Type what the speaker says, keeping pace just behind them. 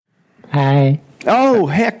Oh,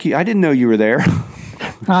 heck, I didn't know you were there.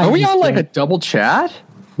 Are we on like a double chat?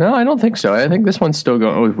 No, I don't think so. I think this one's still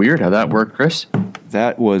going. Oh, weird how that worked, Chris.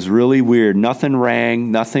 That was really weird. Nothing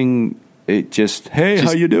rang. Nothing. It just, hey,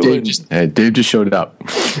 how you doing? Dave just showed up.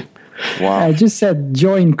 Wow. I just said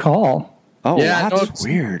join call. Oh, yeah, that's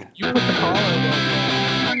weird. You put the call in.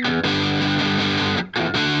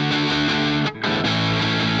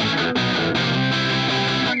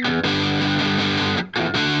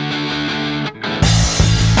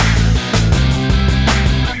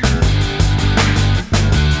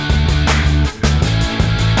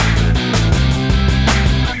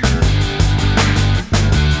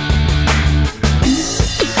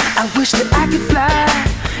 I wish that I could fly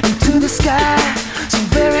into the sky so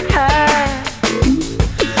very high,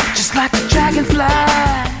 just like a dragonfly.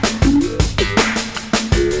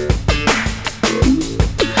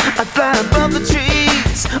 I'd fly above the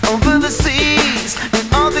trees, over the seas,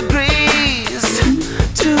 and all degrees,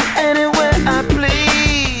 to anywhere I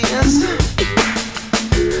please.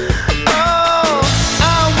 Oh,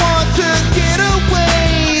 I want to get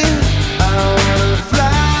away. I wanna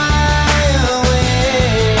fly away.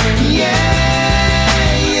 Yeah,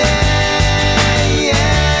 yeah, yeah.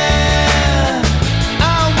 I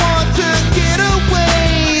want to get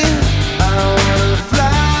away. I wanna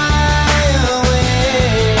fly away.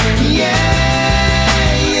 Yeah,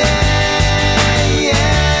 yeah, yeah.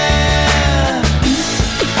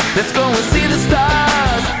 Let's go and see the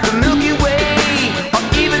stars, the Milky Way, or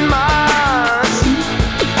even Mars,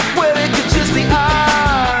 where it could just be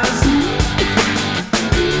ours.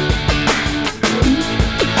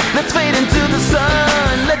 Let's fade into the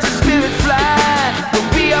sun, let your spirit fly, but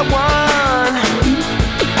we are one,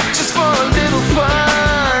 just for a little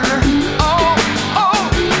fun. Oh, oh,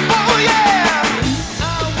 oh yeah!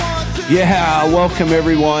 I want to Yeah, welcome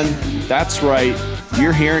everyone. That's right.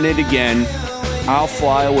 You're hearing it again. I'll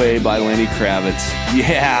Fly Away by Lenny Kravitz.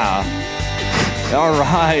 Yeah. All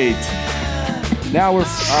right. Now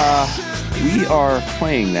we are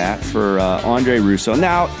playing that for Andre Rousseau.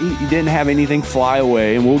 Now, he didn't have anything fly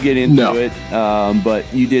away, and we'll get into it.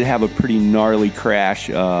 But you did have a pretty gnarly crash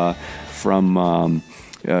from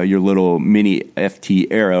your little mini FT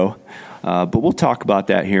Arrow. But we'll talk about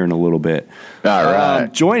that here in a little bit. All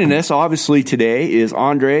right. Joining us, obviously, today is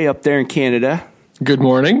Andre up there in Canada. Good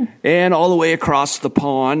morning. And all the way across the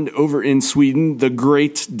pond over in Sweden, the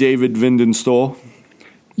great David Windestal.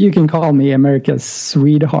 You can call me America's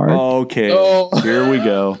sweetheart. Okay, Here we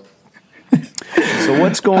go. So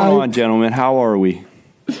what's going on, gentlemen? How are we?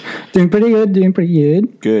 Doing pretty good.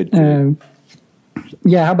 Good.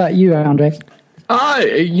 Yeah, how about you, Andre?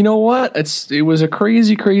 You know what? It was a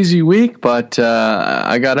crazy week, but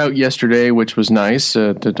I got out yesterday, which was nice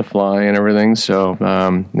to fly and everything. So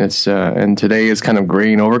it's and today is kind of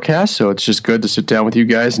gray and overcast, so it's just good to sit down with you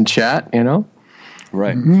guys and chat. You know,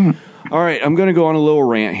 right? Mm-hmm. All right, I'm going to go on a little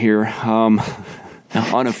rant here on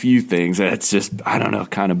a few things. That's just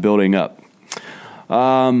kind of building up.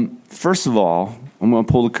 First of all, I'm going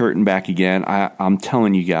to pull the curtain back again. I'm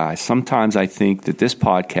telling you guys, sometimes I think that this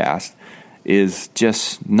podcast is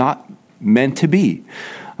just not meant to be.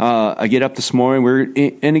 I get up this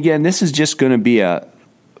morning, and again, this is just going to be a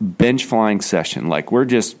bench flying session. Like, we're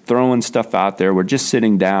just throwing stuff out there. We're just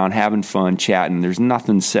sitting down, having fun, chatting. There's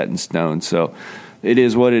nothing set in stone. So it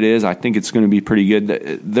is what it is. I think it's going to be pretty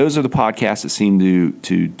good. Those are the podcasts that seem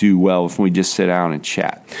to do well if we just sit down and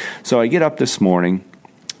chat. So I get up this morning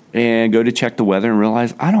and go to check the weather and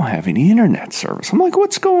realize I don't have any internet service. I'm like,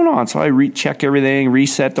 what's going on? So I recheck everything,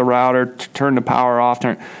 reset the router, turn the power off.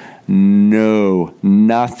 No,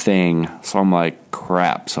 nothing. So I'm like,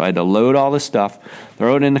 crap. So I had to load all the stuff,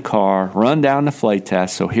 throw it in the car, run down the flight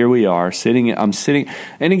test. So here we are, I'm sitting.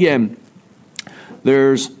 And again,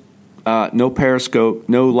 there's no Periscope,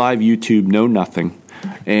 no live YouTube, no nothing.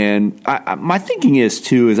 And my thinking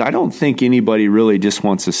is I don't think anybody really just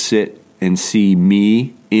wants to sit and see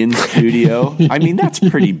me in studio. I mean, that's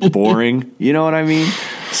pretty boring. You know what I mean?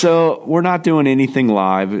 So we're not doing anything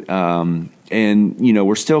live. And,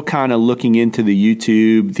 we're still kind of looking into the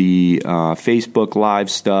YouTube, the Facebook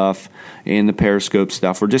Live stuff, and the Periscope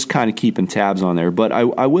stuff. We're just kind of keeping tabs on there. But I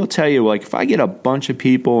will tell you, like, if I get a bunch of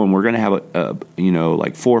people and we're going to have,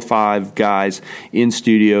 like 4 or 5 guys in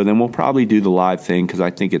studio, then we'll probably do the live thing because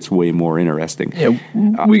I think it's way more interesting. Yeah,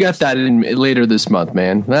 we got that in later this month,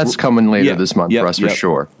 man. That's coming later this month for us for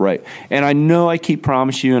sure. Right. And I know I keep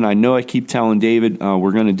promising you, and I know I keep telling David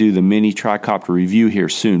we're going to do the mini tricopter review here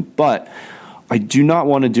soon. But I do not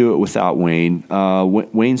want to do it without Wayne.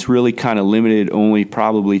 Wayne's really kind of limited only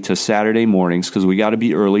probably to Saturday mornings because we got to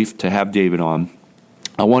be early to have David on.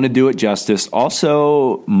 I want to do it justice.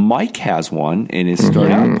 Also, Mike has one and is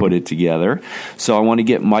starting to put it together. So I want to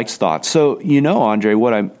get Mike's thoughts. So, Andre,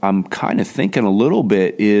 what I'm kind of thinking a little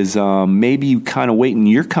bit is maybe kind of waiting.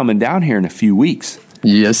 You're coming down here in a few weeks.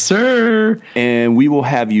 Yes, sir. And we will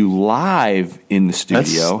have you live in the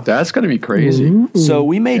studio. That's going to be crazy. Ooh. So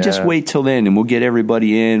we may just wait till then, and we'll get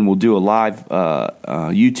everybody in. We'll do a live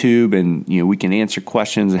YouTube, and we can answer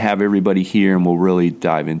questions and have everybody here, and we'll really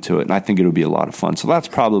dive into it. And I think it'll be a lot of fun. So that's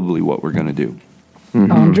probably what we're going to do.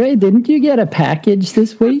 Andre, didn't you get a package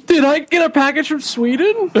this week? Did I get a package from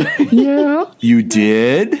Sweden? Yeah. You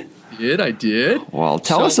did? I did. Well,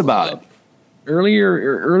 tell us about it.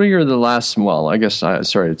 Earlier the last, I guess,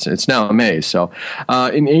 it's now May. So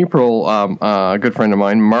in April, a good friend of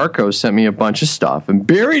mine, Marco, sent me a bunch of stuff. And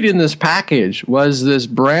buried in this package was this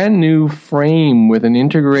brand new frame with an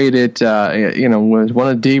integrated, with one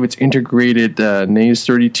of David's integrated NAS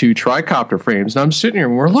 32 tricopter frames. And I'm sitting here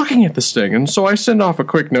and we're looking at this thing. And so I sent off a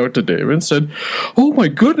quick note to David and said, oh my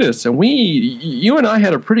goodness. And you and I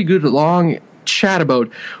had a pretty good long chat about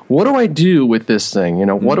what do I do with this thing?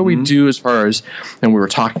 What do we do as far as, and we were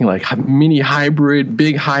talking like mini hybrid,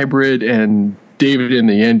 big hybrid, and David in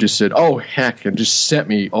the end just said, oh heck, and just sent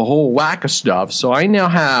me a whole whack of stuff. So I now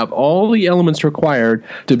have all the elements required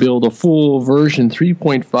to build a full version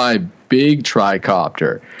 3.5 big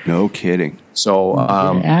tricopter. No kidding. So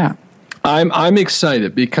Yeah. I'm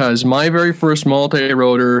excited because my very first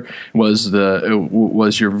multi-rotor was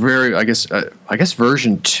your very I guess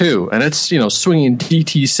version 2, and it's swinging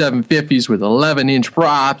DT 750s with 11-inch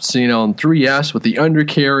props, and 3S with the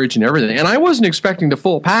undercarriage and everything. And I wasn't expecting the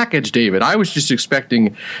full package, David. I was just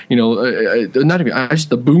expecting just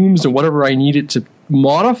the booms and whatever I needed to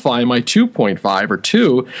modify my 2.5 or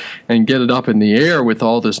 2 and get it up in the air with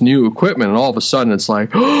all this new equipment, and all of a sudden it's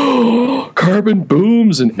like carbon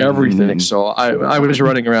booms and everything. So I was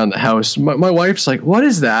running around the house. My wife's like, what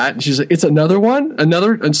is that? And she's like, it's another one,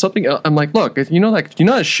 and something else. I'm like, look,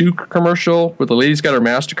 that shoe commercial where the lady's got her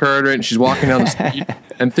MasterCard, right, and she's walking down the street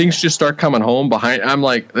and things just start coming home behind. I'm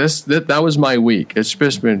like, that was my week. It's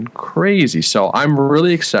just been crazy. So I'm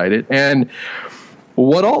really excited. And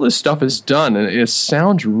what all this stuff has done, and it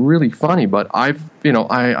sounds really funny, but I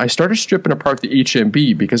started stripping apart the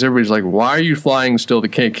HMB because everybody's like, why are you flying still the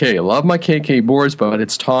KK? I love my KK boards, but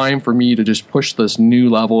it's time for me to just push this new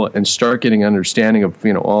level and start getting understanding of,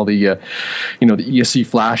 all the, the ESC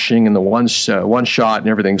flashing and the one shot and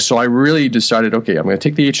everything. So I really decided, okay, I'm going to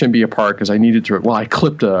take the HMB apart because I needed to, I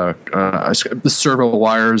clipped the servo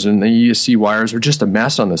wires, and the ESC wires were just a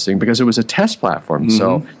mess on this thing because it was a test platform.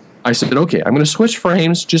 So I said, okay, I'm going to switch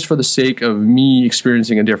frames just for the sake of me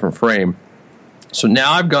experiencing a different frame. So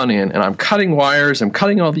now I've gone in and I'm cutting wires. I'm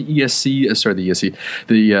cutting all the the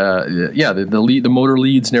motor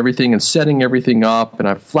leads and everything, and setting everything up. And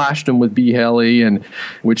I've flashed them with BHELI, and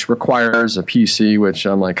which requires a PC. Which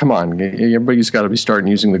I'm like, come on, everybody's got to be starting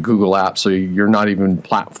using the Google app, so you're not even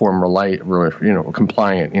platform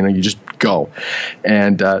compliant. You just go.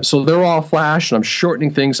 And so they're all flashed, and I'm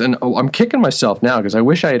shortening things, and I'm kicking myself now because I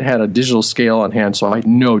wish I had a digital scale on hand so I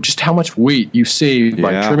know just how much weight you save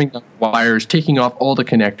by trimming down wires, taking off all the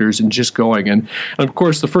connectors, and just going. And of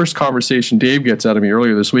course, the first conversation Dave gets out of me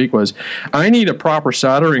earlier this week was, I need a proper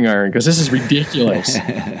soldering iron because this is ridiculous.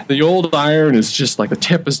 The old iron is just like, the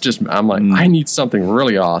tip is just, I'm like, I need something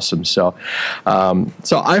really awesome. So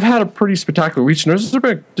I've had a pretty spectacular week. And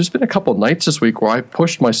there's been a couple of nights this week where I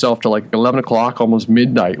pushed myself to like 11 o'clock, almost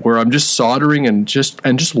midnight, where I'm just soldering and just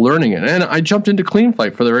learning it. And I jumped into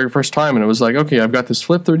CleanFlight for the very first time, and it was like, okay, I've got this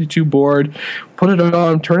Flip 32 board, put it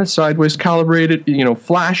on, turn it sideways, calibrate it,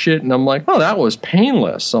 flash it, and I'm like, oh, that was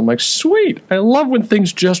painless. So I'm like, sweet. I love when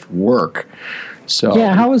things just work. So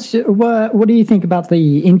yeah, what do you think about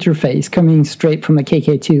the interface coming straight from the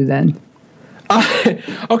KK2 then?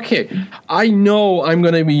 Okay, I know I'm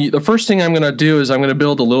going to be, the first thing I'm going to do is I'm going to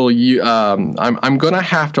build a little, I'm going to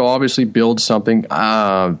have to obviously build something,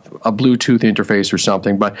 a Bluetooth interface or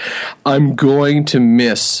something, but I'm going to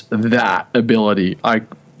miss that ability.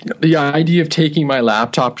 The idea of taking my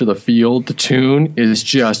laptop to the field to tune is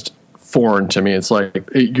just foreign to me. It's like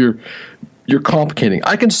you're complicating.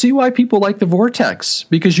 I can see why people like the Vortex,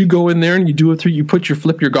 because you go in there and you do it through, you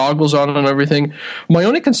flip your goggles on and everything. My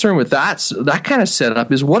only concern with that kind of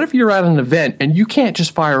setup is, what if you're at an event and you can't just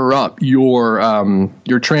fire up your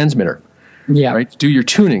transmitter? Yeah. Right. Do your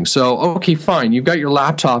tuning. So, okay, fine. You've got your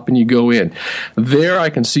laptop and you go in. There I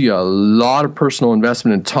can see a lot of personal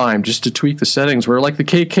investment and time just to tweak the settings, where like the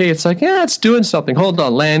KK, it's like, yeah, it's doing something. Hold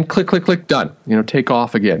on, land, click, click, click, done. Take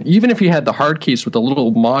off again. Even if you had the hard case with the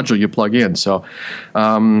little module you plug in. So,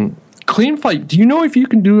 Clean Flight. Do you know if you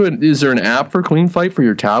can do it? Is there an app for Clean Flight for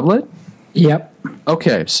your tablet? Yep.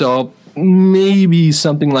 Okay, so maybe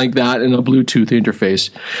something like that in a Bluetooth interface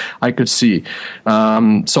I could see.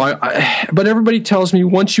 But everybody tells me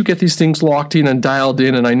once you get these things locked in and dialed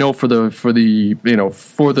in, and I know for the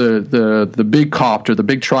big copter, the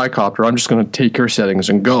big tricopter, I'm just going to take your settings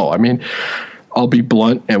and go. I mean, I'll be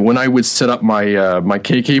blunt, and when I would set up my my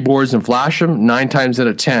KK boards and flash them, 9 times out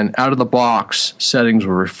of 10, out of the box, settings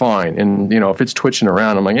were fine. And if it's twitching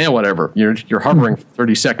around, I'm like, whatever. You're hovering for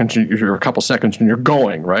 30 seconds, you're a couple seconds, and you're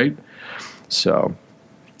going, right? So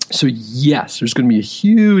yes, there's going to be a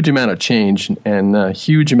huge amount of change and a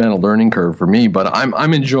huge amount of learning curve for me, but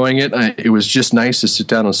I'm enjoying it. It was just nice to sit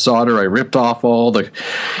down and solder. I ripped off all the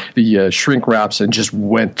shrink wraps and just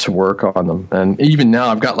went to work on them. And even now,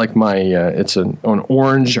 I've got like my it's an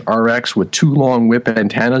orange RX with 2 long whip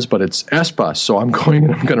antennas, but it's S-Bus. So I'm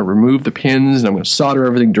going to remove the pins and I'm going to solder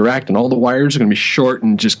everything direct, and all the wires are going to be short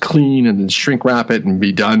and just clean, and then shrink wrap it and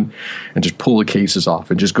be done, and just pull the cases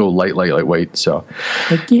off and just go lightweight. So.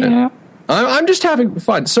 Yeah. I'm just having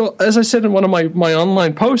fun. So, as I said in one of my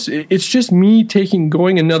online posts, it's just me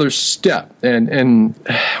going another step. And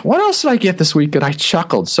what else did I get this week that I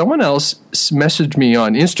chuckled? Someone else messaged me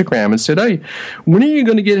on Instagram and said, "Hey, when are you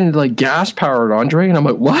going to get into like gas powered, Andre?" And I'm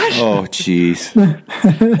like, "What?" Oh, jeez.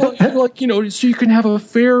 Well, so you can have a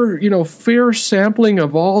fair sampling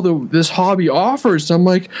of all this hobby offers. I'm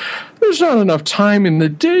like, there's not enough time in the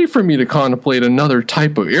day for me to contemplate another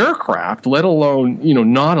type of aircraft, let alone,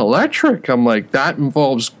 not electric. I'm like, that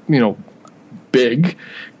involves, big,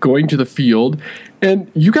 going to the field.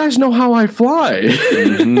 And you guys know how I fly.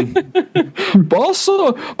 Mm-hmm.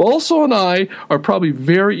 Balso and I are probably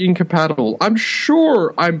very incompatible. I'm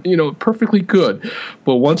sure I'm, perfectly good.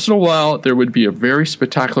 But once in a while, there would be a very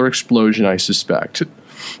spectacular explosion, I suspect.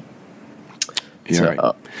 Yeah.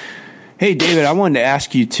 Right. Hey, David, I wanted to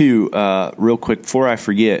ask you too, real quick before I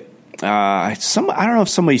forget. I don't know if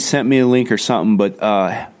somebody sent me a link or something, but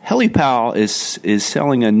HeliPal is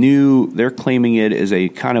selling a new. They're claiming it as a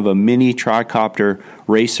kind of a mini tricopter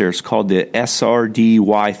racer. It's called the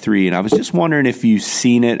SRD-Y3, and I was just wondering if you've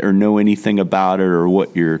seen it or know anything about it or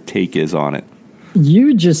what your take is on it.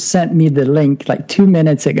 You just sent me the link like 2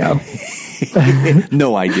 minutes ago.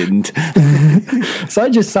 No, I didn't. So I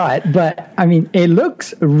just saw it, but I mean, it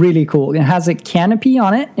looks really cool. It has a canopy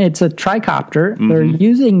on it. It's a tricopter. Mm-hmm. They're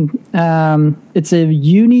using, it's a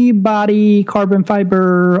unibody carbon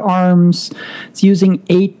fiber arms. It's using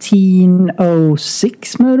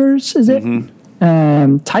 1806 motors, is it?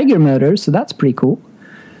 Mm-hmm. Tiger motors, so that's pretty cool.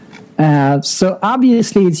 So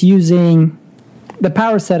obviously it's using... The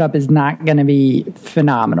power setup is not going to be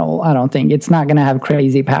phenomenal, I don't think. It's not going to have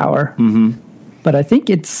crazy power. Mm-hmm. But I think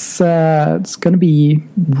it's going to be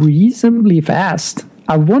reasonably fast.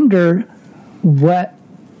 I wonder what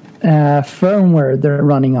firmware they're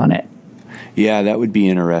running on it. Yeah, that would be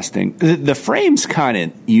interesting. The frame's kind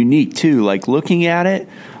of unique, too. Like, looking at it,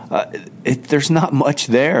 there's not much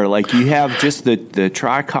there. Like, you have just the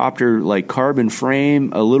tricopter, like, carbon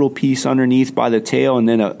frame, a little piece underneath by the tail, and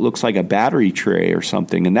then it looks like a battery tray or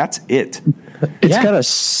something, and that's it. It's got a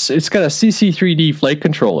CC3D flight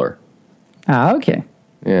controller. Ah, okay.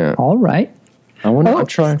 Yeah. All right. I wonder. I'm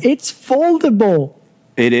trying. It's foldable.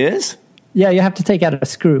 It is? Yeah, you have to take out a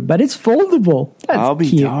screw, but it's foldable. That's I'll be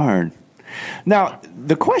cute. darned. Now,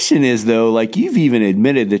 the question is, though, like you've even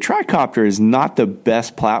admitted, the tricopter is not the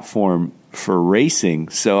best platform for racing.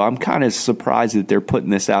 So I'm kind of surprised that they're putting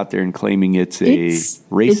this out there and claiming it's racing.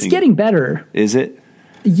 It's getting better. Is it?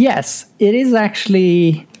 Yes, it is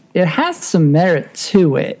actually. It has some merit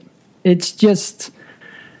to it. It's just,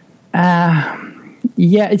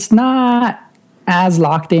 it's not as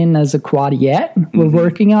locked in as a quad yet. We're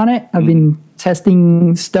working on it. I've been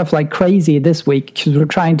testing stuff like crazy this week because we're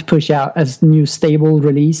trying to push out a new stable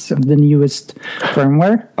release of the newest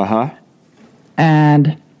firmware.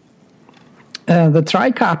 And the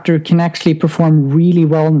tricopter can actually perform really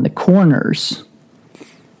well in the corners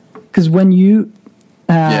because when you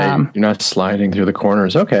you're not sliding through the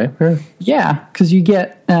corners. Okay. Yeah, because you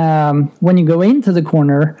get when you go into the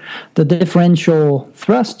corner, the differential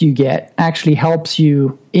thrust you get actually helps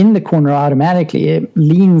you in the corner automatically. It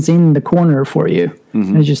leans in the corner for you.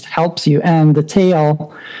 Mm-hmm. It just helps you. And the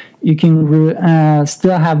tail, you can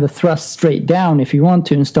still have the thrust straight down if you want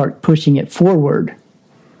to and start pushing it forward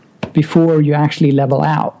before you actually level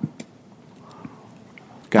out.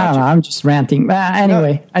 Gotcha. I don't know, I'm just ranting.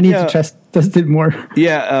 Anyway, I need to test it more.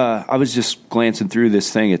 Yeah, I was just glancing through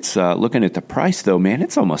this thing. It's looking at the price, though, man.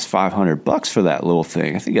 It's almost $500 for that little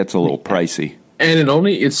thing. I think that's a little pricey. And it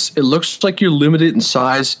looks like you're limited in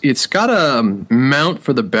size. It's got a mount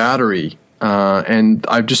for the battery. And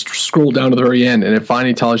I've just scrolled down to the very end, and it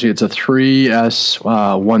finally tells you it's a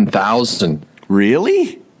 3S1000.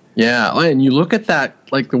 Really? Yeah, and you look at that,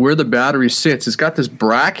 like where the battery sits. It's got this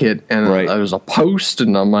bracket, and there's a post,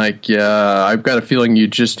 and I'm like, yeah, I've got a feeling you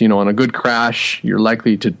just, on a good crash, you're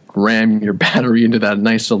likely to ram your battery into that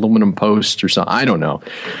nice aluminum post or something. I don't know.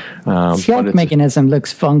 Slope mechanism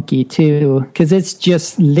looks funky too, because it's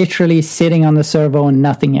just literally sitting on the servo and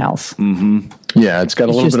nothing else. Mm-hmm. Yeah, it's got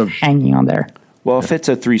a little bit of hanging on there. Well, if it's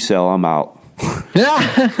a 3-cell, I'm out.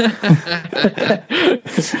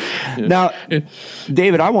 Now,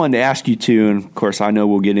 David, I wanted to ask you too, and of course I know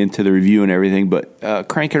we'll get into the review and everything, but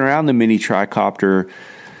cranking around the mini tricopter,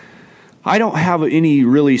 I don't have any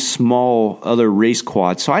really small other race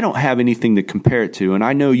quads, so I don't have anything to compare it to. And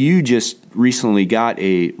I know you just recently got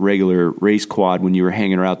a regular race quad when you were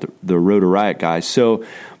hanging around the Road to Riot guys. So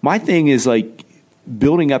my thing is like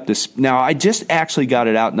building up this. Now, I just actually got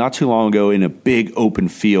it out not too long ago in a big open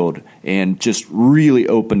field and just really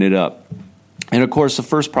opened it up. And, of course, the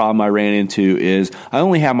first problem I ran into is I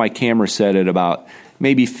only have my camera set at about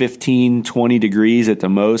maybe 15, 20 degrees at the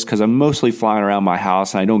most because I'm mostly flying around my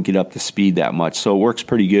house and I don't get up to speed that much. So it works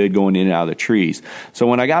pretty good going in and out of the trees. So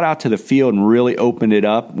when I got out to the field and really opened it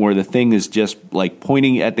up where the thing is just like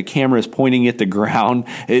pointing at the camera is pointing at the ground,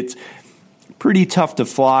 it's pretty tough to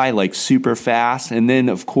fly like super fast. And then,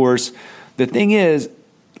 of course, the thing is,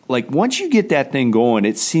 like once you get that thing going,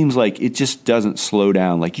 it seems like it just doesn't slow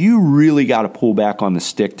down. Like you really got to pull back on the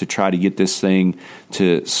stick to try to get this thing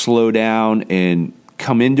to slow down and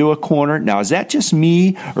come into a corner. Now, is that just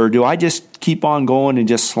me, or do I just keep on going and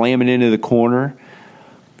just slam it into the corner?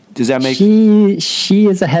 Does that make sense? She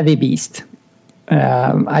is a heavy beast.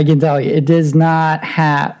 I can tell you, it does not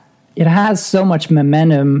have. It has so much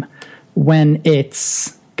momentum when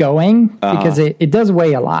it's going because it does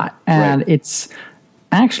weigh a lot, and it's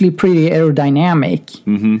actually pretty aerodynamic.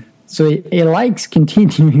 Mm-hmm. So it likes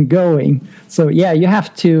continuing going. So yeah, you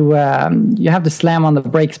have to slam on the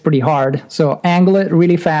brakes pretty hard. So angle it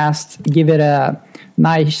really fast, give it a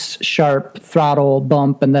nice sharp throttle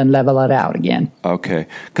bump, and then level it out again. Okay,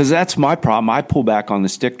 because that's my problem. I pull back on the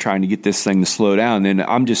stick trying to get this thing to slow down, and then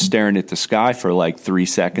I'm just staring at the sky for like 3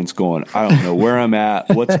 seconds going, I don't know where I'm at,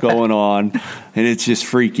 what's going on, and it's just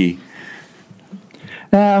freaky.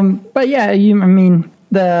 But yeah,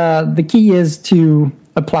 the key is to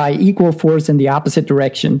apply equal force in the opposite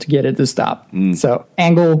direction to get it to stop. So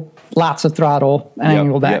angle, lots of throttle, and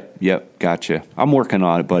angle back. Yep, gotcha. I'm working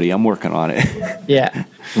on it, buddy. I'm working on it. Yeah.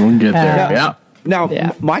 We'll get there.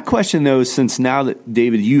 Now, my question, though, is since now that,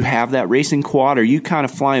 David, you have that racing quad, are you kind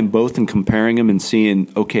of flying both and comparing them and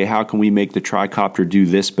seeing, okay, how can we make the tricopter do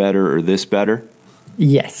this better or this better?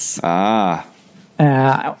 Yes.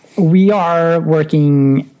 We are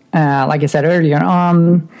working, like I said earlier,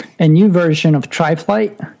 on a new version of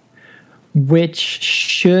TriFlight, which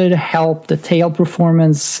should help the tail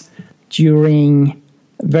performance during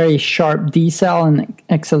very sharp decel and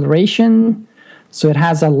acceleration. So it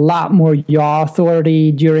has a lot more yaw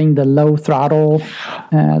authority during the low throttle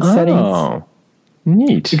settings. Oh,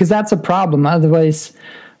 neat. Because that's a problem. Otherwise,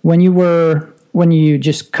 when you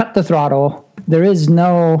just cut the throttle, there's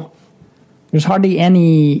hardly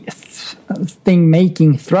any thing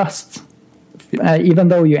making thrust. Even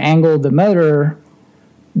though you angle the motor,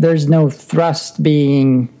 there's no thrust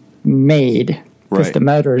being made because the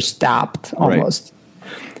motor is stopped almost.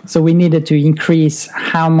 Right. So we needed to increase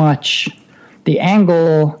how much the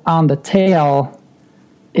angle on the tail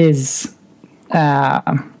is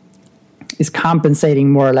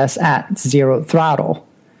compensating more or less at zero throttle.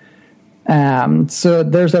 So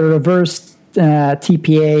there's a reverse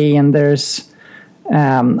TPA, and there's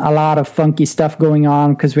a lot of funky stuff going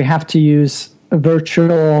on because we have to use a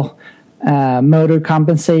virtual motor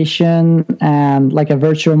compensation and like a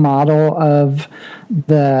virtual model of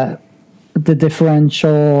the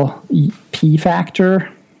differential P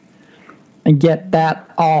factor and get that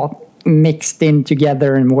all mixed in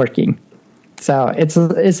together and working. So it's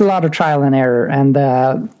a lot of trial and error, and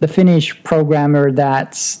the Finnish programmer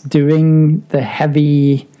that's doing the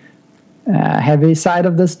heavy side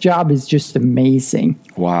of this job is just amazing.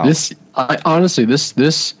 Wow!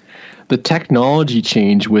 The technology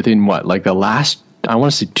change within the last, I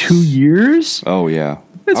want to say 2 years. Oh yeah,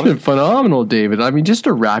 it's been phenomenal, David. I mean, just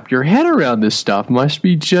to wrap your head around this stuff must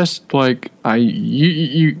be just like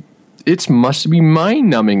it must be mind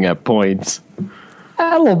numbing at points.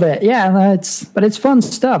 A little bit, yeah. But it's fun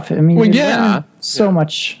stuff. I mean, so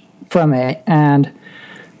much from it, and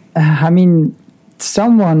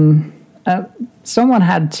someone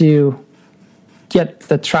had to get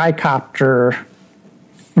the tricopter.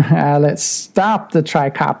 Let's stop the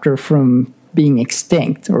tricopter from being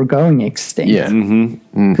extinct or going extinct. Yeah.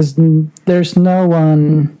 Because there's no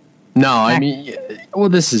one. No, I mean, well,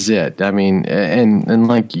 this is it. I mean, and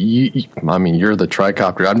like I mean, you're the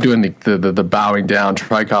tricopter. I'm doing the bowing down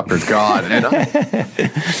tricopter god, and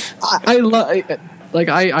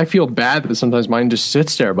I feel bad that sometimes mine just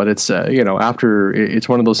sits there. But it's after it's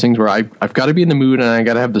one of those things where I've got to be in the mood and I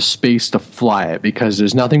got to have the space to fly it, because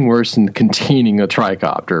there's nothing worse than containing a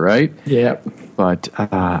tricopter, right? Yeah. But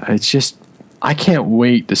it's just. I can't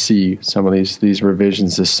wait to see some of these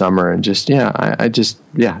revisions this summer, and to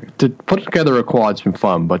put together a quad's been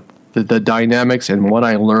fun, but the dynamics and what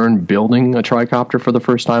I learned building a tricopter for the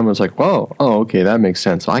first time was like, whoa, okay, that makes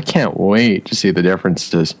sense. So I can't wait to see the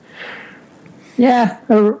differences. Yeah,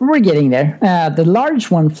 we're getting there. The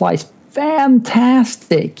large one flies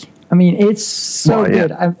fantastic. I mean, it's so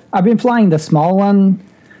good. I've been flying the small one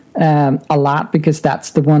a lot because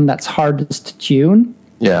that's the one that's hardest to tune.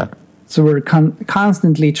 Yeah. So we're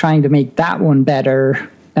constantly trying to make that one better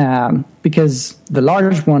because the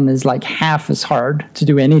large one is like half as hard to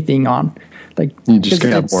do anything on. Like you just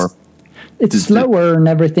get more. It's slower and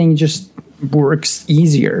everything just works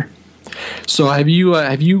easier. So have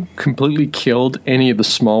you completely killed any of the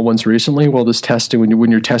small ones recently while this testing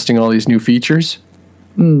when you're testing all these new features?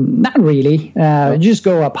 Not really. Just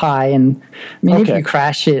go up high, and I mean, if you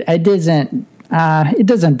crash it, it doesn't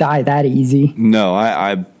die that easy. No,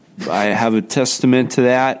 I have a testament to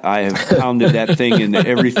that. I have pounded that thing into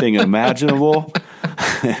everything imaginable.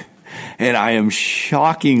 And I am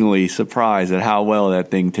shockingly surprised at how well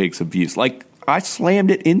that thing takes abuse. Like, I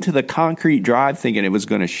slammed it into the concrete drive thinking it was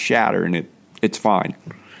going to shatter, and it's fine.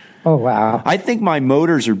 Oh, wow. I think my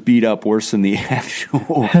motors are beat up worse than the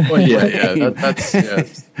actual. Well, that's. Yeah.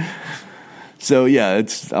 So, yeah,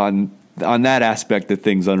 it's on that aspect of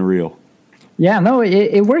things unreal. Yeah, no,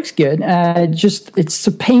 it works good. It's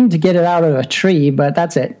a pain to get it out of a tree, but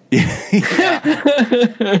that's it.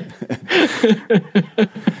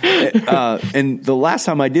 And the last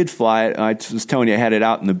time I did fly it, I was telling you I had it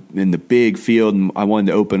out in the big field, and I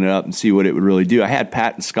wanted to open it up and see what it would really do. I had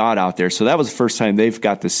Pat and Scott out there, so that was the first time they've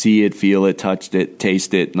got to see it, feel it, touched it,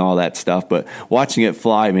 taste it, and all that stuff. But watching it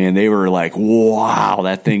fly, man, they were like, wow,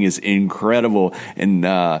 that thing is incredible. And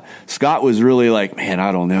Scott was really like, man,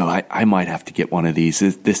 I don't know. I might have to get one of these.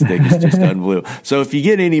 This thing is just unbelievable. So if you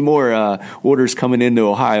get any more orders coming into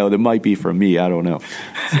Ohio, that might be from me. I don't know.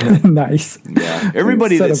 Nice. Yeah.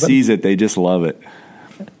 Everybody that sees it, they just love it.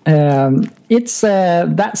 It's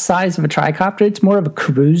that size of a tricopter. It's more of a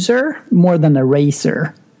cruiser more than a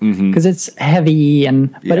racer because it's heavy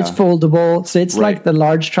but it's foldable. So it's like the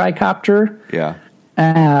large tricopter. Yeah.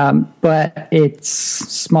 But it's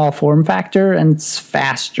small form factor and it's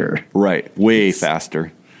faster. Right. Way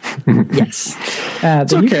faster. Yes.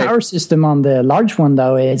 The new power system on the large one,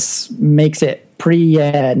 though, makes it pretty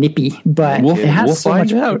nippy, but it has so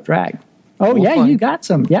much more drag. Oh, you got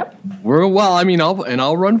some. Yep.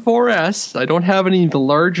 I'll run 4S. I don't have any of the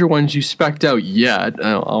larger ones you spec'd out yet.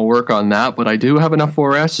 I'll work on that, but I do have enough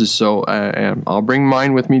 4S's, so I'll bring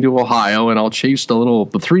mine with me to Ohio, and I'll chase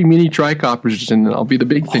the 3 mini tricopters, and I'll be the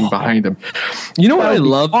big thing behind them. You know what I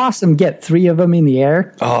love? Awesome. Get 3 of them in the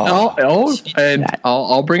air.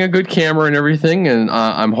 I'll bring a good camera and everything, and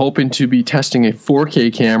I'm hoping to be testing a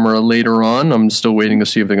 4K camera later on. I'm still waiting to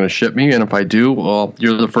see if they're going to ship me, and if I do, well,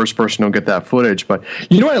 you're the first person who'll get that footage. But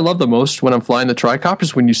you know what I love the most when I'm flying the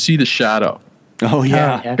tricopters? When you see the shadow. Oh,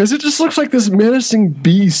 yeah. Because it just looks like this menacing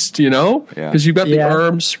beast, you know? Because you've got the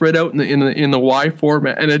arms spread out in the Y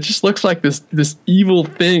format, and it just looks like this evil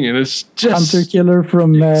thing, and it's just... Hunter killer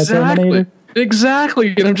from Terminator.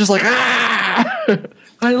 Exactly. And I'm just like,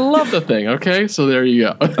 I love the thing, okay? So there you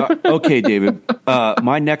go. Okay, David.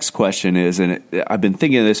 My next question is, and I've been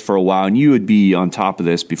thinking of this for a while, and you would be on top of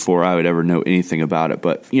this before I would ever know anything about it.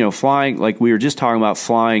 But, flying, like we were just talking about,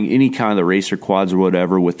 flying any kind of the racer quads or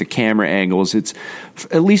whatever with the camera angles, it's,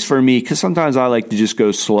 at least for me, because sometimes I like to just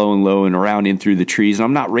go slow and low and around in through the trees, and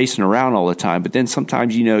I'm not racing around all the time. But then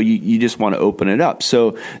sometimes, you just want to open it up.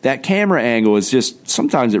 So that camera angle is just,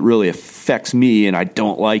 sometimes it really affects me, and I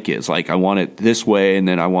don't like it. It's like I want it this way, and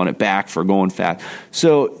then I want it back for going fast.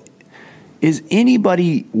 So is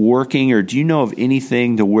anybody working, or do you know of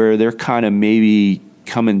anything to where they're kind of maybe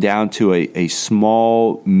coming down to a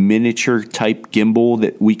small miniature type gimbal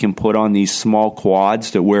that we can put on these small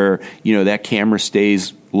quads to where, that camera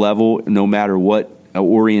stays level no matter what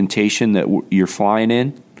orientation that you're flying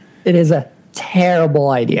in? It is a terrible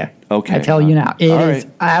idea. Okay. I tell you now. It is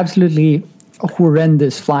absolutely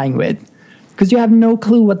horrendous flying with. because you have no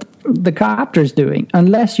clue what the copter is doing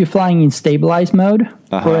unless you're flying in stabilized mode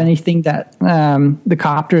or anything that the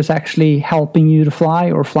copter is actually helping you to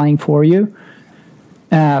fly or flying for you.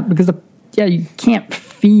 Because you can't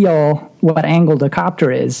feel what angle the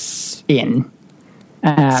copter is in.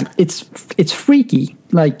 It's freaky.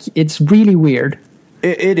 Like, it's really weird.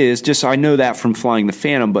 It is. Just, I know that from flying the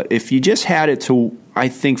Phantom, but if you just had it to, I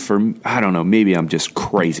think I don't know, maybe I'm just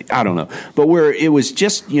crazy. I don't know. But where it was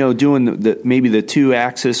just, doing maybe the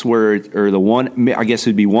 2-axis or the one, I guess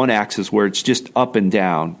it'd be 1 axis where it's just up and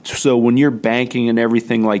down. So when you're banking and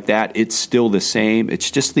everything like that, it's still the same. It's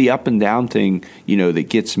just the up and down thing, that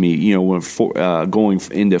gets me, when going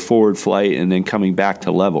into forward flight and then coming back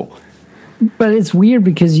to level. But it's weird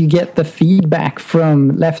because you get the feedback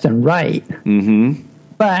from left and right. Mm-hmm.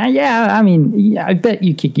 But I bet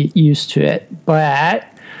you could get used to it. But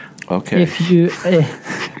if you,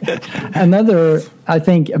 I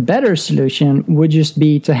think a better solution would just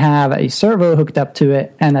be to have a servo hooked up to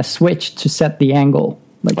it and a switch to set the angle,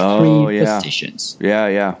 like 3 positions.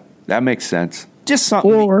 Yeah, that makes sense. Just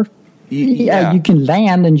something. Or you can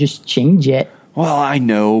land and just change it. Well, I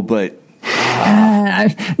know, but.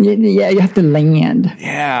 You have to land.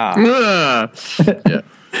 Yeah.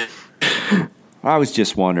 I was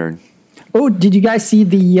just wondering. Oh, did you guys see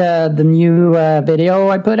the new video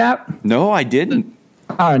I put out? No, I didn't.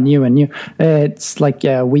 Oh, new. It's like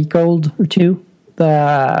a week old or two.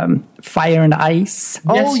 The Fire and Ice.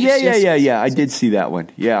 Oh, yeah. I did see that one.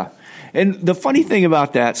 Yeah. And the funny thing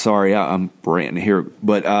about that, sorry, I'm ranting here,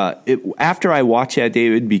 but after I watched that,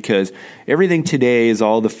 David, because everything today is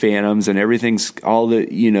all the Phantoms and everything's all the,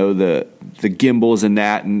 the gimbals and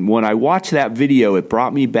that. And when I watched that video, it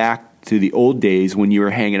brought me back to the old days when you were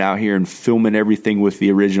hanging out here and filming everything with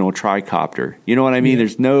the original tricopter. You know what I mean? Yeah.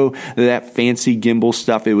 There's no that fancy gimbal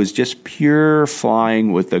stuff. It was just pure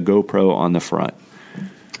flying with the GoPro on the front.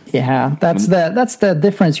 Yeah, that's the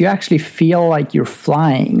difference. You actually feel like you're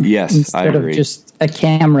flying. Yes, instead I agree. Of just a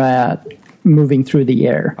camera moving through the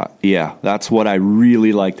air. Yeah, that's what I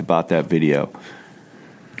really liked about that video.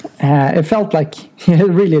 It felt like it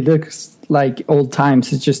really looks like old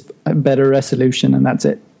times. It's just a better resolution, and that's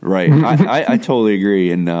it. Right. I totally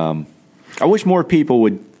agree. And I wish more people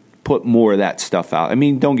would put more of that stuff out. I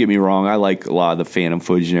mean, don't get me wrong. I like a lot of the Phantom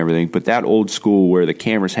footage and everything, but that old school where the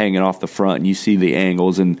camera's hanging off the front and you see the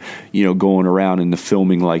angles and, going around in the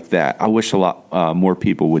filming like that. I wish a lot more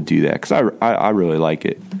people would do that because I really like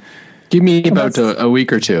it. Give me about a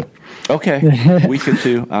week or two. Okay. A week or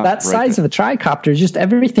two. That size of a tricopter, just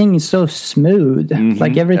everything is so smooth. Mm-hmm.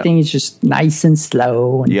 Like everything is just nice and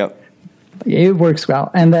slow. And yep. It works well.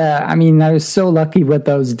 And I was so lucky with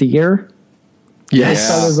those deer. Yes.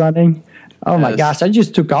 I started running. Oh my gosh. I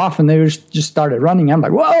just took off and they just started running. I'm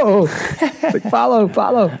like, whoa, like,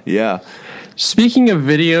 follow. Yeah. Speaking of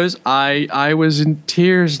videos, I was in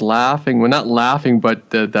tears laughing. Well, not laughing, but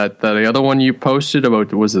the other one you posted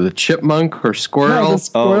about, was it the chipmunk or squirrel? No, the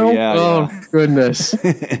squirrel. Oh, yeah. Oh, goodness.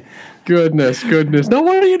 goodness. No,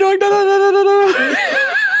 what are you doing? No.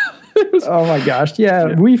 Oh my gosh!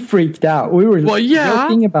 Yeah, we freaked out. We were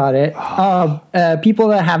joking about it. People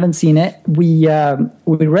that haven't seen it, we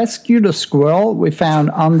rescued a squirrel we found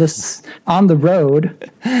on the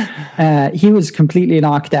road. He was completely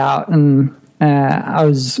knocked out, and I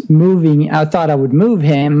was moving. I thought I would move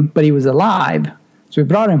him, but he was alive, so we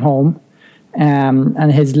brought him home.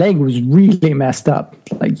 And his leg was really messed up.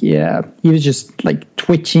 Like, he was just like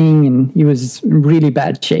twitching, and he was in really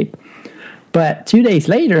bad shape. But 2 days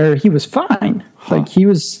later, he was fine. Like, he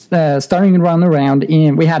was starting to run around,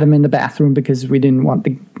 and we had him in the bathroom because we didn't want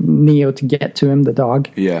the Neo to get to him, the dog.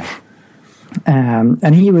 Yeah.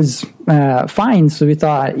 And he was fine, so we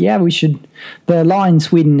thought, we should. The law in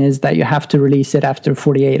Sweden is that you have to release it after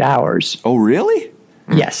 48 hours. Oh, really?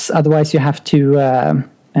 Yes. Otherwise, you have to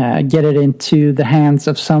get it into the hands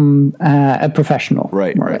of a professional.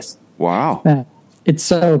 Right. More or less. Wow. It's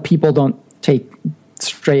so people don't take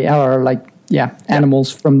stray or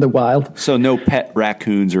animals from the wild. So no pet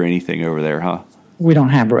raccoons or anything over there, huh? We don't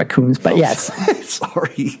have raccoons, but yes.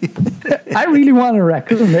 Sorry. I really want a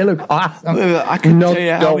raccoon. They look awesome. I can tell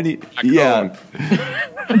you how many. Yeah.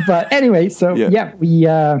 But anyway, so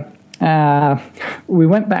we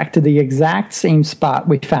went back to the exact same spot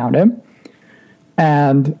we found him.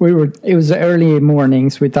 And it was early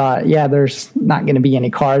mornings. We thought, there's not going to be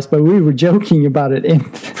any cars, but we were joking about it in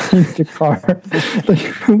the car.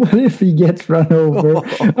 Like, what if he gets run over?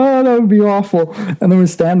 Oh, that would be awful. And then we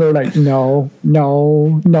stand there like, no.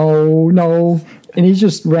 And he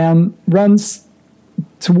just runs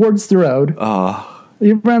towards the road.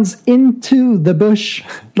 He runs into the bush,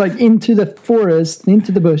 like into the forest,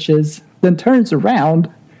 into the bushes. then turns around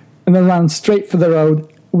and then runs straight for the road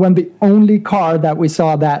when the only car that we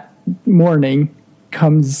saw that morning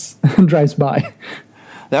comes and drives by.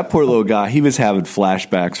 That poor little guy, he was having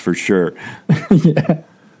flashbacks for sure. Yeah.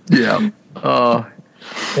 Yeah.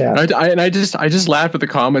 Yeah. I just laughed at the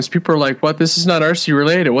comments. People are like, "What? This is not RC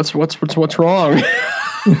related. What's wrong?"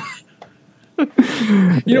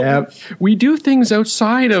 We do things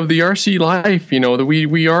outside of the RC life. You know, that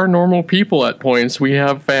we are normal people at points. We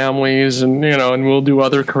have families, and and we'll do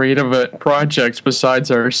other creative projects besides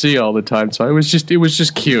RC all the time. So it was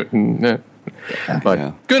just cute, and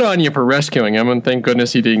good on you for rescuing him, and thank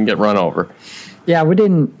goodness he didn't get run over. Yeah, we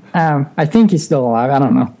didn't. I think he's still alive. I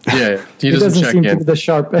don't know. Yeah, he doesn't check seem in. to be the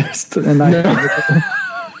sharpest. And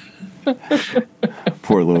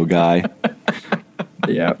Poor little guy.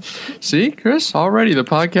 Yeah. See, Chris, already the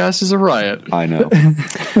podcast is a riot. I know.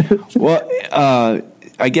 Well,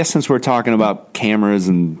 I guess since we're talking about cameras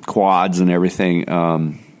and quads and everything,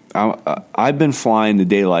 I've been flying the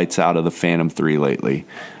daylights out of the Phantom 3 lately.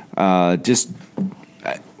 I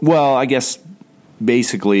guess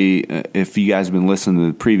basically, if you guys have been listening to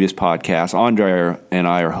the previous podcast, Andre and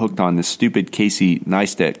I are hooked on this stupid Casey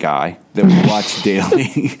Neistat guy that we watch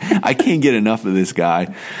daily. I can't get enough of this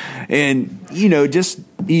guy. And, just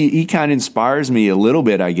he kind of inspires me a little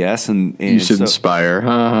bit, I guess. And you should inspire.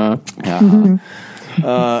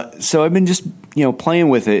 So I've been just, playing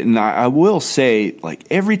with it. And I will say, like,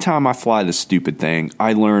 every time I fly the stupid thing,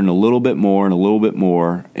 I learn a little bit more and a little bit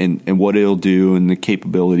more and what it'll do and the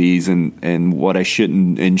capabilities and what I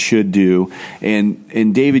shouldn't and should do.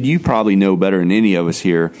 And David, you probably know better than any of us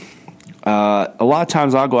here. A lot of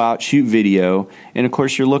times I'll go out, shoot video, and of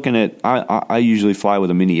course you're looking at, I usually fly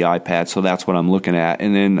with a mini iPad, so that's what I'm looking at,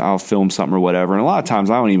 and then I'll film something or whatever. And a lot of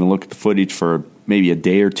times I don't even look at the footage for maybe a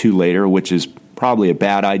day or two later, which is probably a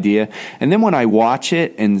bad idea. And then when I watch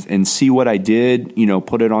it and see what I did,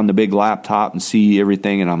 put it on the big laptop and see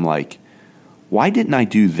everything, and I'm like, why didn't I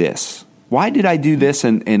do this? Why did I do this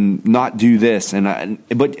and not do this?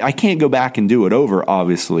 But I can't go back and do it over,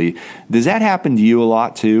 obviously. Does that happen to you a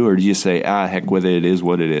lot too? Or do you say, heck with it, it is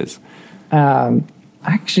what it is?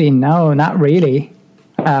 Actually, no, not really.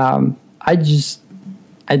 I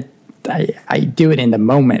do it in the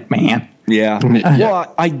moment, man. Yeah.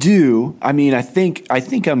 Well, I do. I mean, I think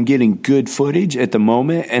I'm getting good footage at the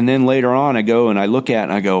moment. And then later on I go and I look at it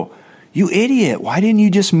and I go, you idiot, why didn't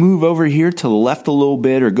you just move over here to the left a little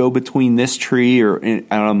bit or go between this tree? And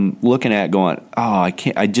I'm looking at it going, I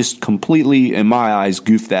can't, I just completely, in my eyes,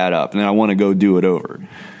 goofed that up. And then I want to go do it over.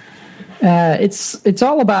 It's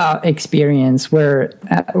all about experience where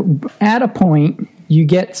at a point you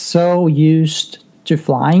get so used to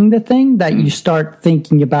flying the thing that you start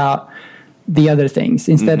thinking about the other things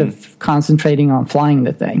instead of concentrating on flying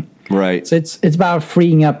the thing. Right. So it's about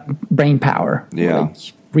freeing up brain power. Yeah. Like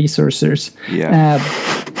resources. Yeah.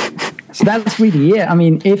 So that's really it. I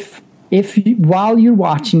mean, if you, while you're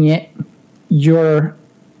watching it, you're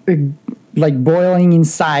like boiling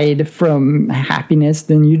inside from happiness,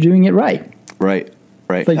 then you're doing it right. Right.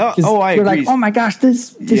 Right. Like, I you're agree. like, oh my gosh,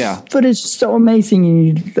 this footage is so amazing,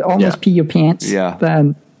 and you almost pee your pants. Yeah.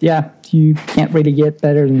 Then you can't really get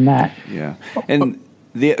better than that. Yeah. And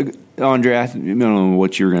Andre, I don't know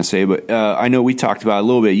what you were going to say, but I know we talked about it a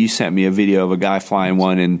little bit. You sent me a video of a guy flying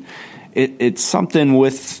one, and it's something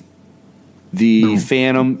with the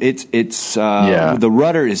Phantom. It's the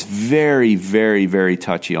rudder is very, very, very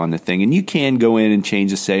touchy on the thing, and you can go in and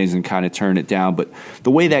change the settings and kind of turn it down. But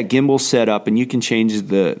the way that gimbal's set up, and you can change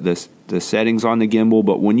the settings on the gimbal,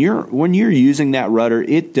 but when you're using that rudder,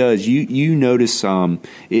 it does you notice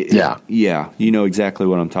you know exactly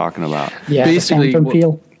what I'm talking about. Yeah, basically.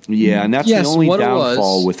 Yeah, and that's the only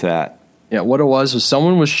downfall with that. Yeah, what it was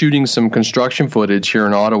someone was shooting some construction footage here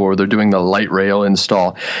in Ottawa where they're doing the light rail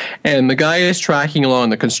install. And the guy is tracking along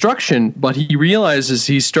the construction, but he realizes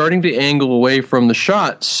he's starting to angle away from the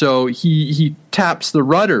shot, so he taps the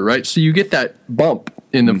rudder, right? So you get that bump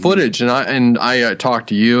in the footage. And I talked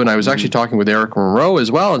to you, and I was actually talking with Eric Monroe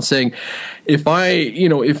as well, and saying, if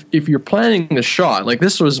you're planning the shot, like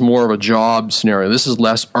this was more of a job scenario, this is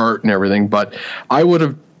less art and everything, but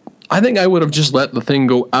I think I would have just let the thing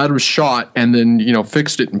go out of shot and then,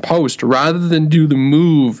 fixed it in post rather than do the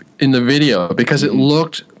move in the video, because it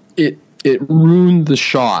ruined the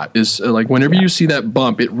shot. Is like whenever you see that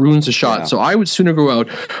bump, it ruins the shot. Yeah. So I would sooner go out.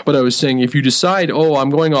 But I was saying, if you decide, I'm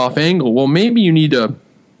going off angle, well, maybe you need to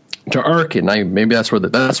arc it. And maybe that's where the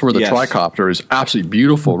Yes. tricopter is absolutely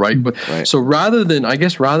beautiful, right? But so rather than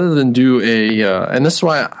do a, and this is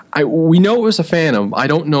why we know it was a Phantom. I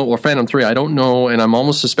don't know, or Phantom 3. I don't know, and I'm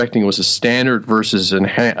almost suspecting it was a standard versus an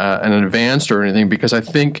advanced or anything, because I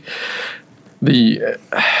think I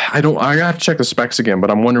have to check the specs again,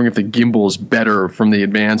 but I'm wondering if the gimbal is better from the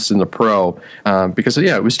advanced and the pro, because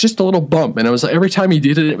it was just a little bump, and it was like, every time he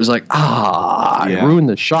did it, it was like it ruined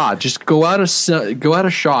the shot. Just go out of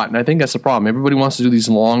shot, and I think that's the problem. Everybody wants to do these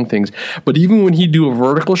long things, but even when he'd do a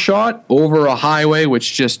vertical shot over a highway,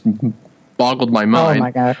 which just boggled my mind. Oh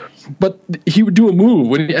my god! But he would do a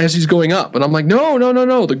move as he's going up, and I'm like, no.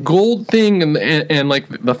 The gold thing and like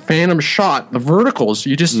the Phantom shot, the verticals,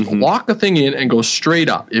 you just lock the thing in and go straight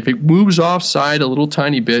up. If it moves offside a little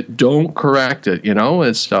tiny bit, don't correct it.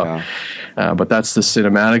 It's but that's the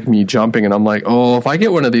cinematic me jumping, and I'm like, oh, if I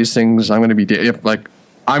get one of these things, I'm going to be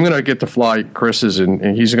I'm going to get to fly Chris's,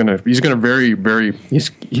 and he's going to he's going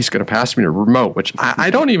to pass me a remote, which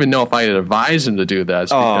I don't even know if I'd advise him to do that.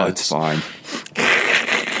 It's fine.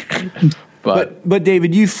 But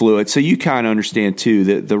David, you flew it, so you kind of understand too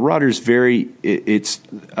that the rudder's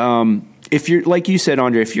if you're, like you said,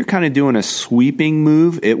 Andre, if you're kind of doing a sweeping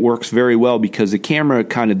move, it works very well because the camera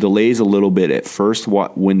kind of delays a little bit at first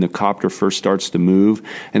when the copter first starts to move,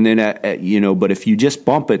 and then but if you just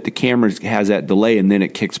bump it, the camera has that delay, and then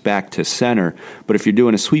it kicks back to center. But if you're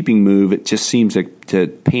doing a sweeping move, it just seems to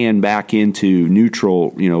pan back into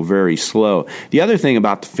neutral, very slow. The other thing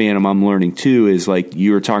about the Phantom I'm learning too is, like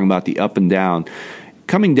you were talking about the up and down,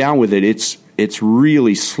 coming down with it, it's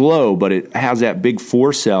really slow, but it has that big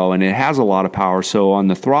 4-cell, and it has a lot of power. So on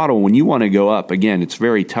the throttle, when you want to go up, again, it's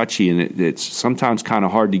very touchy, and it's sometimes kind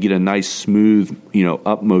of hard to get a nice, smooth,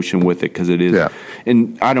 up motion with it because it is. Yeah.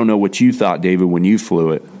 And I don't know what you thought, David, when you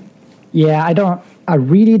flew it. Yeah, I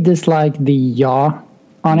really dislike the yaw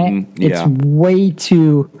on it. It's way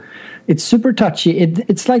too. It's super touchy.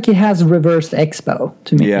 It's like it has reversed expo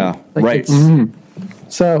to me. Yeah, like right.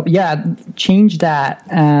 So change that,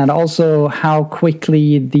 and also how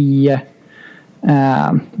quickly the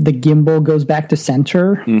gimbal goes back to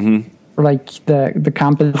center, or like the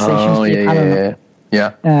compensation. I don't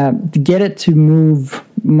know. To get it to move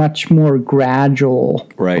much more gradual,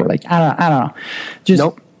 right? Or like I don't know. Just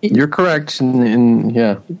nope. You're correct, and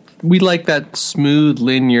we like that smooth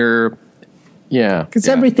linear. Yeah, because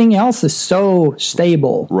everything else is so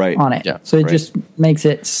stable on it, so it just makes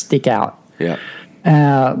it stick out. Yeah.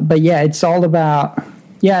 But it's all about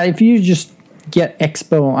if you just get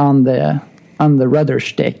expo on the rudder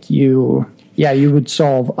stick, you would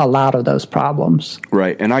solve a lot of those problems.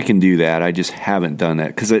 Right, and I can do that. I just haven't done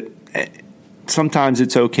that because sometimes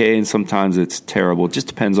it's okay and sometimes it's terrible. It just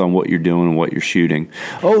depends on what you're doing and what you're shooting.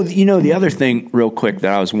 Oh, the other thing, real quick,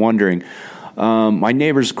 that I was wondering. My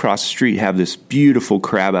neighbors across the street have this beautiful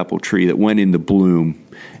crabapple tree that went into bloom.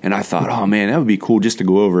 And I thought, oh, man, that would be cool just to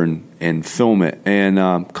go over and film it. And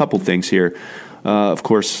a couple things here. Of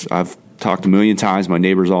course, I've talked a million times. My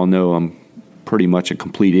neighbors all know I'm pretty much a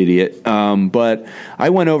complete idiot. But I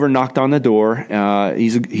went over and knocked on the door.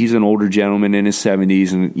 He's an older gentleman in his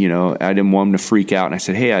 70s, and, I didn't want him to freak out. And I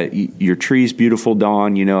said, hey, your tree's beautiful,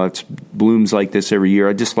 Dawn. It blooms like this every year.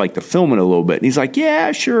 I'd just like to film it a little bit. And he's like,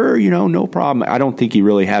 yeah, sure, no problem. I don't think he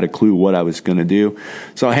really had a clue what I was going to do.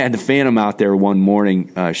 So I had the Phantom out there one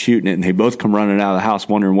morning shooting it, and they both come running out of the house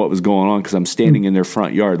wondering what was going on because I'm standing in their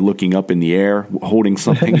front yard looking up in the air, holding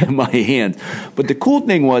something in my hand. But the cool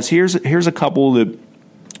thing was, here's a couple that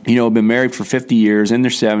have been married for 50 years, in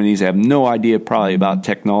their 70s, have no idea probably about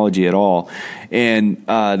technology at all. And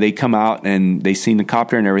they come out and they seen the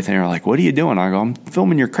copter and everything. They're like, what are you doing? I go, I'm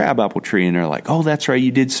filming your crabapple tree. And they're like, oh, that's right,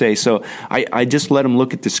 you did say. So I just let them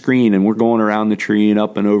look at the screen, and we're going around the tree and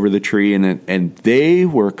up and over the tree. And they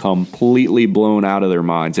were completely blown out of their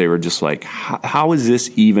minds. They were just like, how is this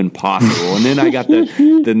even possible? And then I got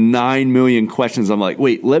the 9 million questions. I'm like,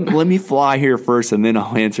 wait, let me fly here first, and then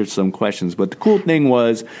I'll answer some questions. But the cool thing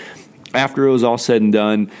was, after it was all said and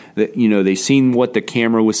done, that they seen what the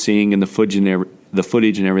camera was seeing and the footage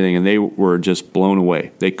and everything, and they were just blown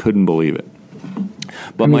away. They couldn't believe it.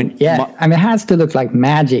 But it has to look like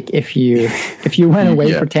magic if you went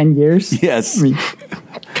away for 10 years. Yes.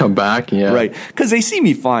 Come back, right? Because they see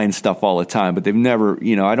me flying stuff all the time, but they've never,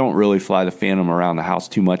 I don't really fly the Phantom around the house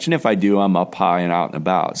too much, and if I do, I'm up high and out and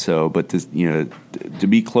about. So, but to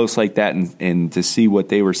be close like that and to see what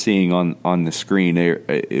they were seeing on the screen,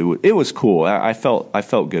 it was cool. I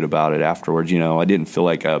felt good about it afterwards. I didn't feel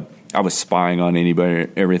like I was spying on anybody,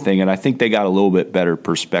 everything, and I think they got a little bit better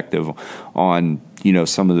perspective on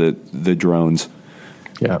some of the drones.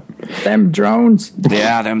 Yeah. Them drones.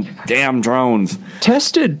 Yeah, them damn drones.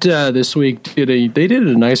 Tested this week. They did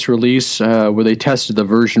a nice release where they tested the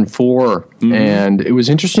version 4, and it was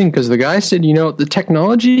interesting because the guy said, the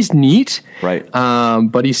technology is neat, Right?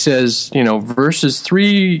 But he says, versus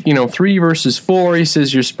 3, 3 versus 4. He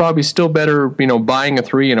says you're probably still better, buying a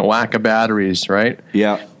 3 and a whack of batteries, right?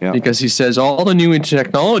 Yeah. Because he says all the new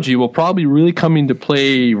technology will probably really come into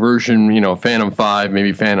play version, Phantom 5,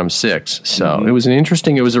 maybe Phantom 6. So it was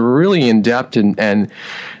it was a really in-depth and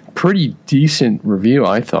pretty decent review,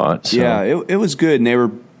 I thought. So. Yeah, it was good, and they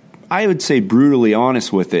were, I would say, brutally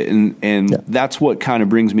honest with it, and that's what kind of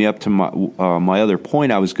brings me up to my other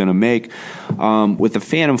point I was going to make. With the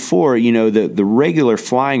Phantom 4, the regular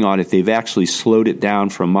flying on it, they've actually slowed it down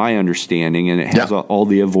from my understanding, and it has all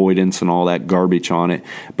the avoidance and all that garbage on it.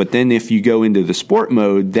 But then if you go into the sport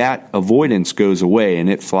mode, that avoidance goes away, and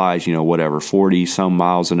it flies, 40-some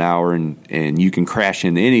miles an hour, and you can crash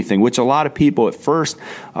into anything, which a lot of people at first,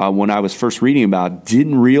 when I was first reading about it,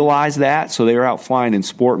 didn't realize that, so they were out flying in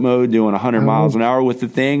sport mode, doing 100 miles an hour with the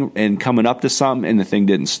thing and coming up to something, and the thing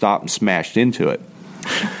didn't stop and smashed into it.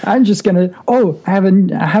 I'm just gonna.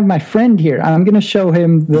 I have my friend here. I'm gonna show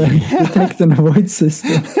him the detect and avoid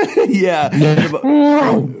system.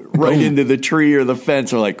 Right into the tree or the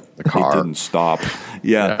fence, or like the car. It didn't stop.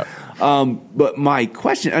 Yeah. But my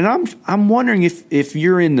question, and I'm wondering if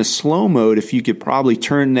you're in the slow mode, if you could probably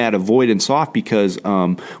turn that avoidance off, because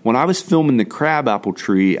when I was filming the crabapple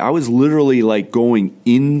tree, I was literally like going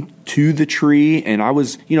into the tree, and I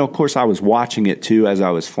was, of course I was watching it too as I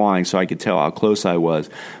was flying, so I could tell how close I was.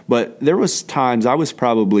 But there was times I was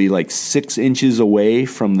probably like 6 inches away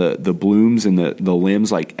from the blooms and the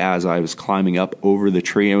limbs, like as I was climbing up over the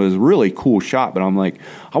tree. It was a really cool shot, but I'm like,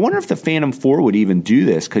 I wonder if the Phantom 4 would even do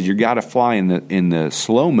this, because you got to fly in the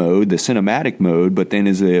slow mode, the cinematic mode, but then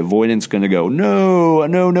is the avoidance going to go,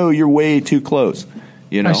 no, you're way too close,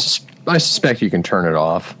 I suspect you can turn it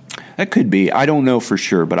off. That could be. I don't know for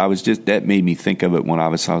sure, but that made me think of it when I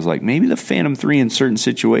was like, maybe the Phantom 3 in certain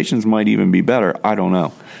situations might even be better. I don't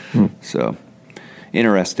know. So,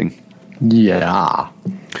 interesting. Yeah.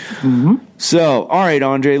 So, all right,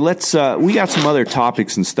 Andre, let's, we got some other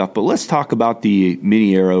topics and stuff, but let's talk about the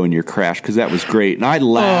mini arrow in your crash, because that was great. And I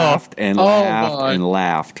laughed and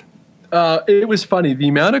laughed. It was funny, the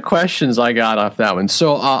amount of questions I got off that one.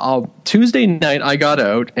 So Tuesday night I got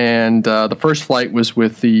out, and the first flight was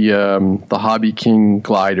with the Hobby King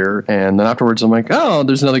glider, and then afterwards I'm like, oh,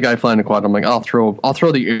 there's another guy flying a quad. I'm like, I'll throw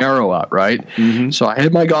the arrow out, right? So I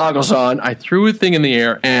had my goggles on, I threw a thing in the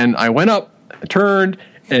air, and I went up, I turned,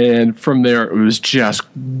 and from there it was just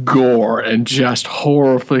gore and just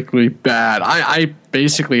horrifically bad. I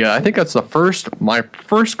basically, I think that's my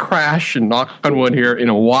first crash, and knock on wood here, in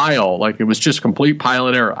a while. Like, it was just complete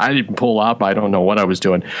pilot error. I didn't pull up. I don't know what I was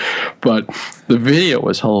doing. But the video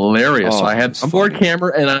was hilarious. So I had a board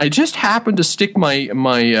camera, and I just happened to stick my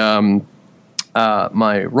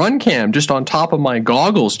run cam just on top of my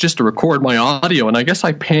goggles just to record my audio, and I guess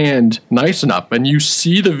I panned nice enough, and you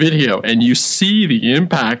see the video and you see the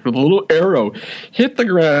impact with a little arrow hit the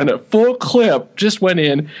ground at full clip, just went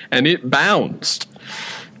in, and it bounced,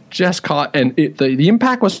 just caught, and the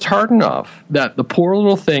impact was hard enough that the poor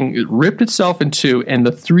little thing, it ripped itself in two, and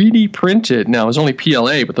the 3D printed, now it was only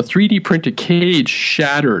PLA, but the 3D printed cage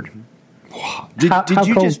shattered. How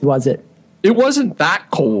cold was it? It wasn't that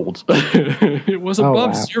cold. It was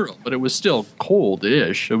above zero, but it was still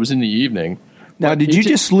cold-ish. It was in the evening. Now, did you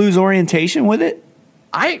just lose orientation with it?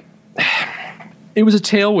 It was a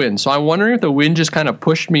tailwind, so I'm wondering if the wind just kind of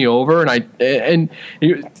pushed me over,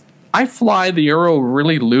 I fly the arrow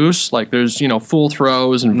really loose, like there's, full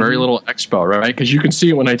throws and very little expo, right? Because you can see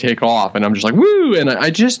it when I take off, and I'm just like, woo! And I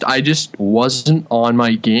just wasn't on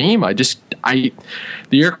my game.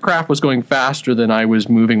 The aircraft was going faster than I was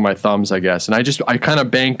moving my thumbs, I guess. And I kind of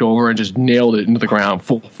banked over and just nailed it into the ground,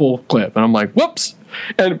 full clip. And I'm like, whoops!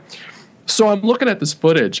 And so I'm looking at this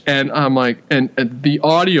footage, and I'm like, and the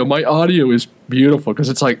audio, my audio is beautiful, because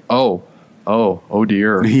it's like, oh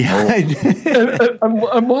dear. Yeah. And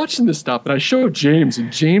I'm watching this stuff, and I show James,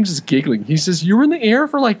 and James is giggling. He says, you were in the air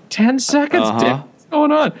for like 10 seconds. Damn, what's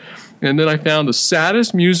going on? And then I found the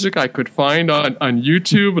saddest music I could find on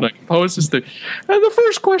YouTube, and I composed this thing. And the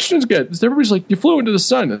first questions everybody's like, you flew into the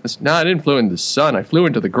sun. And no, I didn't flew into the sun. I flew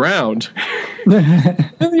into the ground. And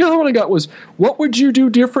the other one I got was, what would you do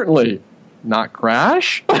differently? Not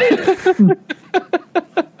crash? But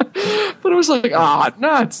it was like,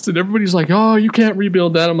 nuts. And everybody's like, oh, you can't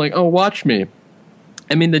rebuild that. I'm like, oh, watch me.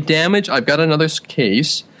 I mean, the damage, I've got another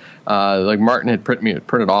case. Like Martin had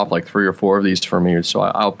printed off like 3 or 4 of these for me, so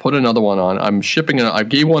I'll put another one on. I'm shipping it. I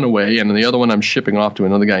gave one away, and the other one I'm shipping off to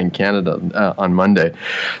another guy in Canada on Monday.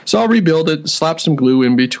 So I'll rebuild it, slap some glue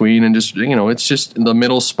in between, and just, it's just the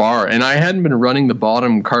middle spar. And I hadn't been running the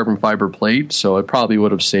bottom carbon fiber plate, so I probably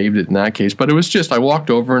would have saved it in that case. But it was just, I walked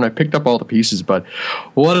over and I picked up all the pieces, but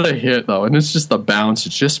what a hit though. And it's just the bounce.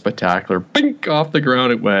 It's just spectacular. Bink, off the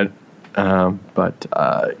ground it went. Again,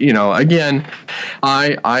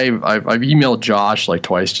 I've emailed Josh like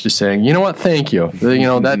twice just saying, you know what, thank you.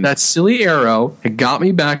 That silly arrow, it got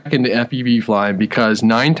me back into FPV flying, because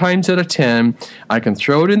 9 times out of 10, I can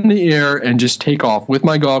throw it in the air and just take off with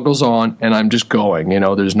my goggles on, and I'm just going.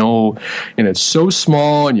 There's no, and it's so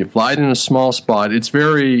small, and you fly it in a small spot. It's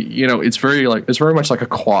very, it's very much like a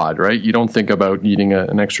quad, right? You don't think about needing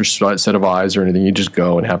an extra set of eyes or anything. You just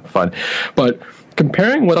go and have fun. But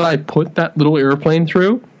comparing what I put that little airplane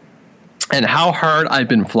through and how hard I've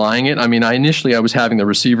been flying it, I mean, I was having the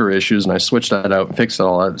receiver issues, and I switched that out and fixed it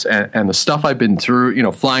all. And the stuff I've been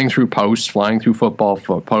through, flying through posts, flying through football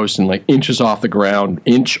posts, and like inch off the ground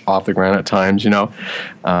at times,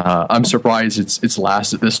 I'm surprised it's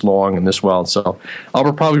lasted this long and this well. So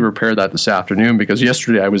I'll probably repair that this afternoon, because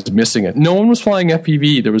yesterday I was missing it. No one was flying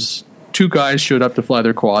FPV. There was 2 guys showed up to fly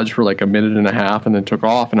their quads for like a minute and a half and then took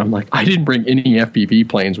off. And I'm like, I didn't bring any FPV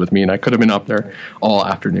planes with me, and I could have been up there all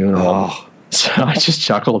afternoon. So I just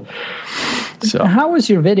chuckled. So how was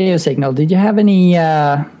your video signal? Did you have any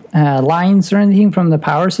lines or anything from the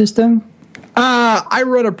power system? I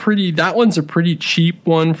run that one's a pretty cheap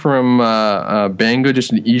one from Bango,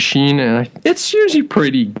 just an Ishin, and it's usually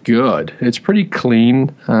pretty good. It's pretty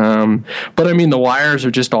clean. But I mean, the wires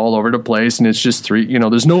are just all over the place, and it's just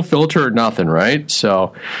there's no filter or nothing, right?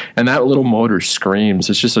 So, and that little motor screams.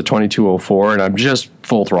 It's just a 2204, and I'm just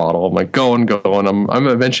full throttle. I'm like going. I'm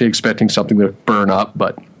eventually expecting something to burn up,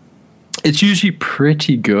 but it's usually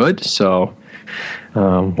pretty good. So,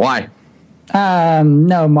 why?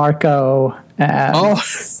 No, Marco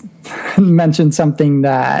mentioned something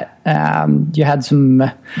that you had some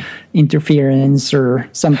interference or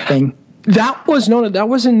something. That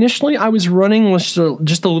was initially, I was running with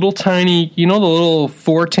just a little tiny, the little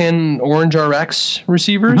 410 Orange RX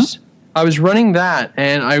receivers. Mm-hmm. I was running that,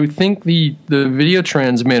 and I would think the video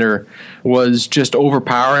transmitter was just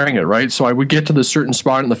overpowering it, right? So I would get to the certain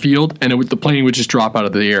spot in the field, and the plane would just drop out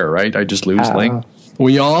of the air, right? I just lose link.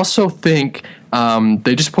 We also think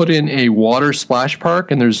they just put in a water splash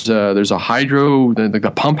park, and there's a hydro,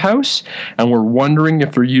 the pump house, and we're wondering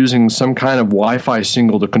if they're using some kind of Wi-Fi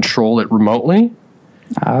signal to control it remotely.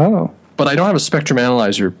 Oh. But I don't have a spectrum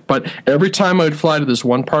analyzer. But every time I would fly to this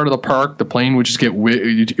one part of the park, the plane would just it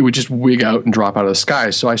would just wig out and drop out of the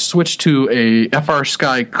sky. So I switched to a FR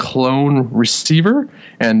Sky clone receiver,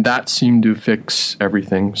 and that seemed to fix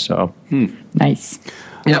everything. So nice.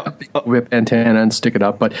 Yeah, whip antenna and stick it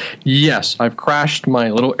up. But yes, I've crashed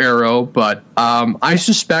my little Arrow. But I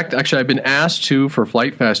suspect, actually, I've been asked to for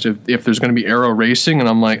Flight Fest if there's going to be Arrow racing, and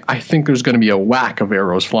I'm like, I think there's going to be a whack of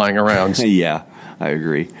arrows flying around. Yeah, I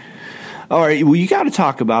agree. All right, well, you got to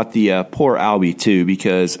talk about the poor Albie too,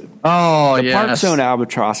 because Park Zone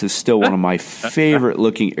Albatross is still one of my favorite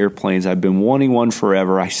looking airplanes. I've been wanting one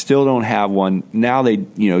forever. I still don't have one. Now they,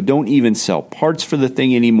 don't even sell parts for the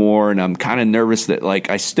thing anymore, and I'm kind of nervous that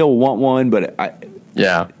I still want one, but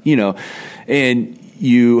and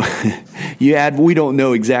you had, we don't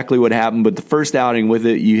know exactly what happened, but the first outing with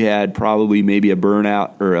it, you had probably maybe a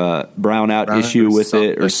burnout or a brownout issue with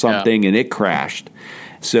it or something, and it crashed.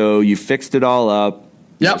 So you fixed it all up.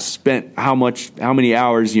 Yep. Spent how many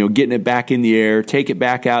hours, getting it back in the air, take it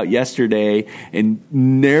back out yesterday, and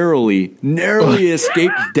narrowly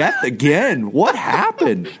escaped death again. What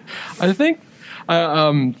happened? I think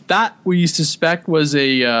that we suspect was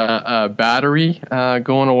a battery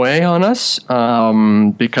going away on us,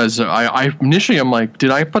 because I initially I'm like,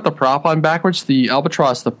 did I put the prop on backwards? The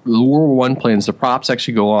Albatross, the World War I planes, the props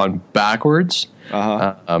actually go on backwards.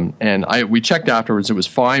 And we checked afterwards, it was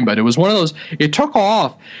fine, but it was one of those, it took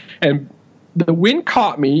off and the wind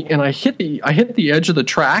caught me and I hit the edge of the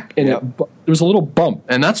track, and it was a little bump,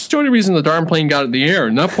 and that's the only reason the darn plane got in the air.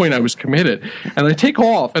 And at that point I was committed, and I take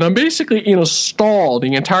off and I'm basically in a stall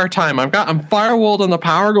the entire time. I'm firewalled on the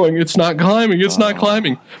power going, it's not climbing,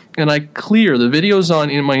 and I clear the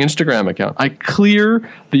videos in my Instagram account. I clear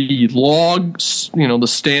the logs,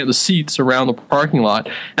 the seats around the parking lot,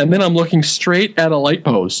 and then I'm looking straight at a light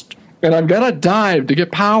post. and I've got to dive to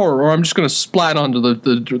get power, or I'm just going to splat onto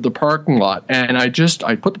the parking lot. And I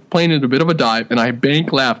put the plane in a bit of a dive, and I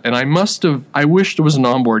bank left. And I wish there was an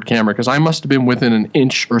onboard camera, because I must have been within an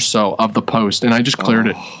inch or so of the post, and I just cleared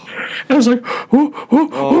it. And I was like,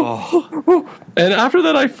 And after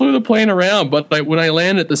that, I flew the plane around. But when I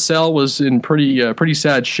landed, the cell was in pretty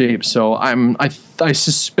sad shape. So I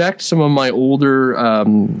suspect some of my older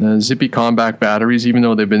Zippy Combat batteries, even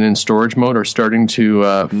though they've been in storage mode, are starting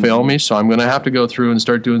to fail me. So I'm going to have to go through and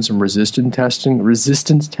start doing some resistance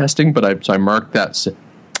testing. But I marked that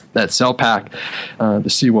cell pack to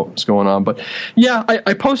see what was going on. But yeah,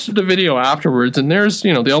 I posted a video afterwards, and there's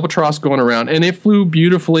the Albatross going around, and it flew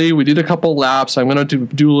beautifully. We did a couple laps. I'm going to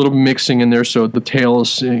do a little mixing in there so the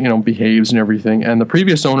tails behaves and everything. And the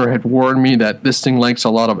previous owner had warned me that this thing likes a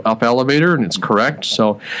lot of up elevator, and it's correct.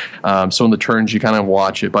 So in the turns you kind of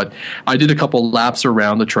watch it. But I did a couple laps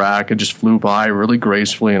around the track and just flew by really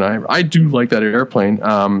gracefully, and I do like that airplane.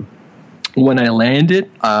 When I landed,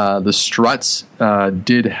 the struts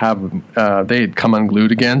did have they had come unglued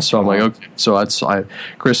again. So I'm like, okay. So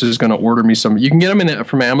Chris is going to order me some. You can get them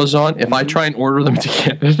from Amazon. If I try and order them to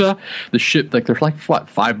Canada, the ship they're like what,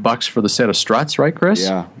 $5 for the set of struts, right, Chris?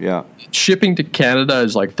 Yeah. Shipping to Canada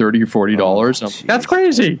is like $30 or $40. That's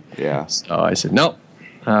crazy. Yeah. So I said nope.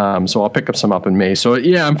 So I'll pick up some up in May. So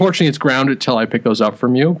yeah, unfortunately, it's grounded till I pick those up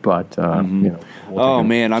from you. But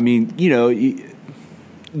man, I mean,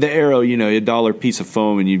 the Arrow, a $1 piece of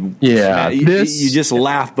foam, and you just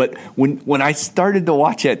laugh. But when I started to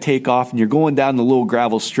watch that take off, and you're going down the little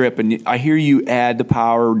gravel strip, and I hear you add the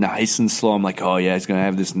power nice and slow, I'm like, oh yeah, it's gonna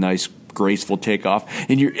have this nice graceful takeoff,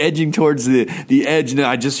 and you're edging towards the edge, and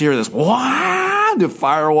I just hear this wow, the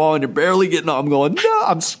firewall, and you're barely getting off. I'm going, no,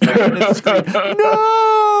 I'm scared at the screen,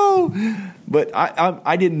 no. But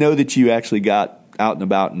I didn't know that you actually got out and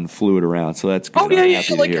about and flew it around, so that's good. Oh yeah,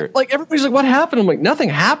 like everybody's like, what happened? I'm like, nothing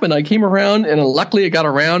happened. I came around, and luckily it got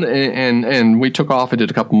around, and we took off and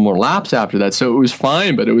did a couple more laps after that, so it was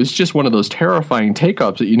fine. But it was just one of those terrifying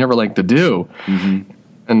takeoffs that you never like to do. Mm-hmm.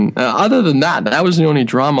 And other than that was the only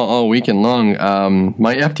drama all weekend long.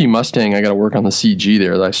 My FT Mustang, I got to work on the CG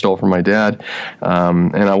there that I stole from my dad,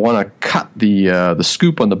 and I want to cut the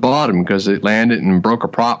scoop on the bottom because it landed and broke a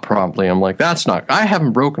prop promptly. I'm like, I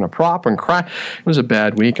haven't broken a prop and It was a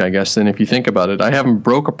bad week, I guess. Then if you think about it, I haven't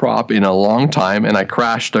broke a prop in a long time, and I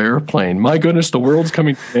crashed the airplane. My goodness, the world's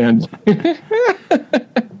coming to an end.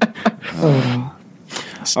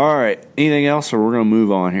 All right. Anything else, or we're going to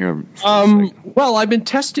move on here? Well, I've been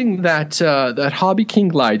testing that Hobby King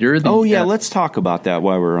glider. Let's talk about that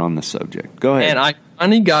while we're on the subject. Go ahead. And I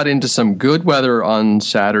finally got into some good weather on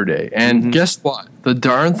Saturday. And guess what? The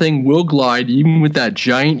darn thing will glide even with that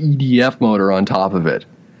giant EDF motor on top of it.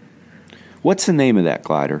 What's the name of that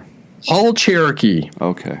glider? Hull Cherokee.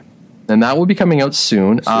 Okay. And that will be coming out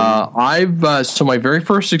soon. So my very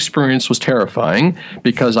first experience was terrifying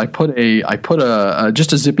because I put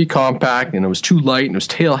just a Zippy compact, and it was too light, and it was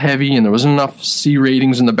tail heavy, and there wasn't enough C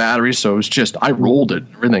ratings in the battery, so it was just, I rolled it,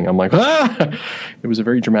 everything. I'm like, ah! It was a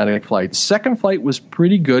very dramatic flight. Second flight was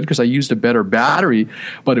pretty good because I used a better battery,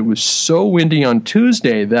 but it was so windy on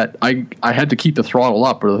Tuesday that I had to keep the throttle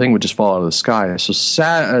up, or the thing would just fall out of the sky. So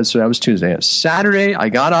that was Tuesday. Saturday, I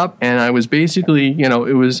got up, and I was basically,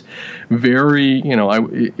 it was very,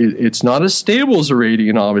 it's not as stable as a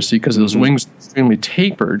Radian, obviously, because those wings are extremely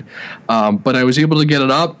tapered. But I was able to get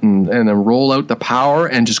it up and then roll out the power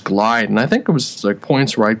and just glide. And I think it was like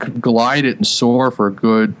points where I could glide it and soar for a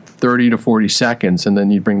good 30 to 40 seconds, and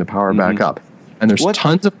then you'd bring the power back up. And there's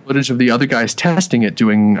tons of footage of the other guys testing it,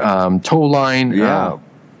 doing tow line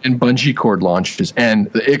and bungee cord launches,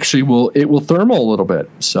 and actually it will thermal a little bit.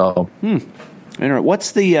 So,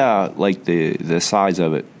 what's the the size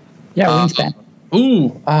of it? Yeah, wingspan.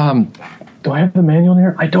 Do I have the manual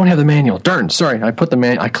here? I don't have the manual. Darn, sorry. I put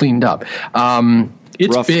the I cleaned up.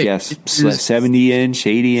 It's rough big. Yes, 70-inch,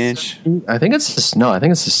 80-inch. I think it's a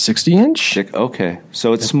 60-inch. Okay,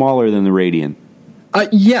 so it's smaller than the Radian.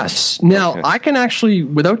 Yes. Now, I can actually,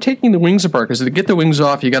 without taking the wings apart, because to get the wings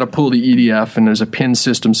off, you got to pull the EDF, and there's a pin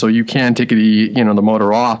system, so you can take the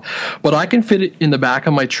motor off. But I can fit it in the back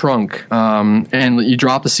of my trunk, and you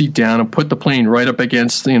drop the seat down and put the plane right up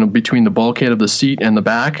against, between the bulkhead of the seat and the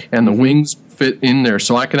back, and the wings fit in there.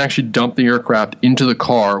 So I can actually dump the aircraft into the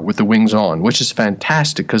car with the wings on, which is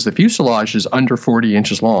fantastic because the fuselage is under 40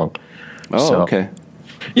 inches long. Oh, okay.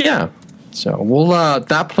 Yeah. So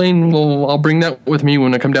that plane I'll bring that with me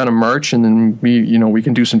when I come down in March, and then we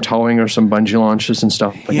can do some towing or some bungee launches and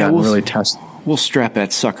stuff like that, and really test. We'll strap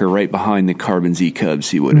that sucker right behind the Carbon Z Cub,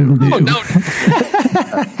 see what it'll do. Oh, no.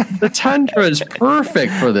 The Tundra is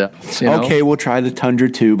perfect for this. Okay, we'll try the Tundra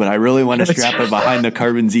too, but I really want to strap it behind the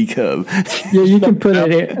Carbon Z Cub. Yeah, you can put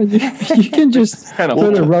it in. You can just put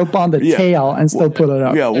a rope on the tail and still put it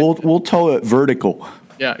up. Yeah, we'll tow it vertical.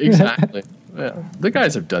 Yeah, exactly. Yeah, the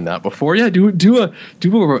guys have done that before. Yeah, do a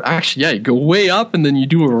actually. Yeah, you go way up and then you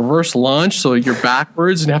do a reverse launch, so you're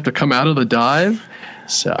backwards and have to come out of the dive.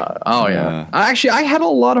 So, I had a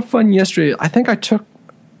lot of fun yesterday. I think I took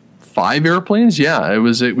 5 airplanes. Yeah, it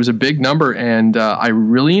was a big number, and I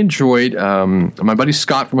really enjoyed. My buddy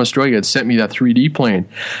Scott from Australia had sent me that 3D plane,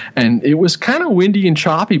 and it was kind of windy and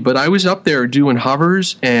choppy. But I was up there doing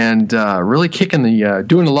hovers and really kicking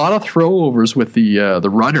doing a lot of throwovers with the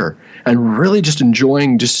rudder, and really just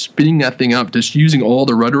enjoying just spinning that thing up, just using all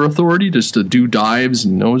the rudder authority just to do dives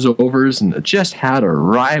and nose overs, and just had a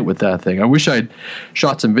riot with that thing. I wish I'd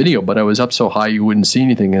shot some video, but I was up so high you wouldn't see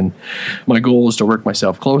anything, and my goal is to work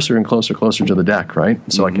myself closer and closer to the deck, right?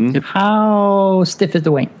 So I can hit. How stiff is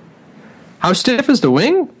the wing? How stiff is the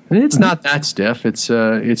wing? It's not that stiff. It's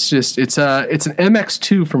an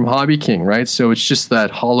MX2 from Hobby King, right? So it's just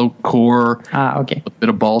that hollow core, okay, a bit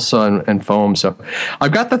of balsa and foam. So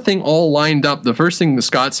I've got the thing all lined up. The first thing that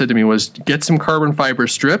Scott said to me was get some carbon fiber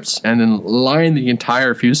strips and then line the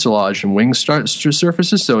entire fuselage and wing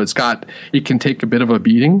surfaces, so it can take a bit of a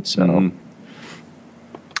beating. So.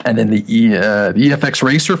 And then the EFX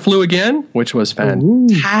Racer flew again, which was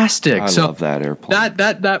fantastic. I love that airplane.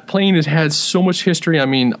 That plane has had so much history. I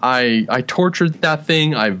mean, I tortured that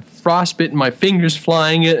thing. I frostbitten my fingers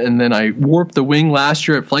flying it, and then I warped the wing last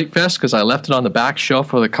year at Flight Fest because I left it on the back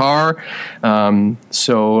shelf of the car.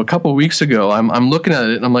 So a couple of weeks ago, I'm looking at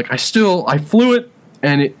it, and I'm like, I flew it.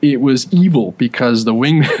 And it was evil because the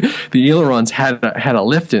wing, the ailerons had a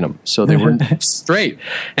lift in them, so they weren't straight.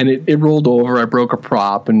 And it rolled over. I broke a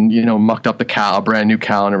prop and mucked up the cowl, brand new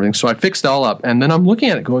cowl and everything. So I fixed it all up. And then I'm looking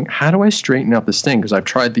at it, going, how do I straighten up this thing? Because I've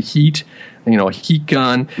tried the heat, a heat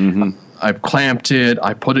gun. Mm-hmm. I've clamped it.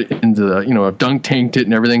 I put it into the, I've dunk tanked it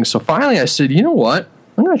and everything. So finally, I said, you know what?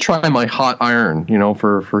 I'm going to try my hot iron,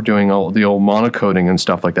 for doing all the old monocoating and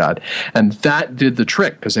stuff like that. And that did the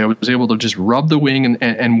trick because I was able to just rub the wing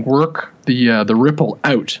and work the ripple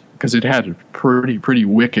out because it had a pretty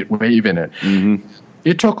wicked wave in it. Mm-hmm.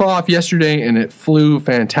 It took off yesterday and it flew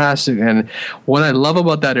fantastic. And what I love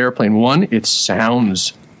about that airplane, one, it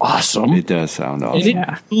sounds awesome. It does sound awesome.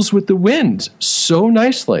 And it feels with the wind so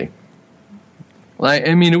nicely.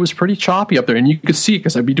 I mean, it was pretty choppy up there, and you could see it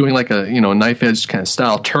because I'd be doing like a knife edge kind of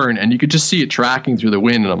style turn, and you could just see it tracking through the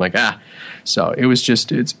wind, and I'm like, So it was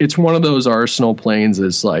just it's one of those arsenal planes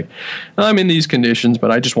that's like, I'm in these conditions,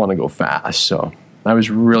 but I just want to go fast. So I was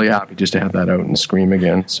really happy just to have that out and scream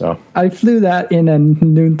again. So I flew that in a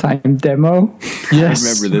noontime demo. Yes, I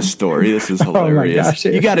remember this story. This is hilarious. Oh my gosh.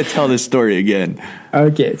 You got to tell this story again.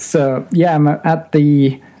 Okay, so I'm at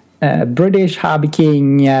the British Hobby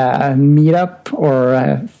King meetup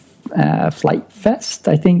or Flight Fest,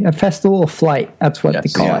 I think, a festival of flight. That's what they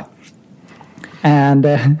call it. And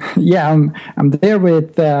I'm there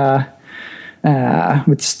with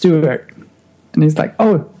Stuart, and he's like,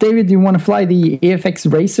 "Oh, David, do you want to fly the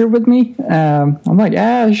EFX Racer with me?" I'm like,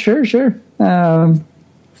 sure. And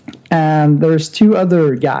there's 2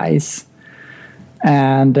 other guys,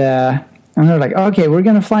 and they're like, "Okay, we're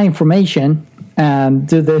gonna fly in formation and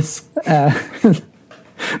do this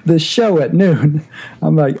the show at noon."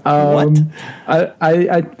 I'm like, what?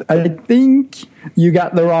 I think you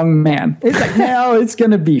got the wrong man. It's like, no, it's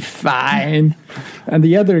gonna be fine. And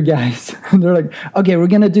the other guys, they're like, okay, we're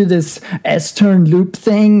gonna do this S-turn loop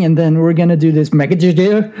thing, and then we're gonna do this mega.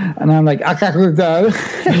 And I'm like, what are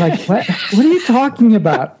you talking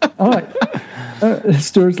about? I'm like,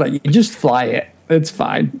 Stuart's like, you just fly it. It's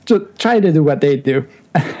fine. Just try to do what they do.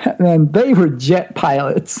 And they were jet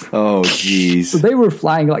pilots. Oh, jeez. So they were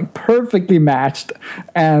flying like perfectly matched,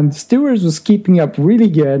 and Stewart's was keeping up really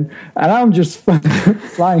good, and I'm just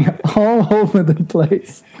flying all over the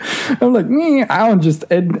place. I'm like, I don't just,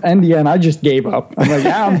 in the end, I just gave up. I'm like,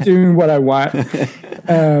 I'm doing what I want.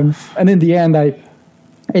 And in the end, I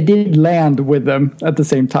did land with them at the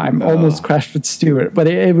same time. Almost crashed with Stuart, but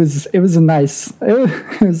it was a nice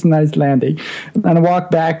landing. And I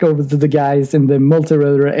walked back over to the guys in the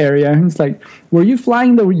multi-rotor area, and it's like, "Were you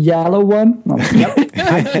flying the yellow one?" I'm like, "Yep,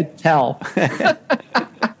 I could tell."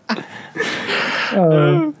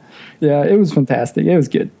 Yeah, it was fantastic. It was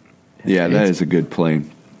good. Yeah, that is a good plane.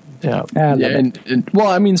 Yeah. Yeah, Well,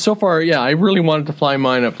 I mean, so far, yeah, I really wanted to fly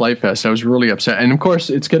mine at Flight Fest. I was really upset. And of course,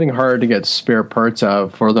 it's getting hard to get spare parts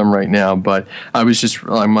out for them right now. But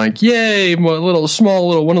I'm like, yay, one of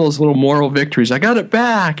those little moral victories. I got it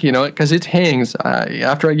back, because it hangs.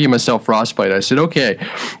 After I gave myself frostbite, I said, okay,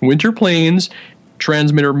 winter planes,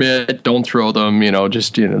 transmitter mitt, don't throw them,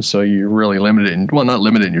 so you're really limited not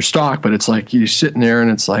limited in your stock, but it's like you're sitting there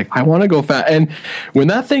and it's like, I want to go fast. And when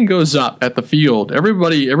that thing goes up at the field,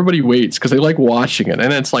 everybody waits because they like watching it,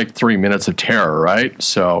 and it's like 3 minutes of terror, right?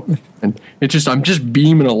 So, and I'm just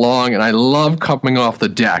beaming along, and I love coming off the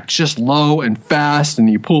deck just low and fast, and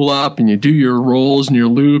you pull up and you do your rolls and your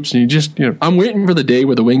loops, and you just, I'm waiting for the day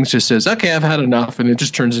where the wings just says, okay, I've had enough, and it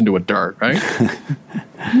just turns into a dart, right?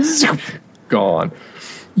 Gone.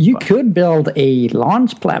 You could build a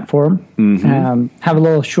launch platform, have a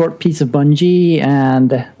little short piece of bungee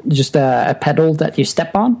and just a pedal that you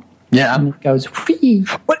step on. Yeah. And it goes, whee.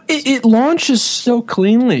 But it launches so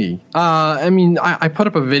cleanly. I put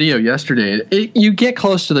up a video yesterday. You get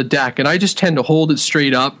close to the deck, and I just tend to hold it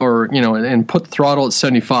straight up or, and put the throttle at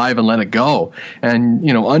 75 and let it go. And,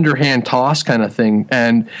 underhand toss kind of thing.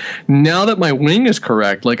 And now that my wing is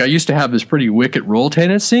correct, like I used to have this pretty wicked roll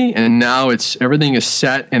tendency, and now everything is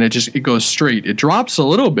set and it goes straight. It drops a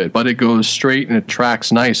little bit, but it goes straight and it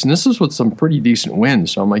tracks nice. And this is with some pretty decent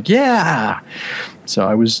winds. So I'm like, yeah. So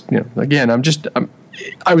I was, again,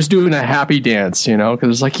 I was doing a happy dance, because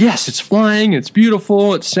it's like, yes, it's flying, it's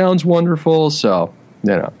beautiful, it sounds wonderful. So,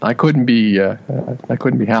 I couldn't be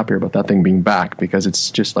happier about that thing being back, because it's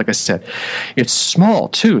just, like I said, it's small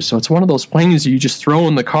too. So it's one of those planes you just throw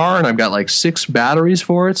in the car, and I've got like 6 batteries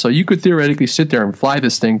for it. So you could theoretically sit there and fly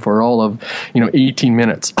this thing for all of, 18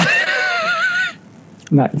 minutes.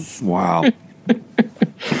 Nice. Wow.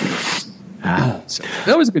 So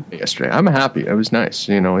that was a good day yesterday. I'm happy. It was nice.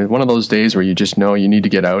 One of those days where you just know you need to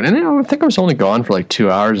get out. And I think I was only gone for like 2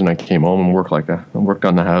 hours, and I came home and worked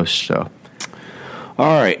on the house. So,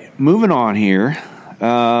 all right, moving on here.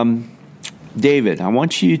 David, I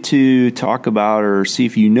want you to talk about or see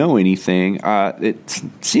if you know anything. It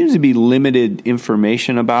seems to be limited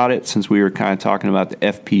information about it, since we were kind of talking about the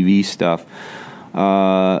FPV stuff.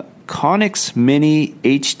 Conix Mini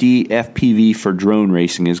HD FPV for drone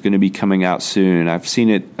racing is going to be coming out soon. I've seen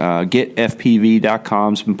it.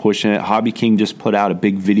 GetFPV.com's been pushing it. Hobby King just put out a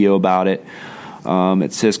big video about it.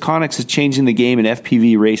 It says Conix is changing the game in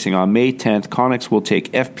FPV racing. On May 10th, Conix will take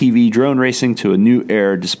FPV drone racing to a new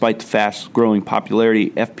era. Despite the fast-growing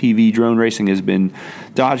popularity, FPV drone racing has been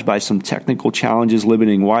dodged by some technical challenges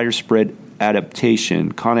limiting widespread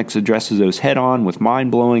adaptation. Conix addresses those head-on with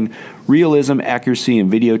mind-blowing realism, accuracy, and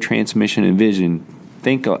video transmission and vision.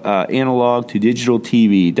 Think analog to digital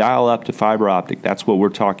TV, dial up to fiber optic. That's what we're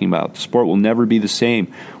talking about. The sport will never be the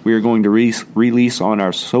same. We are going to release on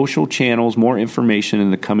our social channels more information in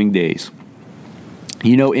the coming days.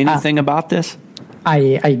 You know anything about this?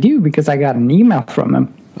 I do, because I got an email from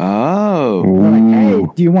him. Oh. Like, hey,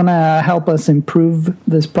 do you want to help us improve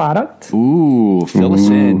this product? Ooh, fill us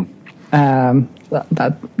in.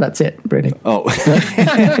 That's it, really. Oh.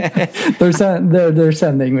 they're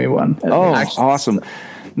sending me one. Oh, awesome.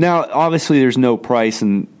 Now, obviously, there's no price,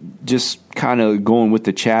 and just kind of going with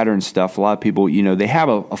the chatter and stuff, a lot of people, they have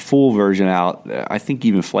a full version out. I think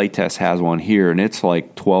even Flight Test has one here, and it's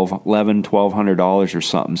like $1,200 or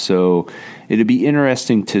something. So it'd be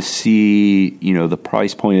interesting to see, the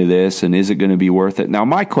price point of this, and is it going to be worth it? Now,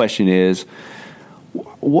 my question is,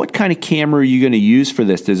 what kind of camera are you going to use for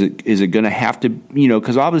this? Is it going to have to,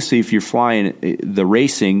 because obviously if you're flying the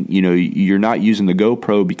racing, you're not using the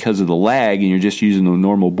GoPro because of the lag, and you're just using the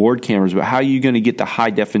normal board cameras. But how are you going to get the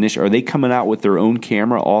high definition? Are they coming out with their own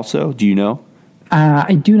camera also? Do you know?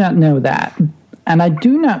 I do not know that. And I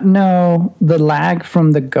do not know the lag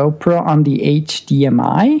from the GoPro on the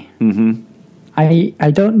HDMI. Mm-hmm. I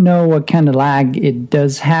don't know what kind of lag it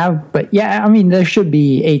does have, but yeah, I mean, there should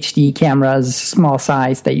be HD cameras, small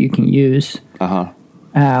size, that you can use.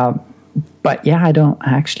 But yeah, I don't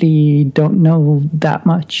know that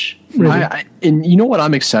much. Really. And you know what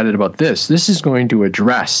I'm excited about this? This is going to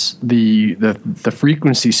address the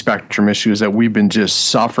frequency spectrum issues that we've been just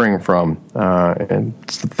suffering from, and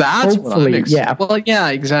that's what I'm excited. Yeah. Well, yeah,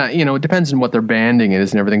 exactly. It depends on what their banding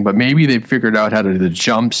is and everything, but maybe they've figured out how to do the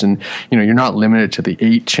jumps, and you're not limited to the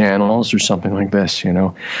 8 channels or something like this.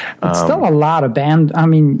 It's still a lot of band. I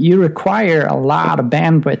mean, you require a lot of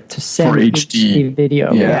bandwidth to send HD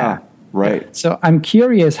video. Yeah. Right. So I'm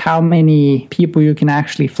curious how many people you can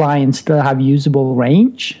actually fly and still have usable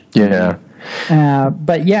range. Yeah.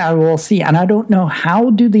 But yeah, we'll see. And I don't know, how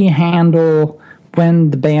do they handle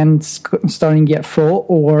when the band's starting to get full,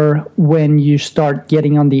 or when you start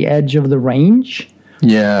getting on the edge of the range?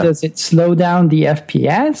 Yeah. Does it slow down the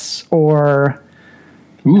FPS, or?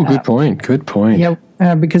 Ooh, good point. Good point.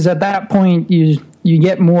 Yeah, because at that point you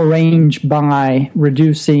get more range by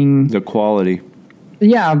reducing the quality.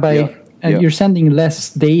 Yeah, you're sending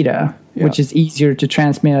less data, which is easier to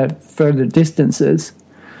transmit at further distances.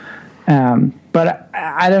 But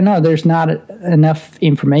I don't know. There's not enough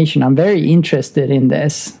information. I'm very interested in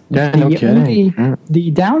this. Yeah, no kidding.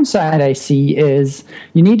 The downside I see is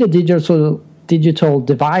you need a digital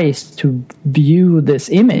device to view this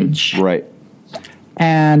image. Right.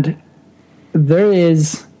 And there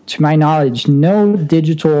is, to my knowledge, no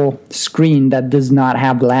digital screen that does not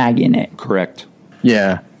have lag in it. Correct.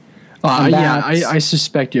 Yeah. I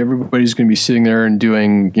suspect everybody's going to be sitting there and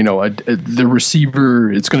doing, the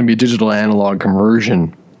receiver. It's going to be a digital analog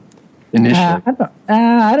conversion initially.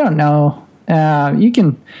 I don't know. You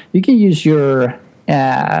can use your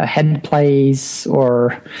head plays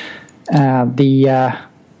or the.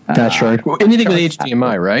 That's right. Anything with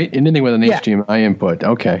HDMI, right? Anything with an HDMI input.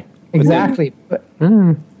 Okay. Exactly. But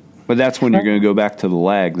that's when you're going to go back to the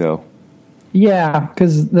lag, though. Yeah,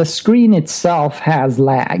 because the screen itself has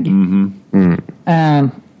lag. Mm-hmm.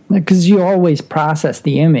 And because you always process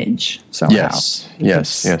the image somehow.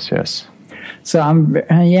 Yes. So I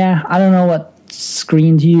don't know what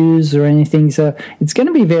screen to use or anything. So it's going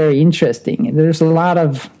to be very interesting. There's a lot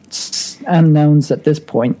of unknowns at this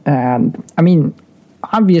point. And I mean,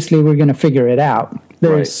 obviously we're going to figure it out.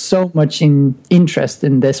 There's so much interest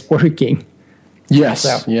in this working. Yes,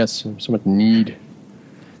 so much need.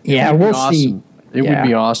 Yeah, we'll see. It would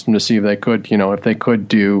be awesome to see if they could, if they could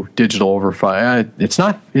do digital over 5. It's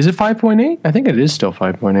not. Is it 5.8? I think it is still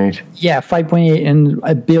 5.8. Yeah, 5.8 and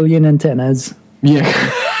a billion antennas. Yeah.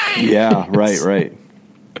 Yeah. Right.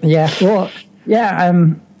 Yeah. Well. Yeah.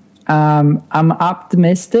 I'm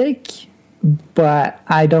optimistic, but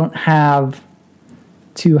I don't have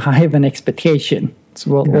too high of an expectation.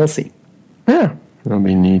 So we'll see. Yeah, that'll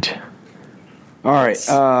be neat. All right.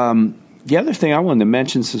 The other thing I wanted to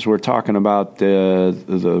mention, since we're talking about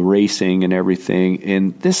the racing and everything,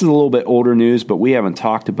 and this is a little bit older news, but we haven't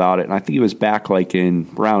talked about it, and I think it was back like in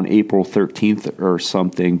around April 13th or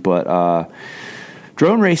something, but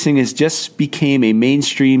drone racing has just became a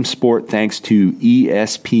mainstream sport thanks to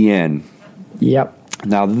ESPN. Yep.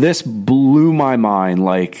 Now, this blew my mind.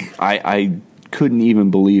 Like, I couldn't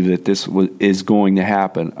even believe that this is going to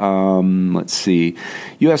happen. Let's see.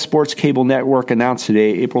 U.S. Sports Cable Network announced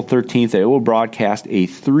today, April 13th, that it will broadcast a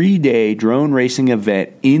 3-day drone racing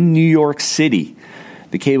event in New York City.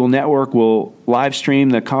 The cable network will live stream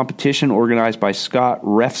the competition organized by Scott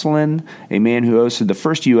Refslin, a man who hosted the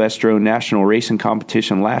first U.S. drone national racing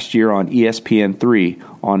competition last year on ESPN3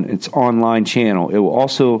 on its online channel. It will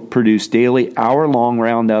also produce daily hour-long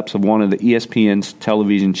roundups of one of the ESPN's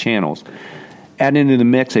television channels. Add into the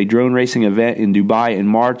mix a drone racing event in Dubai in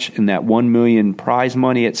March and that $1 million prize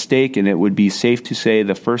money at stake, and it would be safe to say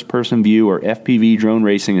the first-person view, or FPV, drone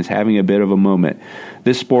racing is having a bit of a moment.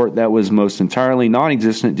 This sport that was most entirely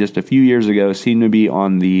non-existent just a few years ago seemed to be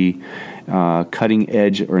on the cutting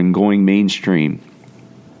edge and going mainstream.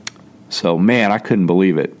 So, man, I couldn't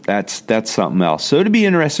believe it. That's something else. So it'd be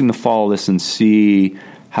interesting to follow this and see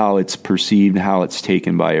how it's perceived, how it's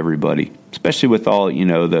taken by everybody, especially with all,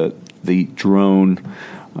 the drone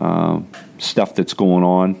stuff that's going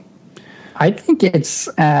on. I think it's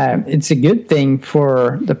a good thing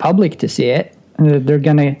for the public to see it. They're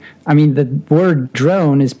gonna. I mean, the word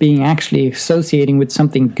drone is being actually associating with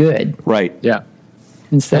something good, right? Yeah.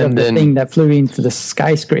 Instead of the thing that flew into the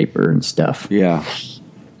skyscraper and stuff. Yeah.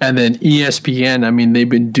 And then ESPN, I mean, they've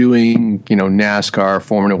been doing, NASCAR,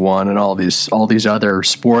 Formula One, and all these other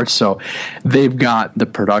sports. So they've got the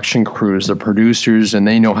production crews, the producers, and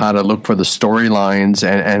they know how to look for the storylines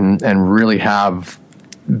and really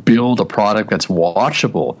build a product that's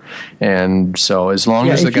watchable. And so as long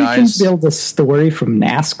as the guys... if you can build a story from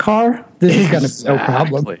NASCAR, this is going to be no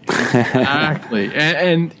problem. Exactly.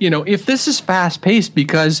 And if this is fast-paced,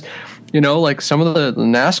 because... like some of the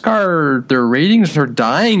NASCAR, their ratings are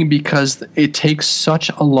dying because it takes such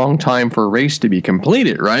a long time for a race to be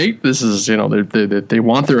completed, right? This is, they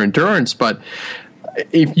want their endurance, but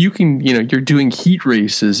if you can, you're doing heat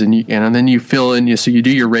races and then you fill in, so you do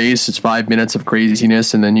your race, it's 5 minutes of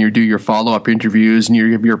craziness, and then you do your follow-up interviews and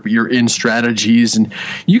your in strategies, and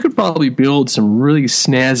you could probably build some really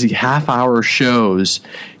snazzy half-hour shows,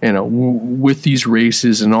 with these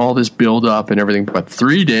races and all this build-up and everything. But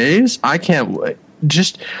 3 days, I can't.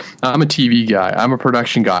 I'm a TV guy. I'm a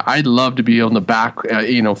production guy. I'd love to be on the back,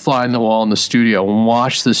 fly on the wall in the studio and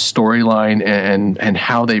watch this storyline and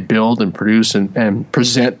how they build and produce and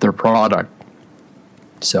present their product.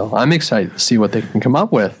 So I'm excited to see what they can come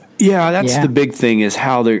up with. Yeah, that's the big thing is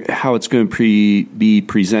how it's going to be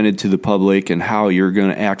presented to the public and how you're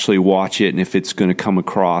going to actually watch it and if it's going to come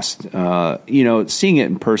across. Seeing it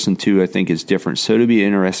in person too, I think is different. So it'll be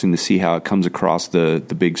interesting to see how it comes across the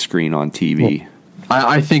big screen on TV. Well,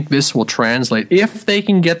 I think this will translate if they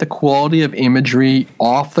can get the quality of imagery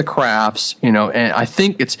off the crafts, and I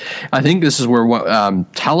think this is where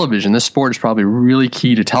television, this sport is probably really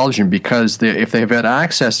key to television because if they've had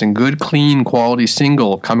access and good, clean, quality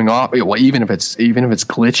single coming off, well, even if it's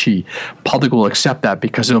glitchy, public will accept that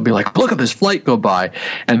because it'll be like, look at this flight go by,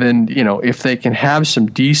 and then if they can have some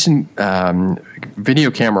decent video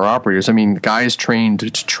camera operators, guys trained to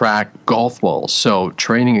track golf balls, so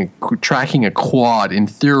tracking a quad in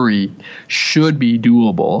theory should be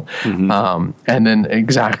doable. And then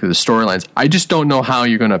exactly the storylines. I just don't know how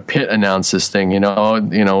you're going to pit announce this thing.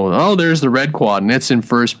 There's the red quad and it's in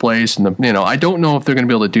first place, and I don't know if they're going to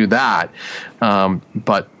be able to do that.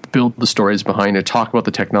 But build the stories behind it, talk about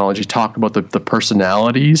the technology, talk about the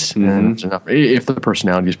personalities, and if the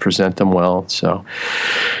personalities present them well. So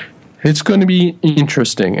it's going to be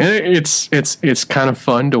interesting, and it's kind of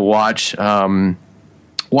fun to watch.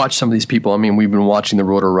 Watch some of these people. We've been watching the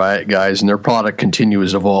Rotor Riot guys, and their product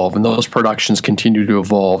continues to evolve, and those productions continue to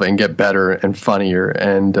evolve and get better and funnier.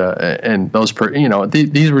 And those,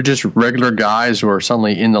 these were just regular guys who are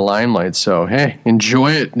suddenly in the limelight. So hey,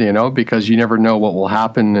 enjoy it, because you never know what will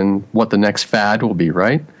happen and what the next fad will be,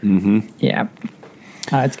 right? Yeah.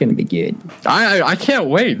 It's going to be good. I can't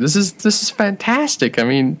wait. This is fantastic.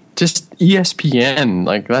 Just ESPN,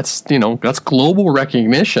 that's global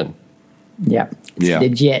recognition. Yeah. It's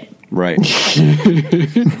legit. Right.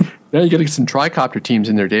 Now you got to get some tricopter teams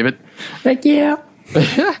in there, David. Heck yeah.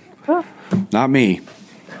 Not me.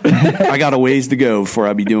 I got a ways to go before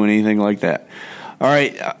I be doing anything like that. All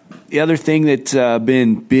right. The other thing that's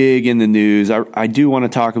been big in the news, I do want to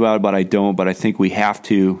talk about it, but I don't. But I think we have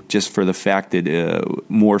to, just for the fact that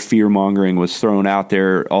more fear-mongering was thrown out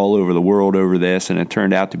there all over the world over this, and it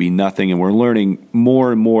turned out to be nothing. And we're learning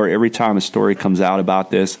more and more every time a story comes out about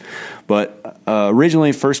this. But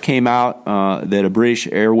originally it first came out that a British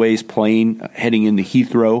Airways plane heading into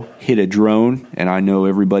Heathrow hit a drone. And I know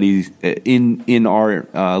everybody in our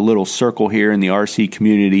little circle here in the RC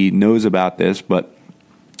community knows about this, but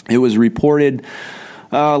it was reported,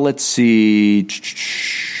 let's see,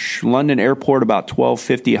 London Airport, about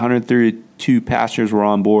 12:50, 132 passengers were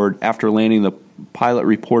on board. After landing, the pilot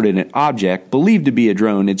reported an object, believed to be a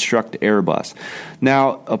drone, had struck the Airbus.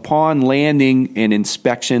 Now, upon landing and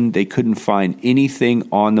inspection, they couldn't find anything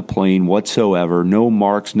on the plane whatsoever. No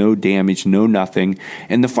marks, no damage, no nothing.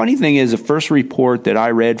 And the funny thing is, the first report that I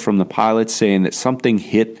read from the pilots saying that something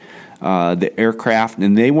hit the aircraft,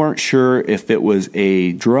 and they weren't sure if it was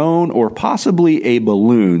a drone or possibly a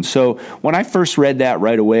balloon. So when I first read that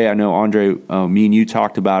right away, I know, Andre, me and you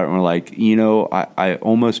talked about it, and we're like, I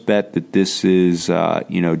almost bet that this is,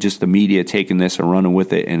 just the media taking this and running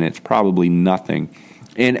with it, and it's probably nothing.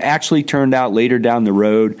 And actually turned out later down the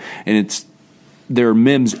road, and there are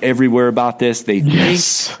memes everywhere about this. They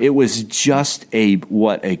think it was just a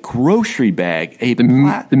grocery bag.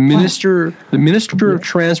 The minister of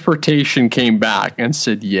transportation came back and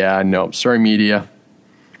said, sorry, media.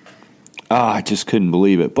 I just couldn't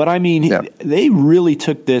believe it. But they really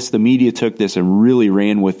took this, the media took this and really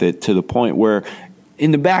ran with it to the point where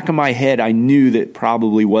in the back of my head, I knew that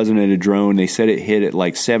probably wasn't a drone. They said it hit at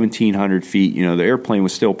like 1,700 feet. The airplane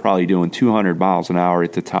was still probably doing 200 miles an hour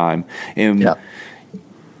at the time. And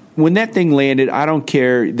when that thing landed, I don't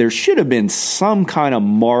care. There should have been some kind of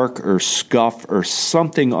mark or scuff or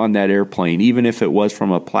something on that airplane, even if it was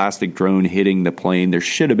from a plastic drone hitting the plane. There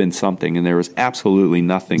should have been something, and there was absolutely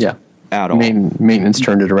nothing. At all. Maintenance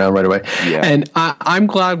turned it around right away. Yeah. And I'm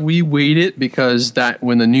glad we waited, because that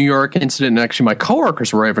when the New York incident, and actually my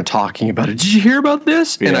coworkers were even talking about it. Did you hear about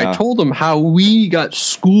this? Yeah. And I told them how we got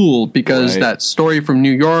schooled because that story from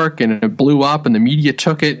New York, and it blew up and the media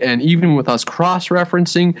took it. And even with us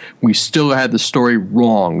cross-referencing, we still had the story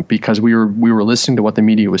wrong because we were listening to what the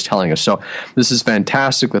media was telling us. So this is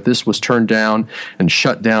fantastic that this was turned down and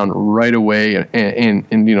shut down right away. And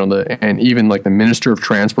even like the Minister of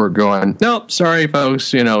Transport going, nope, sorry,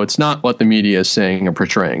 folks. It's not what the media is saying and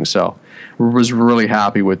portraying. So, was really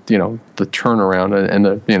happy with the turnaround and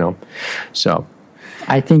the so.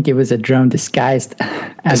 I think it was a drone disguised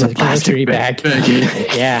as a grocery bag.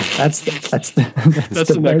 Yeah, that's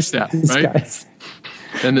the next step, right?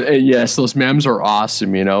 And yes, those memes are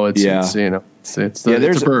awesome. It's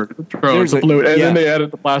a bird. It's a balloon, and then they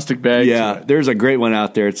added the plastic bag. Yeah, there's a great one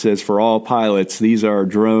out there. It says, "For all pilots, these are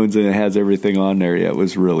drones," and it has everything on there. Yeah, it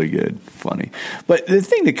was really good, funny. But the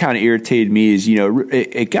thing that kind of irritated me is,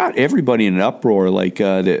 it got everybody in an uproar. Like,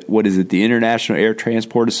 the International Air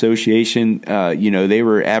Transport Association? They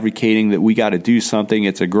were advocating that we got to do something.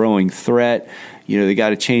 It's a growing threat. They got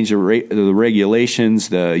to change the regulations.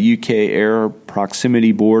 The UK Air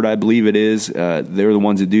Proximity Board, I believe it is, they're the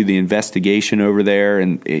ones that do the investigation over there.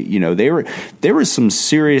 And, there were some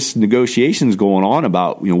serious negotiations going on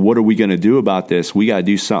about, what are we going to do about this? We got to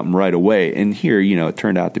do something right away. And here, it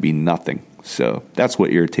turned out to be nothing. So that's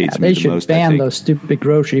what irritates me the most. They should ban those stupid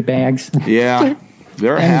grocery bags. Yeah.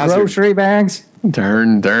 They're a hazard. Grocery bags.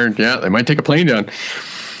 Darn. Yeah, they might take a plane down.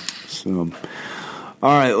 So... All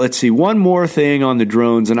right, let's see. One more thing on the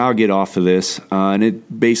drones, and I'll get off of this. And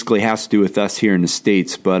it basically has to do with us here in the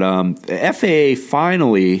States. But the FAA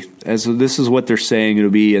finally, as this is what they're saying, it'll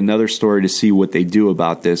be another story to see what they do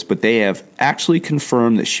about this. But they have actually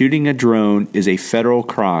confirmed that shooting a drone is a federal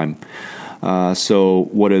crime. So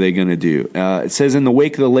what are they going to do? It says, in the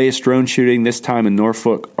wake of the latest drone shooting, this time in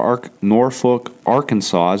Norfolk,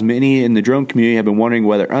 Arkansas, as many in the drone community have been wondering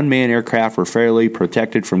whether unmanned aircraft were fairly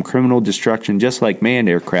protected from criminal destruction just like manned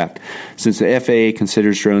aircraft. Since the FAA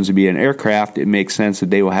considers drones to be an aircraft, it makes sense that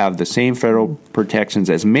they will have the same federal protections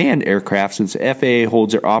as manned aircraft, since the FAA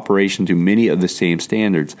holds their operation to many of the same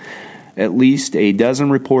standards. At least a dozen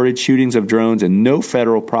reported shootings of drones and no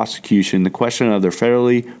federal prosecution. The question of their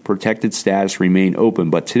federally protected status remain open.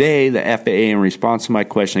 But today, the FAA, in response to my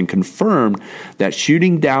question, confirmed that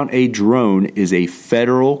shooting down a drone is a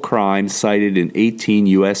federal crime cited in 18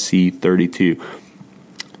 U.S.C. 32.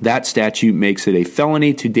 That statute makes it a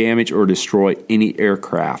felony to damage or destroy any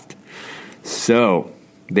aircraft. So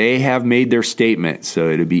they have made their statement. So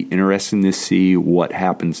it'll be interesting to see what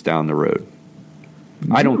happens down the road.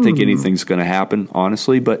 I don't think anything's going to happen,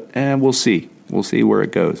 honestly, but we'll see. We'll see where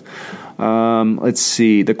it goes. Let's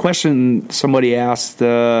see. The question somebody asked,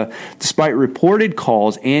 despite reported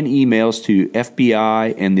calls and emails to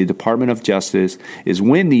FBI and the Department of Justice, is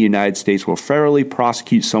when the United States will federally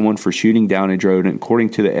prosecute someone for shooting down a drone. And according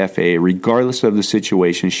to the FAA, regardless of the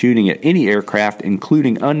situation, shooting at any aircraft,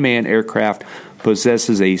 including unmanned aircraft,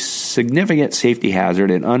 possesses a significant safety hazard.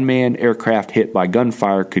 An unmanned aircraft hit by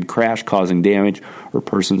gunfire could crash, causing damage or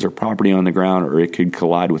persons or property on the ground, or it could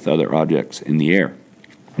collide with other objects in the air.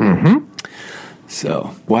 Mm-hmm.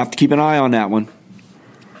 So we'll have to keep an eye on that one.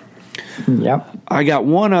 Yep. I got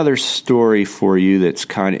one other story for you that's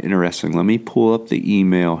kind of interesting. Let me pull up the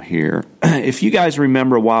email here. If you guys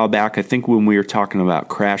remember a while back, I think when we were talking about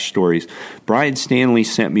crash stories, Brian Stanley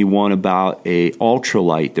sent me one about a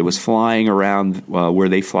ultralight that was flying around where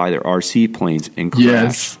they fly their RC planes and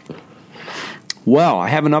crashed. Yes. Well, I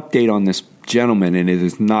have an update on this gentleman, and it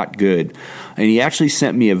is not good. And he actually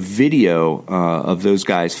sent me a video of those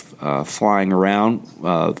guys flying around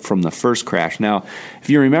from the first crash. Now, if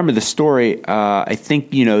you remember the story, I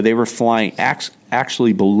think they were flying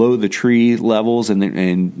actually below the tree levels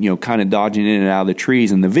and kind of dodging in and out of the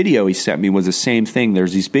trees. And the video he sent me was the same thing.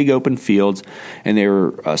 There's these big open fields, and they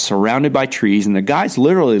were surrounded by trees. And the guys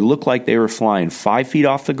literally looked like they were flying 5 feet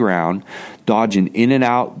off the ground, dodging in and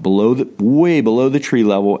out way below the tree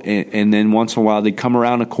level. And then once in a while, they'd come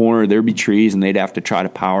around a corner, there'd be trees, and they'd have to try to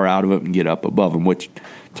power out of it and get up above them, which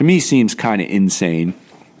to me seems kind of insane.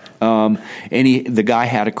 The guy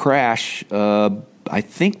had a crash, I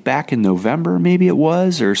think back in November, maybe it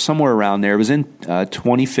was, or somewhere around there. It was in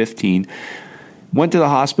 2015. Went to the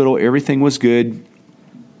hospital. Everything was good.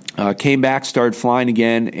 Came back, started flying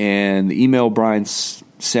again, and the email Brian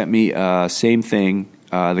sent me, same thing.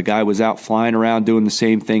 The guy was out flying around doing the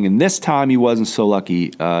same thing, and this time he wasn't so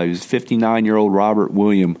lucky. He was 59-year-old Robert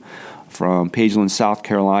William from Pageland, South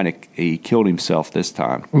Carolina. He killed himself this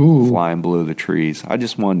time, flying below the trees. I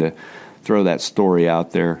just wanted to throw that story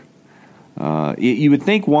out there. You would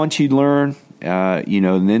think once you'd learn,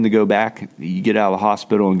 and then to go back, you get out of the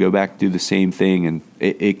hospital and go back to do the same thing, and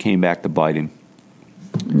it came back to bite him.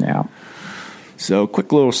 Yeah. So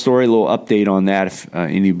quick little story, little update on that if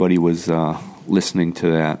anybody was listening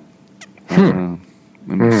to that.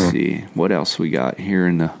 Let me see. What else we got here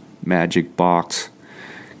in the magic box?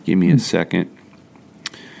 Give me a second.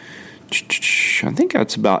 I think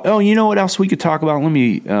that's about... Oh, you know what else we could talk about? Let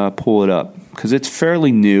me pull it up, because it's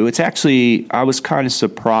fairly new. It's actually... I was kind of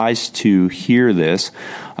surprised to hear this.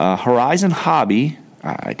 Horizon Hobby...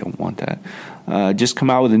 I don't want that. Just come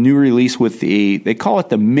out with a new release with the... They call it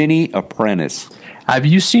the Mini Apprentice. Have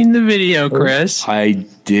you seen the video, Chris? I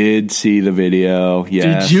did see the video.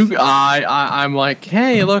 Yes. Did you? I'm like,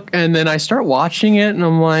 hey, look, and then I start watching it, and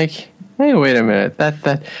I'm like, hey, wait a minute.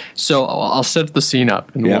 So I'll set the scene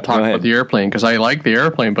up, and we'll talk about the airplane because I like the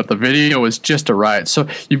airplane, but the video is just a riot. So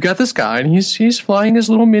you've got this guy, and he's flying his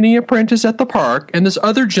little mini Apprentice at the park, and this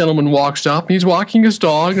other gentleman walks up, and he's walking his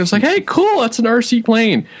dog, and it's like, hey, cool, that's an RC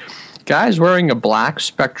plane. Guy's wearing a black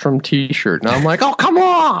Spectrum T-shirt, and I'm like, oh, come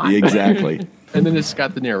on! Exactly. And then it's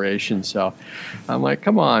got the narration, so I'm like,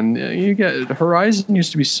 come on, Horizon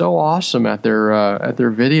used to be so awesome at their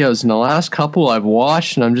videos, and the last couple I've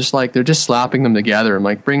watched, and I'm just like, they're just slapping them together. I'm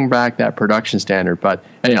like, bring back that production standard. But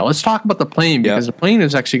anyhow, let's talk about the plane, because the plane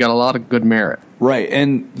has actually got a lot of good merit. Right,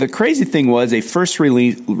 and the crazy thing was they first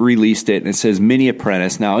released it, and it says Mini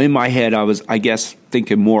Apprentice. Now, in my head, I was, I guess,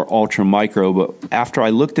 thinking more ultra micro, but after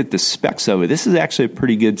I looked at the specs of it, this is actually a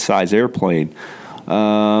pretty good size airplane.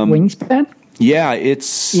 Wingspan? Yeah,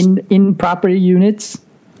 it's in proper units.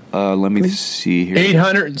 Let me see here.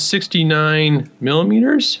 869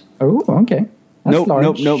 millimeters. Oh, okay. That's Nope.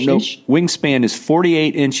 large. Wingspan is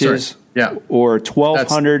 48 inches. Sorry. Yeah. Or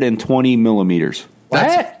 1,220 millimeters.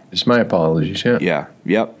 It's my apologies. Yeah.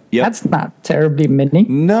 Yep. That's not terribly mini.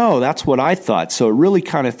 No, that's what I thought. So it really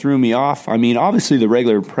kind of threw me off. I mean, obviously the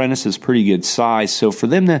regular Apprentice is pretty good size. So for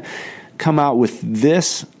them to come out with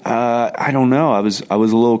this, I don't know. I was a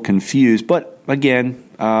little confused. But again,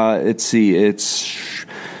 let's see. It's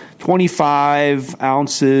 25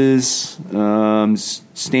 ounces,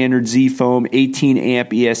 standard Z foam, 18 amp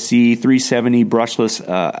ESC, 370 brushless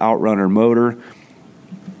outrunner motor.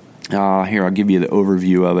 Here, I'll give you the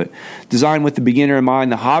overview of it. Designed with the beginner in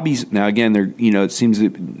mind, the hobbies. Now, again, they're it seems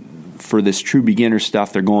that for this true beginner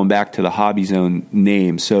stuff, they're going back to the Hobby Zone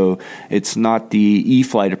name. So it's not the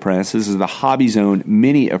E-Flight Apprentice. This is the Hobby Zone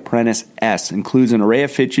Mini Apprentice S. Includes an array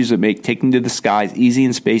of features that make taking to the skies easy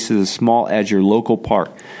in spaces as small as your local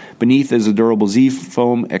park. Beneath is a durable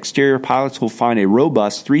Z-foam exterior. Pilots will find a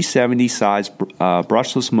robust 370 size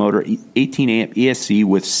brushless motor, 18 amp ESC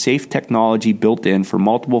with safe technology built in for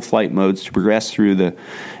multiple flight modes to progress through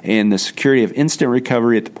and the security of instant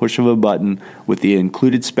recovery at the push of a button with the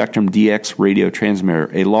included Spectrum DX radio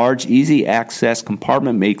transmitter. A large, easy access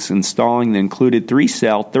compartment makes installing the included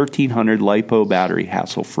 3-cell 1300 LiPo battery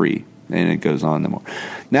hassle-free. And it goes on more.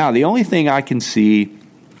 Now, the only thing I can see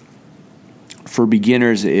for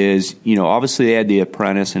beginners is, obviously they had the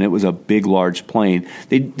Apprentice and it was a big, large plane.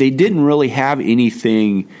 They didn't really have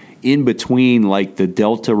anything in between like the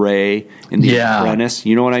Delta Ray and the Apprentice.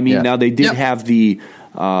 You know what I mean? Yeah. Now they did have the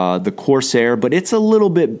Corsair, but it's a little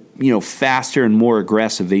bit faster and more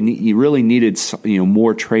aggressive. You really needed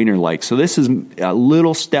more trainer like. So this is a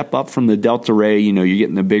little step up from the Delta Ray. You're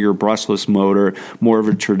getting the bigger brushless motor, more of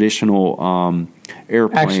a traditional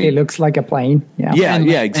airplane. Actually, it looks like a plane. Yeah,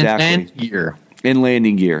 exactly. And landing gear. And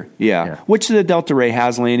landing gear, yeah. Which the Delta Ray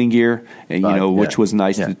has landing gear, and which was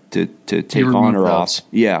nice to take on or off.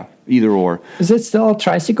 Yeah, either or. Is it still a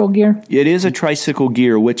tricycle gear? It is a tricycle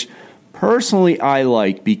gear, which personally I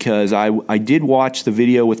like because I did watch the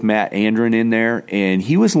video with Matt Andron in there, and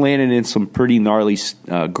he was landing in some pretty gnarly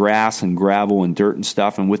grass and gravel and dirt and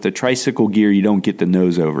stuff. And with the tricycle gear, you don't get the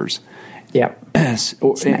nose overs. Yeah, nice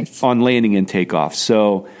on landing and takeoff.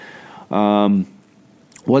 So.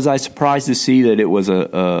 Was I surprised to see that it was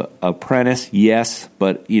a Apprentice? Yes,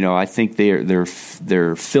 but I think they're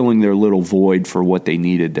filling their little void for what they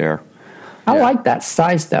needed there. I like that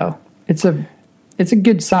size though. It's a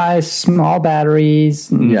good size, small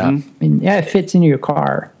batteries. It fits in your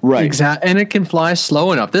car. Right, exactly, and it can fly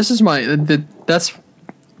slow enough. This is that's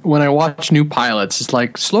when I watch new pilots, it's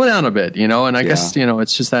like slow down a bit, and I guess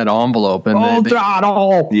it's just that envelope and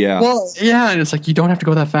throttle. Yeah. Well, yeah, and it's like you don't have to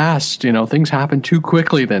go that fast. Things happen too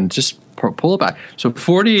quickly. Then just pull it back. So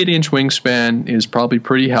 48-inch wingspan is probably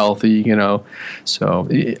pretty healthy. So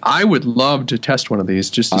I would love to test one of these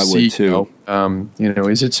just to see. Would too.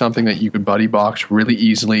 Is it something that you could buddy box really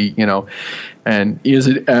easily? And is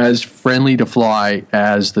it as friendly to fly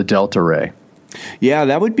as the Delta Ray? Yeah,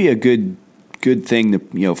 that would be a good thing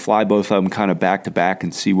to fly both of them kind of back to back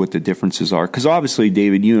and see what the differences are. Because obviously,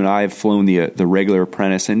 David, you and I have flown the regular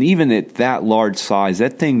Apprentice, and even at that large size,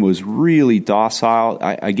 that thing was really docile.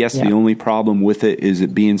 I guess the only problem with it is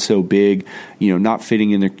it being so big, not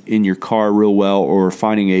fitting in your car real well, or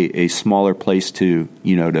finding a smaller place to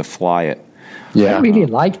fly it. Yeah, I really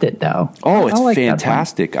liked it though. Oh, it's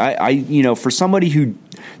fantastic. I for somebody who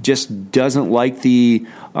just doesn't like the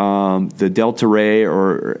Delta Ray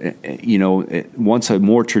or wants a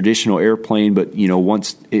more traditional airplane, but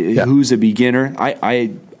who's a beginner,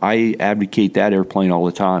 I advocate that airplane all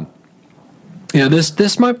the time. Yeah,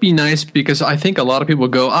 this might be nice because I think a lot of people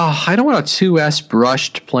go, oh, I don't want a 2S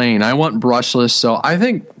brushed plane. I want brushless. So I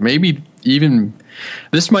think maybe even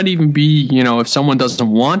this might even be, if someone doesn't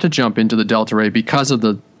want to jump into the Delta Ray because of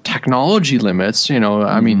the technology limits,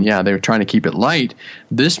 I mean, yeah, they're trying to keep it light.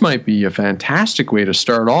 This might be a fantastic way to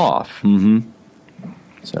start off. Mm-hmm.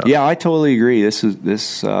 So. Yeah, I totally agree.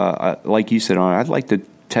 This like you said, I'd like to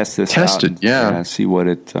test this out. Yeah. See what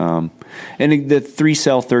it. And the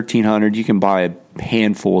 3-cell 1300, you can buy a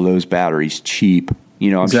handful of those batteries cheap.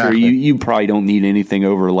 I'm sure you probably don't need anything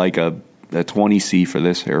over like a 20C for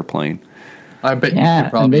this airplane. I bet.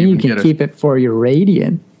 Yeah, and then you can keep it for your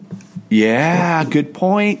Radiant. Yeah, good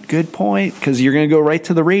point. Because you're going to go right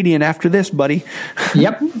to the Radiant after this, buddy.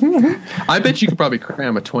 Yep. I bet you could probably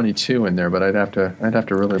cram a 22 in there, but I'd have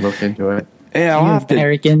to really look into it. Yeah, I'll have to.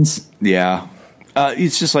 Americans. Yeah.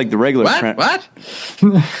 It's just like the regular. What?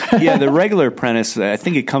 Yeah, the regular Apprentice. I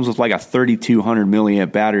think it comes with like a 3,200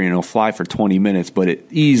 milliamp battery, and it'll fly for 20 minutes. But it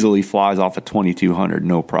easily flies off a 2,200,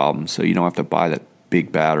 no problem. So you don't have to buy that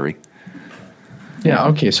big battery. Yeah.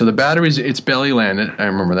 Okay. So the batteries, it's belly landed. I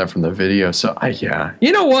remember that from the video. So yeah.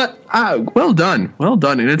 You know what? Well done.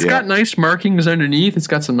 And it's got nice markings underneath. It's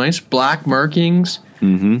got some nice black markings.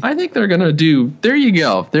 Mm-hmm. I think they're gonna do. There you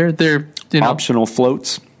go. They're optional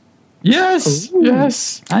floats. Yes. Ooh,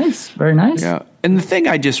 yes. Nice. Very nice. Yeah. And the thing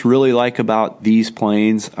I just really like about these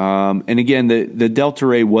planes, and again, the Delta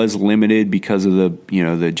Ray was limited because of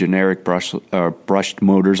the generic brushed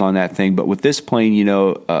motors on that thing. But with this plane,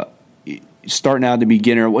 starting out the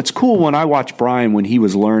beginner, what's cool when I watch Brian when he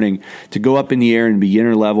was learning to go up in the air in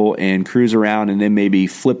beginner level and cruise around and then maybe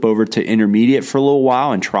flip over to intermediate for a little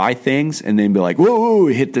while and try things and then be like, whoa,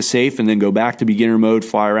 hit the safe and then go back to beginner mode,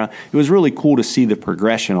 fly around. It was really cool to see the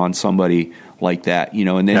progression on somebody like that,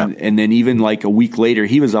 and then even like a week later,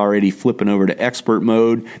 he was already flipping over to expert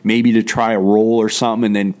mode, maybe to try a roll or something,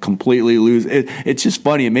 and then completely lose. It's just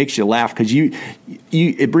funny. It makes you laugh because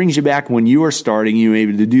it brings you back when you were starting,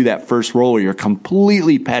 maybe to do that first roll. You're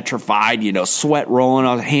completely petrified, sweat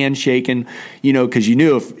rolling, hand shaking, because you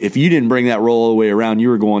knew if you didn't bring that roll all the way around, you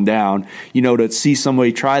were going down. To see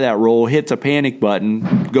somebody try that roll, hits a panic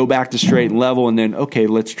button, go back to straight and level, and then okay,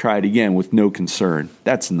 let's try it again with no concern.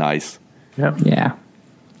 That's nice. Yep. Yeah.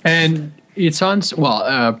 And it's on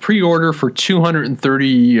pre-order for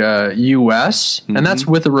 $230 US, and that's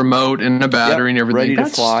with a remote and a battery and everything. Ready to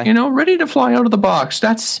fly. Ready to fly out of the box.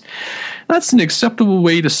 That's an acceptable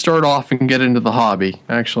way to start off and get into the hobby,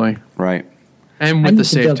 actually. Right. And with the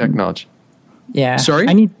safe technology. Yeah. Sorry?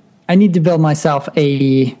 I need to build myself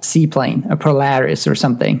a seaplane, a Polaris or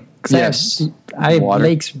something. Yes. I have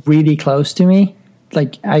lakes really close to me.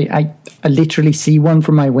 Like I literally see one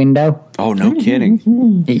from my window. Oh, no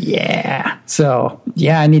kidding. Yeah. So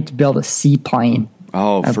I need to build a seaplane.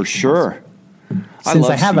 Oh, for sure. Since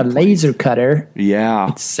I have a laser cutter,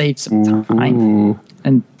 it saves some time.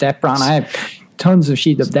 And Depron, I have tons of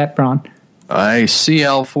sheet of Depron.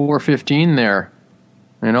 CL415 there.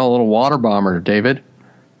 A little water bomber, David.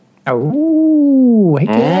 Oh, heck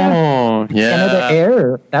yeah. Oh, yeah. Canada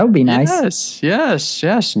Air. That would be nice. Yes.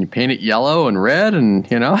 And you paint it yellow and red and,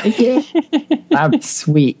 Yeah. That'd be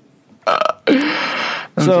sweet.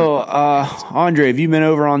 So, Andre, have you been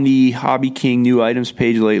over on the Hobby King new items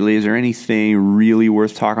page lately? Is there anything really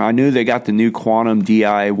worth talking about? I know they got the new Quantum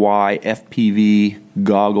DIY FPV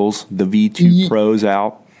goggles, the V2 Pros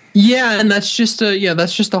out. Yeah, and that's just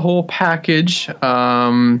a whole package.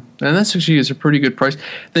 And that's actually is a pretty good price.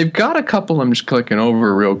 They've got a couple. I'm just clicking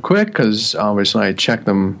over real quick because obviously I checked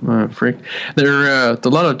them. They're a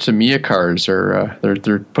lot of Tamiya cars are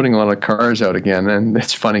they're putting a lot of cars out again, and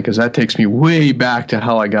it's funny because that takes me way back to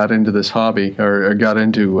how I got into this hobby or got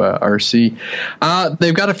into RC.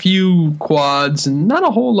 They've got a few quads and not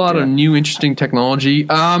a whole lot of new interesting technology.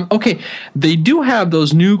 Okay, they do have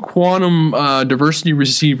those new quantum diversity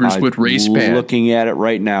receivers with race band. Looking at it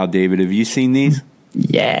right now, David. Have you seen these?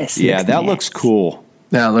 Yes. Yeah, that looks cool.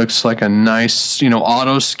 That looks like a nice,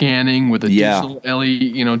 auto scanning with a digital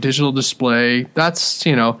LED, digital display. That's,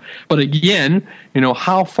 but again,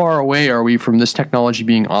 how far away are we from this technology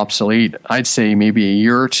being obsolete? I'd say maybe a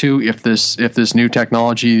year or two if this new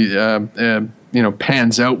technology,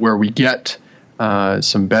 pans out where we get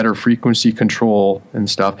some better frequency control and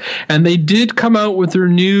stuff. And they did come out with their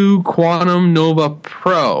new Quantum Nova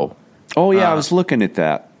Pro. Oh yeah, I was looking at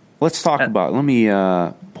that. Let's talk about it. Let me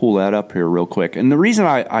pull that up here real quick. And the reason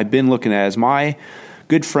I've been looking at it is my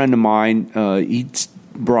good friend of mine,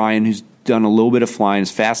 Brian, who's done a little bit of flying,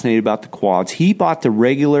 is fascinated about the quads. He bought the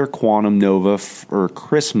regular Quantum Nova for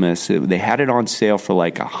Christmas. They had it on sale for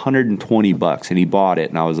like $120, and he bought it.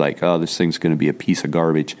 And I was like, oh, this thing's going to be a piece of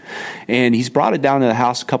garbage. And he's brought it down to the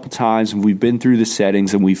house a couple times, and we've been through the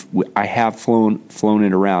settings, and I have flown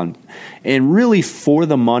it around. And really, for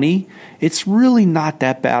the money, it's really not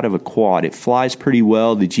that bad of a quad. It flies pretty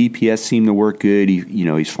well. The GPS seemed to work good.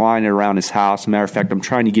 He's flying it around his house. As a matter of fact, I'm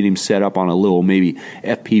trying to get him set up on a little maybe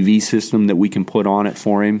FPV system that we can put on it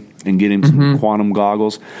for him and get him some quantum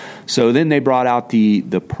goggles. So then they brought out the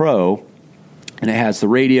Pro, and it has the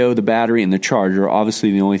radio, the battery, and the charger.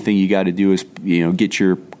 Obviously, the only thing you got to do is get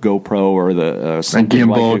your GoPro or the something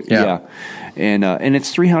gimbal, like it. Yeah. And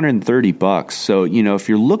it's $330. So if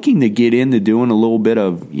you're looking to get into doing a little bit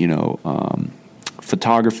of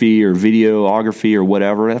photography or videography or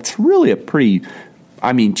whatever, that's really a pretty,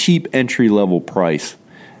 cheap entry level price.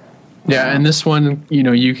 Yeah, and this one,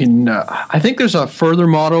 you can. I think there's a further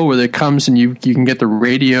model where it comes and you can get the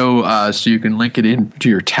radio, so you can link it into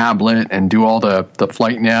your tablet and do all the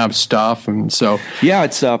flight nav stuff. And so, yeah,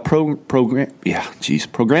 it's programmable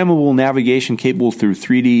navigation capable through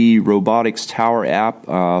 3D robotics tower app,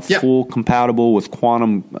 full compatible with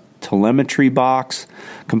quantum telemetry box,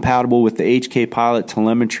 compatible with the HK Pilot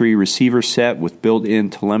telemetry receiver set with built-in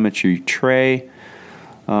telemetry tray.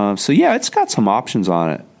 It's got some options on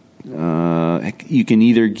it. You can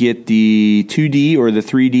either get the 2D or the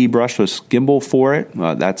 3D brushless gimbal for it.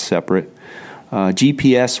 That's separate.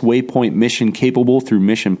 GPS waypoint mission capable through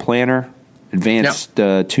Mission Planner, advanced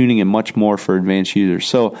tuning, and much more for advanced users.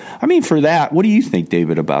 So, for that, what do you think,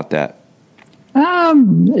 David, about that?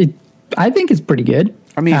 I think it's pretty good.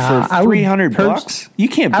 For $300, you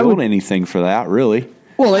can't build anything for that, really.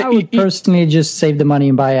 Well, I would personally just save the money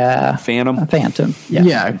and buy a Phantom.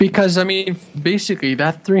 Yeah, because basically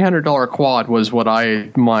that $300 quad was what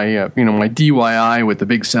my DIY with the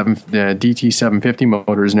big DT 750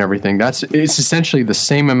 motors and everything. It's essentially the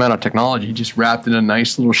same amount of technology, just wrapped in a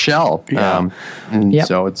nice little shell. Yeah.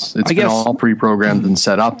 So it's been all pre-programmed and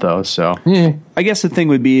set up though. So I guess the thing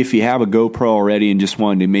would be if you have a GoPro already and just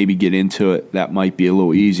wanted to maybe get into it, that might be a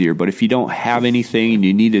little easier. But if you don't have anything and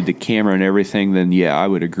you needed the camera and everything, then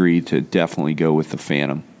I would agree to definitely go with the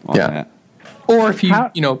Phantom on that. Or if you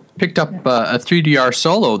picked up a 3DR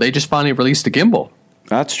Solo, they just finally released a gimbal.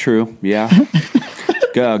 That's true. Yeah.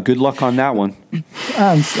 Good luck on that one.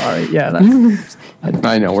 I'm sorry. Yeah.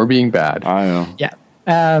 I know we're being bad. I know. Yeah.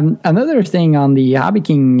 Another thing on the Hobby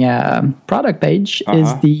King product page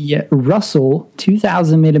is the Russell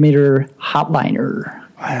 2000 millimeter hotliner.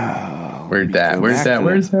 Where's that?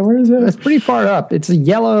 It's pretty far up. It's a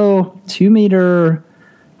yellow 2 meter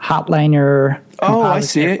hotliner. Oh, I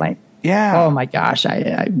see it. Yeah. Oh my gosh,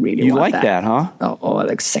 I really you want like that, huh? Oh, it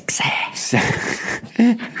looks sexy.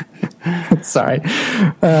 Sorry.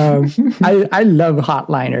 I love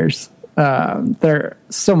hotliners. They're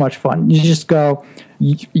so much fun. You just go.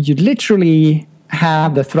 You literally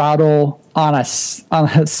have the throttle on a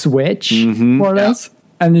switch, more or less,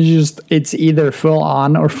 and it's either full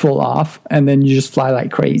on or full off, and then you just fly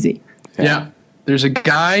like crazy. Yeah. There's a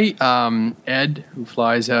guy, Ed, who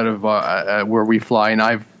flies out of where we fly, and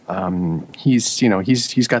he's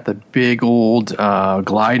got the big old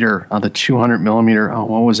glider on the 200 millimeter. Oh,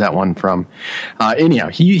 what was that one from? Anyhow,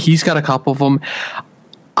 he's got a couple of them.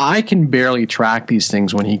 I can barely track these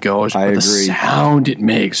things when he goes, but the sound it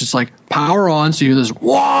makes, it's like power on, so you hear this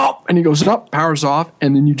whoop, and he goes up, powers off,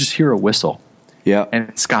 and then you just hear a whistle. Yeah, and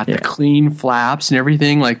it's got the clean flaps and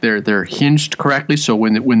everything, like they're hinged correctly. So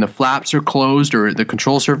when the flaps are closed or the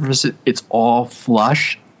control surface, it's all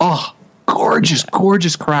flush. Oh, gorgeous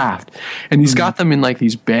craft. And he's got them in like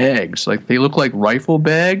these bags, like they look like rifle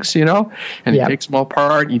bags, and he takes them all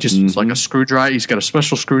apart. He just it's like a screwdriver. He's got a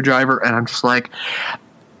special screwdriver, and I'm just like,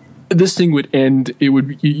 this thing would end.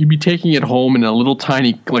 You'd be taking it home in a little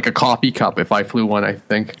tiny, like a coffee cup. If I flew one, I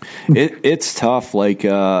think it's tough. Like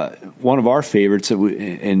one of our favorites,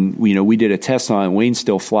 we did a test on it. Wayne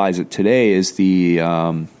still flies it today. Is the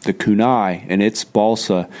Kunai, and it's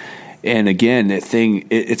balsa. And again, that thing,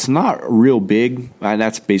 it's not real big.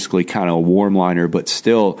 That's basically kind of a warm liner, but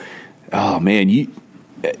still, oh man,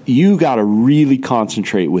 you got to really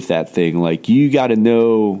concentrate with that thing. Like, you got to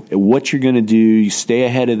know what you're going to do. You stay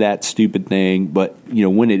ahead of that stupid thing. But,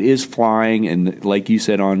 when it is flying, and like you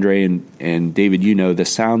said, Andre and David, the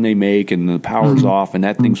sound they make and the power's off and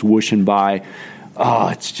that thing's whooshing by,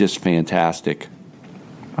 it's just fantastic.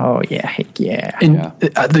 Oh, yeah, heck yeah. And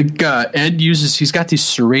Ed he's got these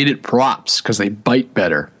serrated props because they bite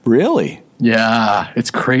better. Really? Yeah, it's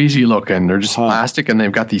crazy looking. They're just plastic, and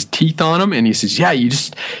they've got these teeth on them. And he says, "Yeah,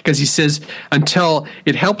 because he says until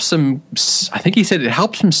it helps them. I think he said it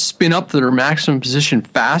helps them spin up to their maximum position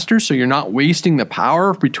faster, so you're not wasting the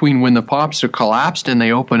power between when the pops are collapsed and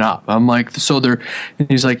they open up." I'm like, so they're.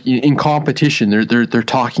 He's like, in competition, they're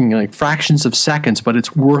talking like fractions of seconds, but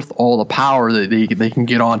it's worth all the power that they can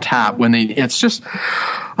get on tap when they. It's just,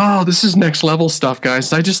 this is next level stuff,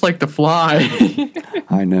 guys. I just like to fly.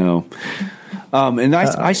 I know. And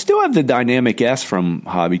I still have the Dynamic S from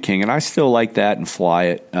Hobby King, and I still like that and fly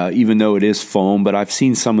it, even though it is foam. But I've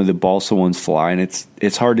seen some of the balsa ones fly, and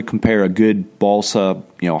it's hard to compare a good balsa,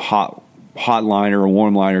 hot liner or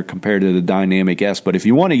warm liner compared to the Dynamic S. But if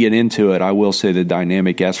you want to get into it, I will say the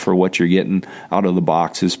Dynamic S for what you're getting out of the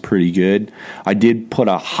box is pretty good. I did put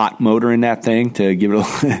a hot motor in that thing to give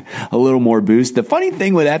it a little more boost. The funny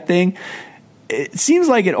thing with that thing, it seems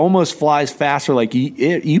like it almost flies faster. Like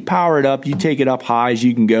you power it up, you take it up high as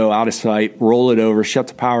you can go, out of sight, roll it over, shut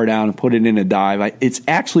the power down, and put it in a dive. It's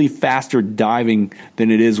actually faster diving than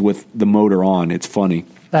it is with the motor on. It's funny.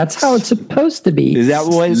 That's how it's supposed to be. Is that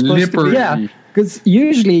what it's supposed to be? Yeah, because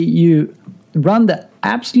usually you run the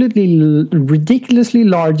absolutely ridiculously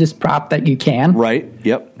largest prop that you can. Right,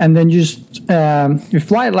 yep. And then you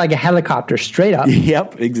fly it like a helicopter straight up.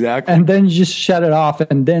 Yep, exactly. And then you just shut it off,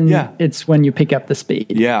 and then it's when you pick up the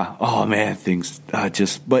speed. Yeah. Oh, man, things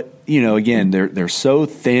but, again, they're so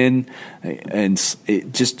thin, and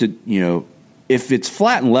it just to, if it's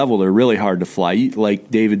flat and level, they're really hard to fly. Like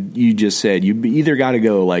David, you just said, you either got to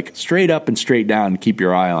go like straight up and straight down and keep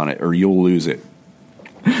your eye on it, or you'll lose it.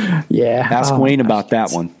 Yeah. Ask Wayne about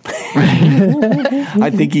that one.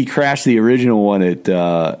 I think he crashed the original one at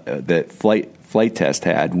that flight test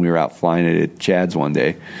had when we were out flying it at Chad's one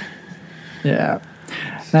day. Yeah.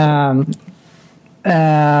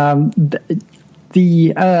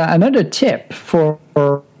 Another tip for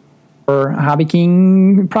Hobby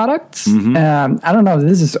King products. I don't know.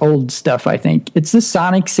 This is old stuff, I think. It's the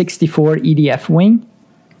Sonic 64 EDF wing.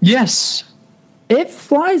 Yes. It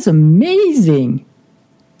flies amazing.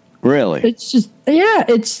 Really? It's just,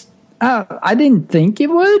 it's, I didn't think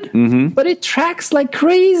it would, but it tracks like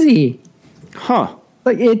crazy. Huh.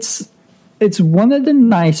 Like it's one of the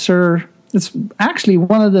nicer, it's actually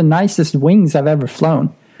one of the nicest wings I've ever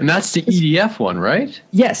flown. And that's the EDF one, right?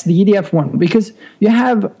 Yes, the EDF one, because you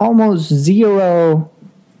have almost zero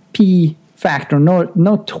P factor,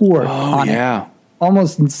 no torque on it.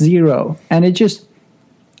 Almost zero. And it just,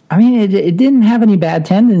 it didn't have any bad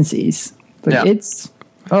tendencies. But it's,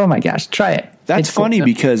 oh my gosh, try it. That's funny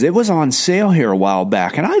because it was on sale here a while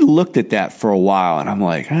back, and I looked at that for a while, and I'm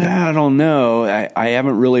like, I don't know. I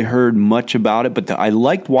haven't really heard much about it, but I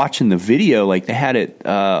liked watching the video. Like they had it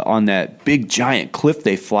on that big giant cliff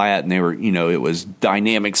they fly at, and they were, it was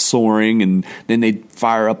dynamic soaring, and then they'd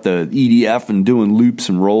fire up the EDF and doing loops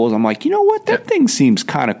and rolls. I'm like, you know what? That thing seems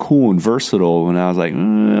kind of cool and versatile. And I was like,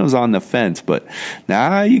 I was on the fence, but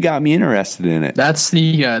now you got me interested in it. That's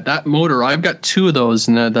the that motor. I've got two of those,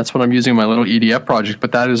 and that's what I'm using in my little EDF project.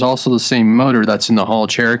 But that is also the same motor that's in the Hall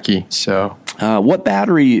Cherokee. So, what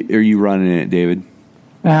battery are you running in it, David?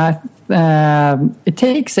 It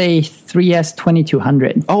takes a 3S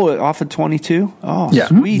 2200. Oh, off of 22? Oh, yeah.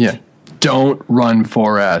 Sweet. Yeah. Don't run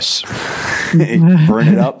 4S. Burn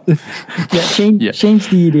it up. Change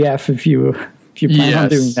the EDF if you plan on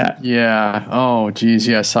doing that. Yeah. Oh, geez.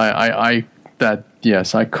 Yes. I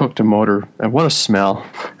cooked a motor. And what a smell.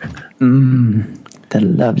 The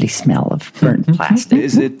lovely smell of burnt plastic.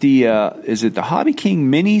 Is it the Hobby King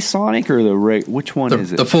Mini Sonic or which one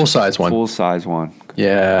is it? The full size one. Full size one.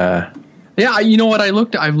 Yeah. Yeah, you know what?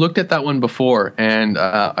 I've looked at that one before, and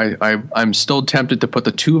I'm still tempted to put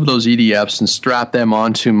the two of those EDFs and strap them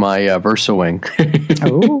onto my Versa wing.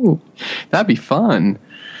 Oh, that'd be fun.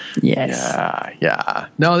 Yes. Yeah.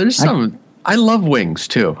 No, there's some. I love wings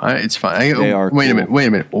too. It's fun. They are. Wait a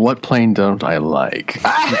minute. What plane don't I like?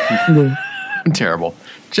 I'm terrible.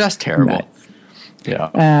 Just terrible. Nice.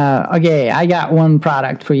 Yeah. Okay, I got one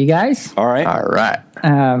product for you guys. All right.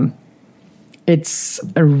 It's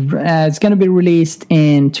going to be released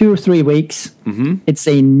in 2 or 3 weeks. Mm-hmm. It's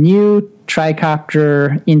a new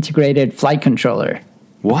tricopter integrated flight controller.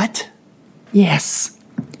 What? Yes.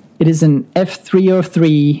 It is an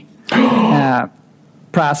F303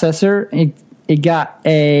 processor. It got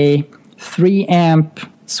a 3 amp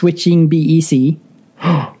switching BEC.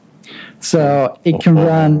 So it can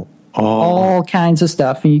run all kinds of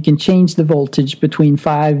stuff, and you can change the voltage between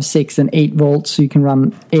 5, 6, and 8 volts, so you can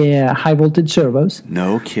run high voltage servos.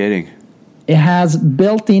 No kidding. It has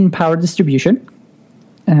built-in power distribution.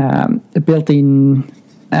 It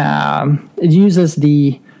uses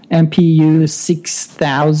the MPU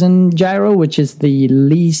 6000 gyro, which is the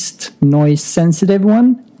least noise sensitive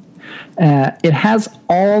one. It has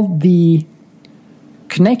all the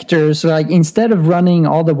connectors, like instead of running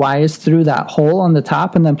all the wires through that hole on the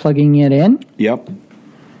top and then plugging it in, Yep.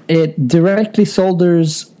 it directly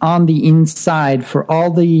solders on the inside for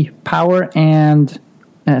all the power and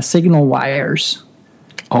signal wires.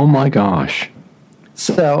 Oh my gosh.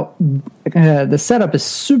 So the setup is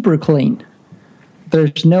super clean.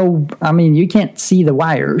 There's no, I mean, you can't see the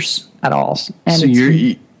wires at all. And So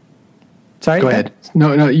sorry? go ahead.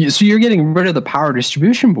 No. So you're getting rid of the power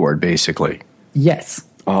distribution board, basically. Yes.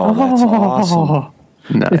 Oh, that's awesome.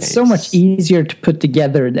 Nice. It's so much easier to put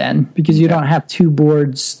together then because you don't have two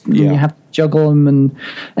boards. Yeah. You have to juggle them. And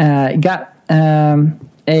it got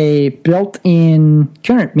a built-in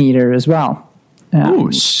current meter as well. Oh,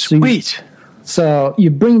 sweet. So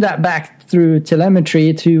you bring that back through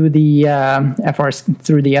telemetry to the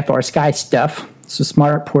FR Sky stuff, so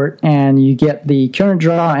smart port, and you get the current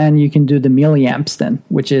draw, and you can do the milliamps then,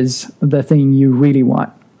 which is the thing you really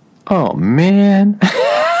want. Oh man.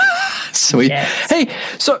 Sweet. Yes. Hey,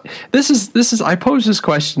 so this is I posed this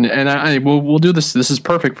question, and we'll do this. This is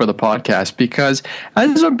perfect for the podcast because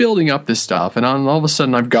as I'm building up this stuff, and all of a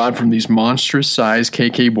sudden I've gone from these monstrous size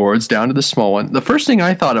KK boards down to the small one. The first thing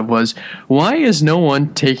I thought of was, why is no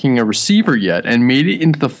one taking a receiver yet and made it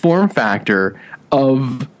into the form factor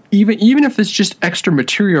of even if it's just extra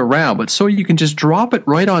material around, but so you can just drop it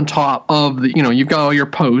right on top of the, you've got all your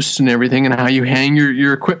posts and everything and how you hang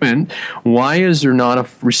your equipment. Why is there not a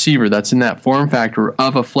receiver that's in that form factor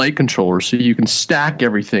of a flight controller so you can stack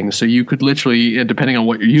everything? So you could literally, depending on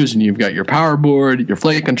what you're using, you've got your power board, your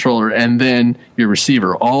flight controller, and then your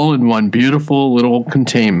receiver all in one beautiful little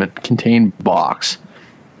contained box.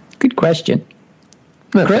 Good question.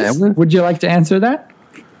 Chris, would you like to answer that?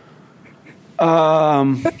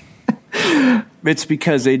 It's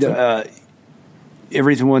because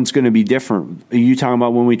everyone's going to be different. Are you talking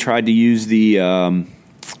about when we tried to use the what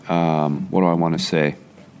do I want to say?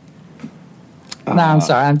 No, I'm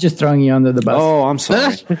sorry. I'm just throwing you under the bus. Oh, I'm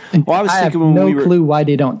sorry. Well, I was I have thinking when no we were. clue why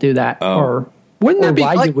they don't do that, or Wouldn't that be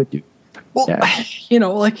why like, you would do. well, Yeah.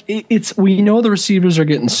 it's we know the receivers are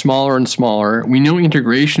getting smaller and smaller. We know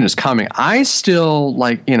integration is coming. I still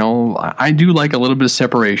I do like a little bit of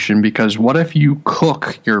separation because what if you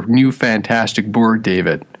cook your new fantastic board,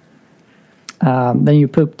 David? Then you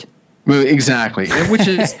pooped. Well, exactly, which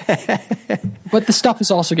is, but the stuff is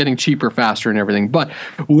also getting cheaper, faster, and everything. But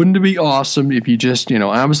wouldn't it be awesome if you just,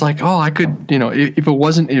 I was like, oh, I could, if it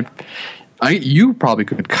wasn't, you probably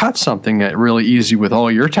could cut something that really easy with all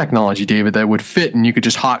your technology, David, that would fit, and you could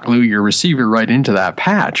just hot glue your receiver right into that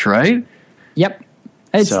patch, right? Yep.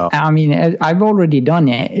 I've already done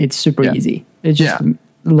it. It's super easy. It's just a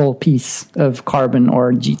little piece of carbon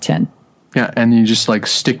or G10. Yeah, and you just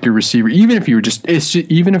stick your receiver, even if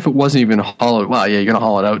even if it wasn't even hollowed. Well, yeah, you're gonna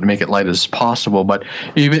hollow it out to make it light as possible. But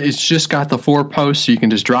even it's just got the 4 posts, so you can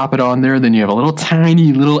just drop it on there. Then you have a little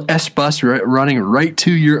tiny little S bus running right to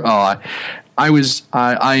your. I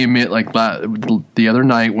admit, the other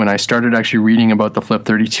night when I started actually reading about the Flip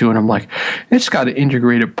 32, and I'm like, it's got an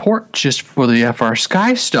integrated port just for the FR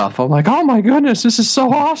Sky stuff. I'm like, oh my goodness, this is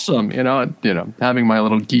so awesome. Having my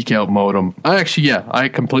little geek out modem. I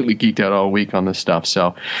completely geeked out all week on this stuff.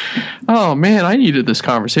 So, oh man, I needed this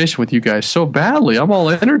conversation with you guys so badly. I'm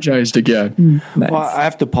all energized again. Nice. Well, I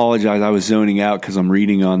have to apologize. I was zoning out because I'm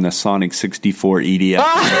reading on the Sonic 64 EDF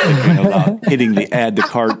and thinking about hitting the add to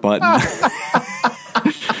cart button.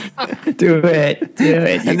 Do it.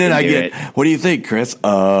 And then I get, what do you think, Chris?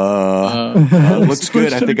 Looks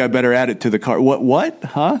good. I think I better add it to the cart. What?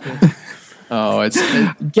 Huh? Oh,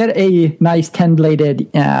 Get a nice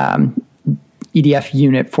 10-bladed EDF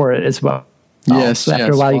unit for it as well. Yes. So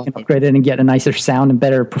after a while, you can upgrade it and get a nicer sound and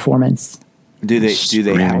better performance. Do they?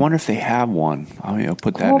 I wonder if they have one. I'll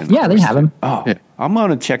put that in. Yeah, they have them. Oh, yeah. I'm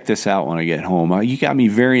going to check this out when I get home. You got me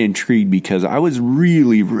very intrigued because I was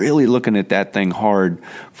really, really looking at that thing hard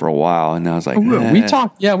for a while, and I was like, we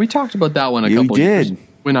talked about that one a couple of years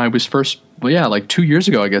when I was first. Well, yeah, 2 years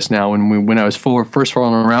ago, I guess now, when I was first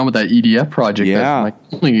rolling around with that EDF project. Yeah.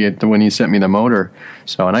 When he sent me the motor.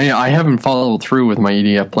 So, and I haven't followed through with my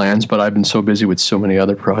EDF plans, but I've been so busy with so many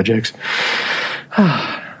other projects.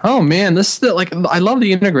 Oh man, this is I love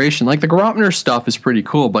the integration. The Gromner stuff is pretty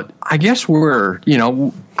cool, but I guess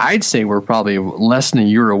I'd say we're probably less than a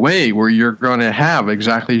year away where you're going to have,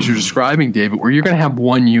 exactly as you're describing, David, where you're going to have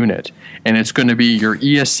one unit, and it's going to be your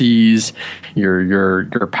ESCs,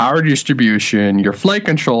 your power distribution, your flight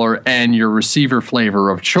controller, and your receiver flavor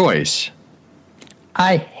of choice.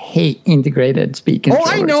 I hate integrated speed controllers.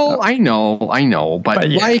 I know. But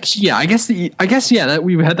yeah. I guess that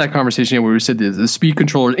we've had that conversation where we said the speed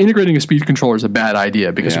controller, integrating a speed controller is a bad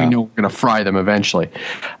idea because we know we're going to fry them eventually.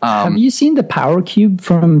 Have you seen the Power Cube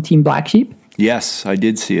from Team Black Sheep? Yes, I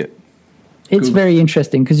did see it. It's very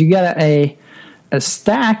interesting because you got a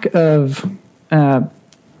stack of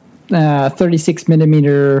 36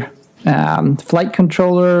 millimeter flight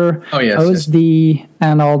controller, OSD,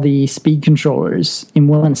 and all the speed controllers in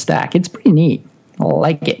one stack. It's pretty neat. I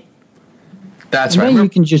like it. That's and right. Then you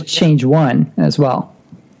can just change one as well.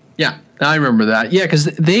 Yeah, I remember that. Yeah, because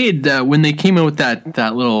they had when they came out with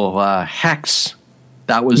that little hex.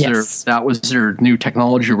 That was their new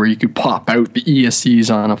technology where you could pop out the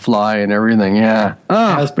ESCs on a fly and everything. Yeah,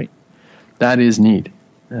 that was pretty. That is neat.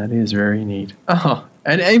 That is very neat. Oh,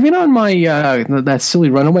 and even on my that silly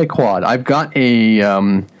runaway quad, I've got a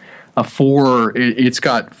 4. It's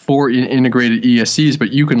got 4 integrated ESCs,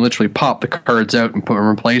 but you can literally pop the cards out and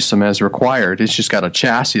replace them as required. It's just got a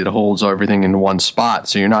chassis that holds everything in one spot,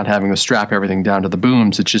 so you're not having to strap everything down to the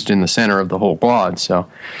booms. It's just in the center of the whole quad. So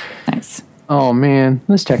nice. Oh man,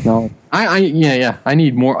 this technology. I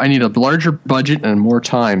need more. I need a larger budget and more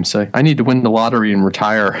time. So I need to win the lottery and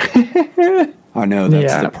retire. I know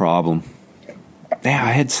that's the problem. Yeah,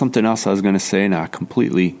 I had something else I was going to say, and I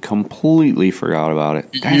completely forgot about it.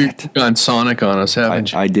 You've gone Sonic on us,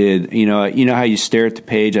 haven't you? I did. You know how you stare at the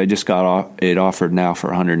page. I just got it offered now for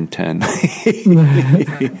 110.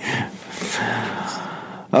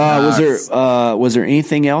 Was there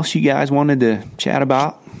anything else you guys wanted to chat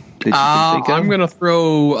about? I'm going to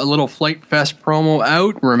throw a little Flight Fest promo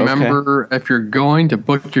out. Remember, if you're going to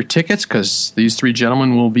book your tickets, because these 3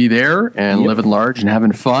 gentlemen will be there and living large and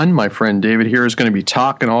having fun. My friend David here is going to be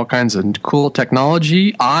talking all kinds of cool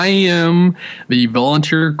technology. I am the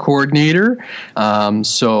volunteer coordinator.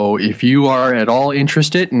 So if you are at all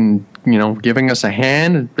interested in giving us a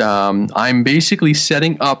hand, I'm basically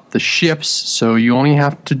setting up the shifts, so you only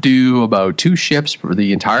have to do about 2 shifts for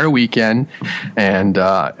the entire weekend, and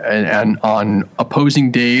on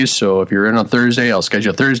opposing days. So if you're in on Thursday, I'll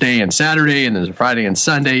schedule Thursday and Saturday, and there's a Friday and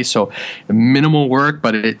Sunday. So minimal work,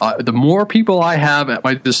 but the more people I have at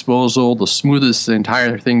my disposal, the smoothest the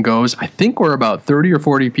entire thing goes. I think we're about 30 or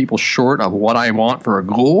 40 people short of what I want for a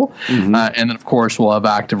goal, and then of course we'll have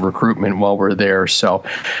active recruitment while we're there. So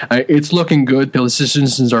it's looking good.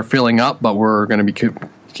 Positions are filling up, but we're going to be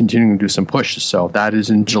continuing to do some pushes. So that is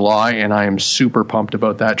in July, and I am super pumped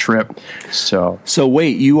about that trip. So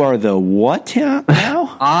wait, you are the what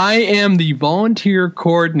now? I am the volunteer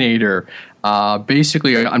coordinator.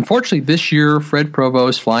 Basically, unfortunately, this year, Fred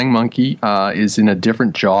Provost, Flying Monkey, is in a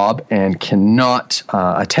different job and cannot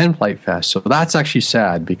attend Flight Fest. So that's actually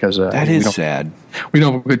sad because that is sad. We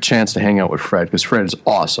don't have a good chance to hang out with Fred because Fred is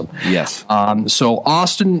awesome. Yes. So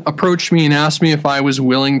Austin approached me and asked me if I was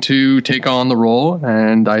willing to take on the role,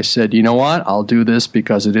 and I said, you know what, I'll do this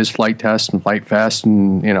because it is Flight Test and Flight Fest,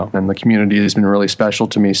 and and the community has been really special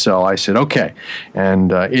to me. So I said okay,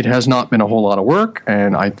 and it has not been a whole lot of work,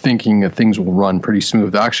 and I'm thinking that things will run pretty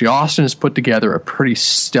smooth. Actually, Austin has put together a pretty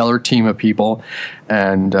stellar team of people,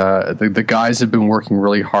 and the guys have been working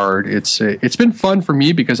really hard. It's been fun for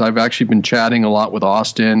me because I've actually been chatting a lot with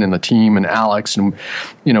Austin and the team and Alex, and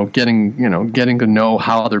getting to know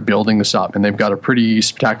how they're building this up. And they've got a pretty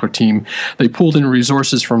spectacular team. They pulled in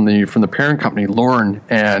resources from the parent company, Lauren,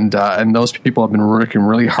 and those people have been working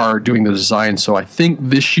really hard doing the design. So I think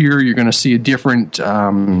this year you're going to see a different.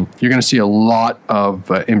 You're going to see a lot of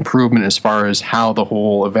improvement as far as how the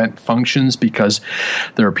whole event functions, because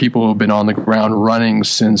there are people who have been on the ground running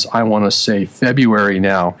since, I want to say, February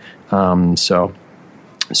now. So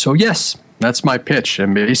yes, that's my pitch.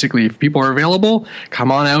 And basically, if people are available,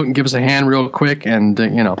 come on out and give us a hand real quick. And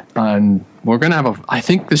and we're going to have I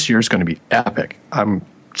think this year is going to be epic. I'm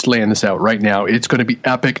just laying this out right now. It's going to be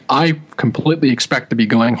epic. I completely expect to be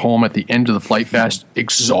going home at the end of the Flight Fest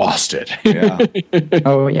exhausted. Yeah.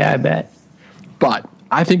 Oh yeah, I bet. But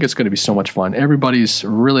I think it's going to be so much fun. Everybody's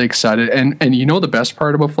really excited. And the best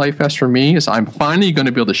part about Flight Fest for me is I'm finally going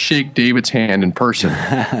to be able to shake David's hand in person.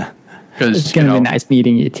 It's going to be nice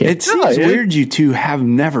meeting you too. It seems weird you two have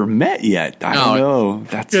never met yet. I don't know.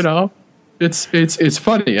 That's It's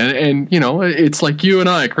funny, and it's like you and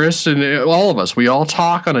I, Chris, and all of us. We all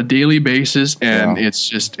talk on a daily basis, and it's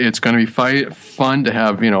going to be fun to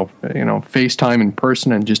have FaceTime in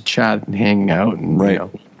person and just chat and hang out, and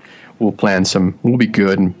we'll plan some. We'll be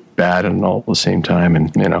good and bad and all at the same time,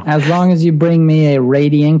 and as long as you bring me a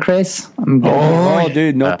Radiant, Chris, I'm good. Oh,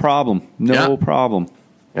 dude, no problem, no problem.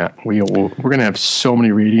 Yeah, we're gonna have so many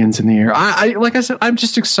Radians in the air. I like I said, I'm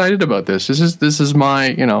just excited about this. This is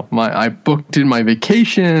my I booked in my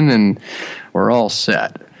vacation and we're all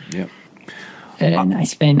set. Yep.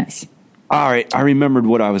 Nice, very nice. All right, I remembered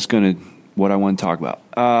what I want to talk about.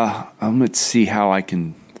 Let's see how I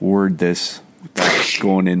can word this without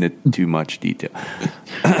going into too much detail.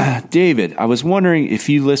 David, I was wondering if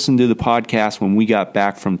you listened to the podcast when we got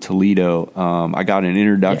back from Toledo. I got an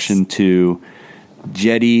introduction to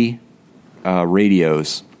Jetty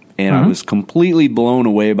radios, and I was completely blown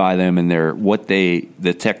away by them and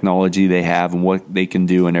the technology they have and what they can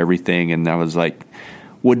do and everything. And I was like,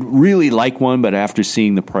 would really like one, but after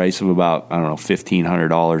seeing the price of about, I don't know,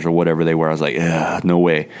 $1,500 or whatever they were, I was like, no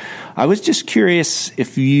way. I was just curious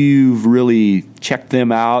if you've really checked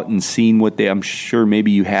them out and seen I'm sure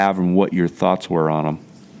maybe you have, and what your thoughts were on them.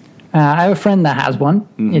 I have a friend that has one.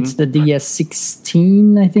 It's the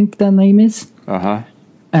DS16, I think the name is.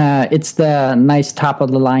 It's the nice top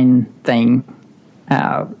of the line thing.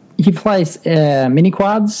 He flies mini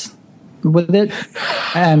quads with it,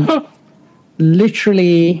 and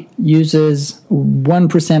literally uses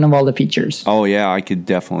 1% of all the features. Oh yeah, I could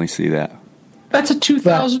definitely see that. That's a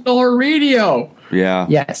 $2,000 radio. Yeah.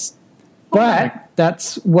 Yes, but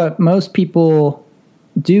that's what most people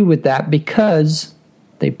do with that because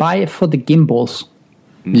they buy it for the gimbals.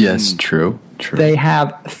 Yes, true. They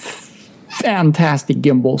have fantastic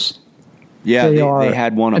gimbals. Yeah, they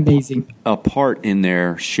had one amazing apart in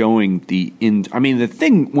there showing the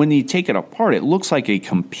thing, when you take it apart, it looks like a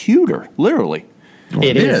computer, literally.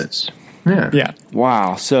 It is. Yeah.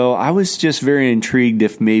 Wow. So I was just very intrigued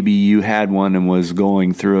if maybe you had one and was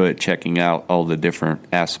going through it, checking out all the different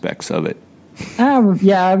aspects of it.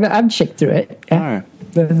 I've checked through it. All right.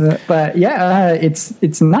 But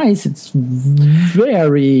it's nice. It's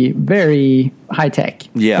very, very high tech.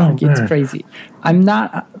 Yeah. It's crazy. I'm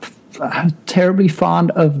not terribly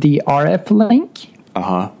fond of the RF link.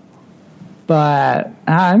 But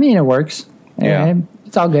it works. Yeah.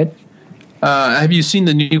 It's all good. Have you seen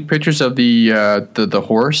the new pictures of the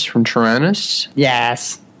horse from Tyrannus?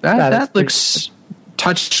 Yes. That looks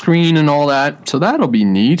touch screen and all that, so that'll be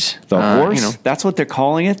neat. The horse? That's what they're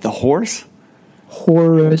calling it? The horse?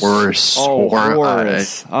 Horus. Horus. Oh,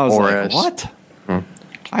 Horus. I was like, what? I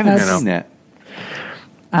haven't seen that.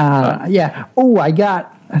 Yeah. Oh, I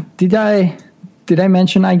got... Did I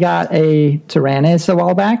mention I got a Tyrannus a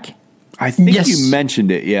while back? I think you mentioned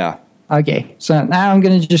it, yeah. Okay, so now I'm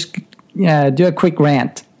going to just do a quick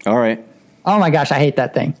rant. All right. Oh my gosh, I hate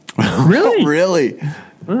that thing. Really? Really?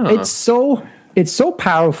 It's so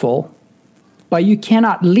powerful, but you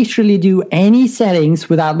cannot literally do any settings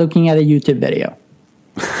without looking at a YouTube video.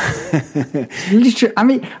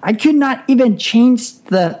 Literally, I could not even change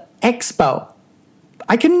the expo.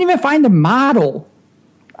 I couldn't even find the model.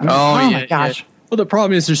 Oh my gosh. Yeah. Well, the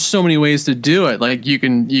problem is there's so many ways to do it. Like you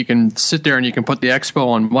can sit there and you can put the expo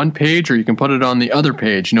on one page, or you can put it on the other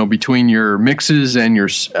page. Between your mixes and your.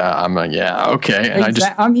 I'm like, yeah, okay. And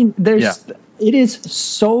it is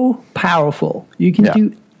so powerful. You can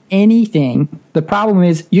do anything. The problem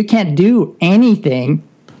is you can't do anything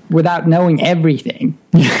without knowing everything.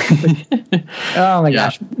 Oh my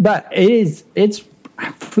gosh! But it's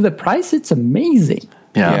for the price. It's amazing.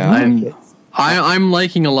 Yeah. I'm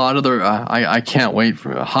liking a lot of the. I can't wait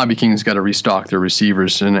for Hobby King's got to restock their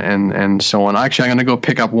receivers and so on. Actually, I'm going to go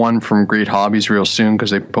pick up one from Great Hobbies real soon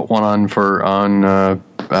because they put one on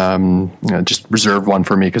just reserve one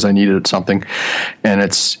for me because I needed something, and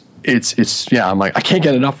it's I'm like, I can't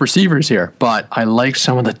get enough receivers here, but I like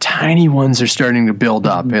some of the tiny ones they're starting to build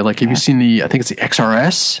up. Like, have you seen I think it's the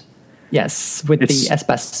XRS? Yes, with the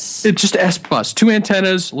S-Bus. It's just S-Bus. 2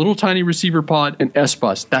 antennas, little tiny receiver pod, and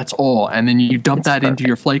S-Bus. That's all. And then you dump that into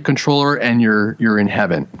your flight controller, and you're in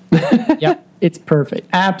heaven. Yep, it's perfect.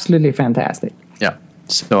 Absolutely fantastic. Yeah.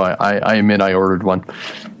 So I admit I ordered one.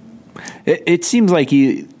 It seems like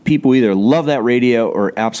people either love that radio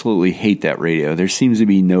or absolutely hate that radio. There seems to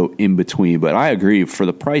be no in between. But I agree, for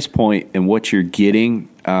the price point and what you're getting,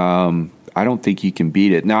 I don't think you can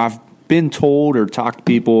beat it. Now, I've been told or talked to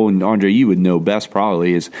people, and Andre, you would know best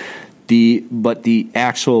probably, but the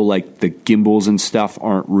actual, like, the gimbals and stuff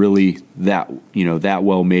aren't really that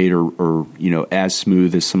well made or as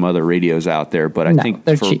smooth as some other radios out there. But I think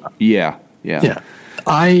they're cheap. Yeah.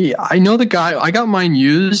 I know the guy. I got mine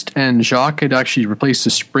used, and Jacques had actually replaced the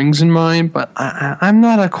springs in mine. But I'm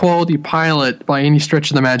not a quality pilot by any stretch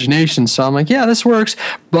of the imagination, so I'm like, yeah, this works.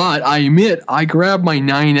 But I admit, I grabbed my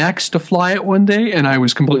 9X to fly it one day, and I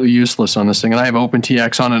was completely useless on this thing. And I have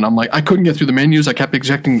OpenTX on it, and I'm like, I couldn't get through the menus. I kept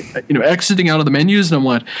exiting out of the menus, and I'm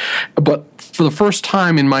like, but for the first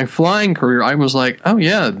time in my flying career, I was like, oh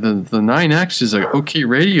yeah, the 9X is an okay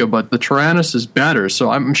radio, but the Taranis is better. So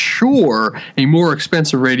I'm sure a more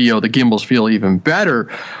expensive radio, the gimbals feel even better.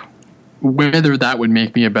 Whether that would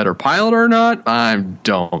make me a better pilot or not, I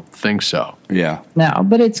don't think so. Yeah. No,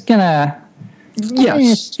 but it's gonna.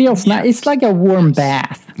 Yes. It feels nice. It's like a warm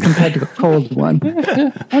bath compared to a cold one.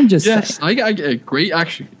 I'm just saying. I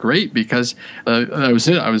great because I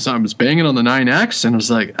was banging on the 9X and I was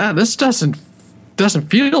like, this doesn't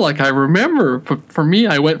feel like I remember. For me,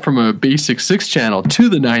 I went from a basic 6-channel to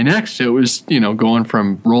the 9X. It was going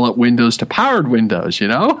from roll-up windows to powered windows.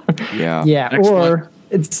 Yeah. Yeah. Excellent. Or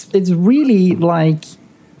it's really like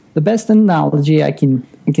the best analogy I can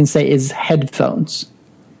say is headphones.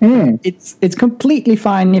 It's completely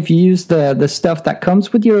fine if you use the stuff that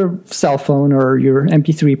comes with your cell phone or your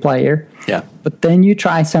MP3 player. Yeah. But then you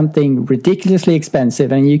try something ridiculously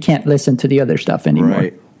expensive and you can't listen to the other stuff anymore.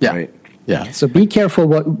 Right. Yeah. Right. Yeah. So be careful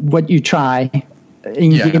what you try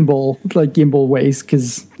in gimbal ways,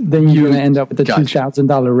 because then you're going to end up with a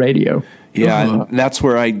 $2,000 radio. Yeah, and that's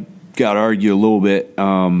where I got to argue a little bit.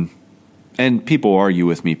 And people argue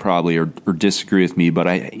with me probably or disagree with me, but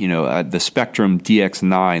the Spectrum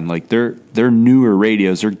DX9, like their newer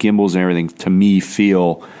radios, their gimbals and everything, to me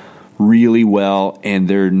feel really well, and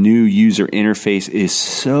their new user interface is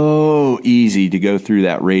so easy to go through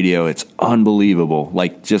that radio. It's unbelievable.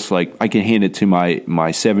 Just like I can hand it to my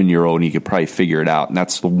 7-year-old and he could probably figure it out. And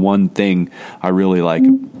that's the one thing I really like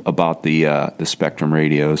about the Spectrum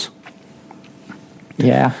radios.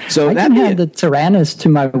 Yeah. So I can have the Taranis to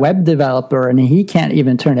my web developer and he can't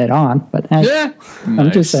even turn it on. But I'm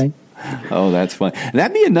just saying. Oh, that's fun. And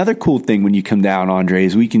that'd be another cool thing when you come down, Andre,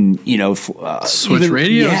 is we can, switch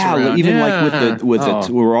radios around. Like with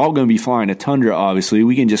we're all going to be flying a Tundra, obviously.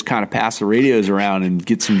 We can just kind of pass the radios around and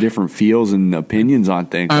get some different feels and opinions on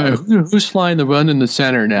things. Who's flying the one in the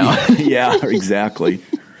center now? Yeah, exactly.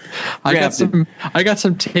 I got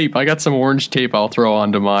some tape. I got some orange tape I'll throw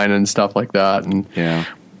onto mine and stuff like that. And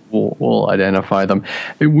we'll identify them.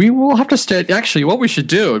 We will have to actually, what we should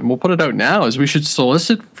do, and we'll put it out now, is we should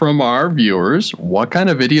solicit from our viewers what kind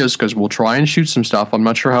of videos, because we'll try and shoot some stuff. I'm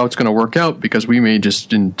not sure how it's going to work out, because we may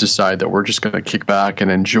just decide that we're just going to kick back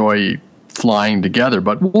and enjoy flying together,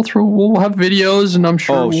 but we'll have videos, and I'm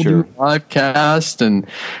sure we'll do a live cast, and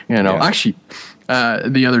actually.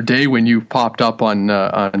 The other day when you popped up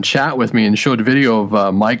on chat with me and showed a video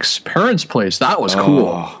of Mike's parents' place, that was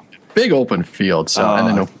cool. Big open field. So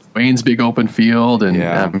and then Wayne's big open field, and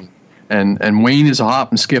Wayne is a hop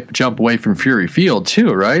and skip jump away from Fury Field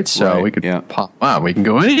too, right? So we could pop. Wow, we can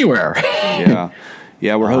go anywhere.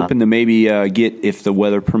 Yeah, we're hoping to maybe get, if the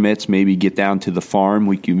weather permits, maybe get down to the farm.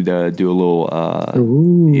 We could do a little.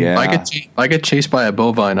 If I get chased by a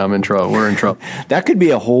bovine, I'm in trouble. We're in trouble. That could be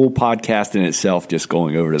a whole podcast in itself, just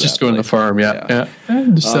going over to just going to the farm. Yeah.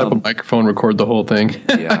 Just set up a microphone, record the whole thing.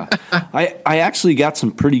 I actually got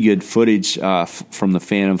some pretty good footage from the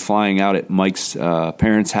Phantom flying out at Mike's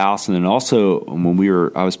parents' house, and then also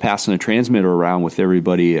when I was passing a transmitter around with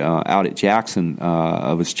everybody out at Jackson.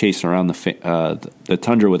 I was chasing around the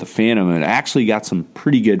Tundra with a Phantom, and I actually got some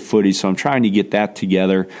pretty good footage, so I'm trying to get that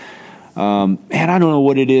together. And I don't know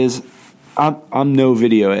what it is. I'm no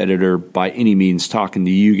video editor by any means, talking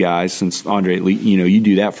to you guys, since Andre, you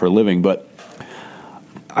do that for a living, but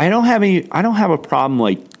I don't have a problem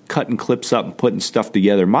like cutting clips up and putting stuff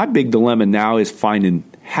together. My big dilemma now is finding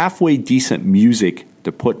halfway decent music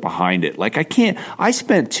to put behind it. I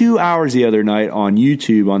spent 2 hours the other night on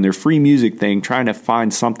YouTube on their free music thing trying to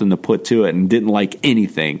find something to put to it, and didn't like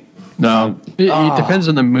anything. No, it depends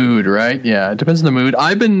on the mood, right? Yeah, it depends on the mood.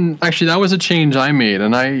 That was a change I made,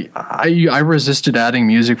 and I resisted adding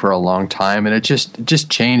music for a long time, and it just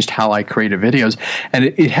changed how I created videos, and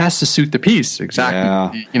it has to suit the piece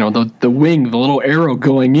exactly. Yeah. The wing, the little arrow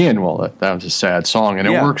going in. Well, that was a sad song, and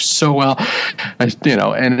it works so well.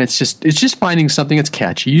 And it's just finding something that's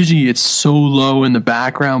catchy. Usually, it's so low in the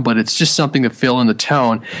background, but it's just something to fill in the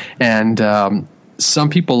tone, and. Some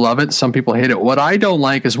people love it, some people hate it. What I don't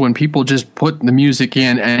like is when people just put the music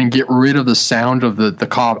in and get rid of the sound of the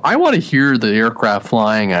cob. I want to hear the aircraft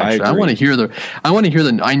flying. Actually, I want to hear the.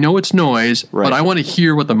 I know it's noise, but I want to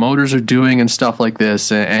hear what the motors are doing and stuff like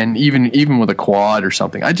this. And even with a quad or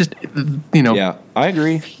something, I just Yeah, I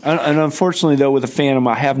agree. And unfortunately, though, with a Phantom,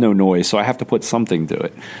 I have no noise, so I have to put something to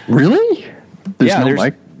it. Really? There's no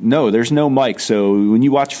mic? No, there's no mic. So when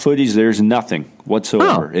you watch footage, there's nothing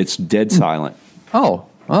whatsoever. Oh. It's dead silent.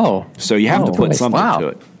 Oh. So you have to put something to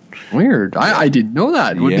it. Weird. I didn't know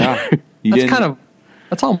that. Yeah.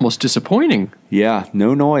 That's almost disappointing. Yeah,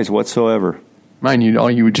 no noise whatsoever. Mine,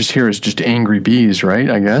 all you would just hear is just angry bees, right?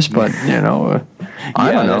 I guess, but I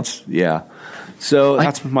don't know. Yeah. So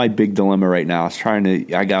that's my big dilemma right now.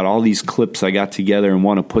 I got all these clips I got together and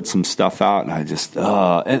want to put some stuff out, and I just,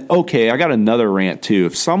 and okay, I got another rant too.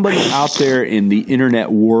 If somebody out there in the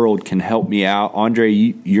internet world can help me out, Andre,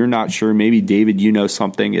 you're not sure, maybe David, you know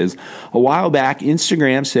something, is a while back,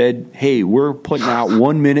 Instagram said, hey, we're putting out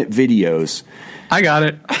 1-minute videos. I got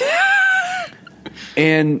it.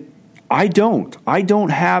 And I don't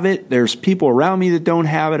have it. There's people around me that don't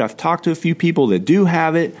have it. I've talked to a few people that do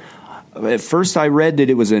have it. At first, I read that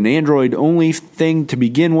it was an Android-only thing to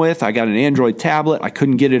begin with. I got an Android tablet. I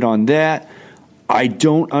couldn't get it on that. I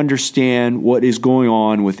don't understand what is going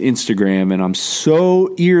on with Instagram, and I'm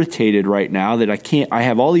so irritated right now that I can't. I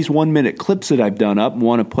have all these 1-minute clips that I've done up and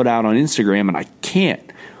want to put out on Instagram, and I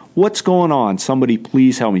can't. What's going on? Somebody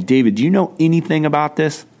please help me. David, do you know anything about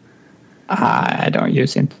this? I don't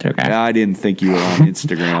use Instagram. I didn't think you were on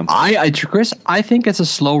Instagram. Chris, I think it's a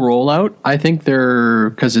slow rollout. I think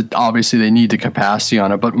because obviously they need the capacity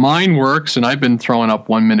on it, but mine works, and I've been throwing up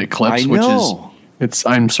 1-minute clips,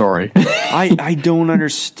 I'm sorry. I don't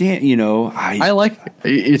understand. I like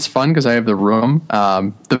it's fun because I have the room.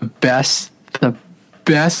 The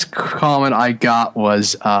best comment I got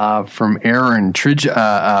was from Aaron,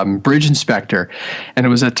 bridge inspector, and it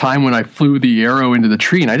was a time when I flew the arrow into the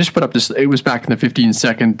tree, and I just put up this. It was back in the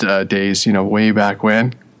 15-second days, way back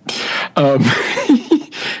when.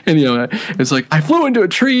 And it's like I flew into a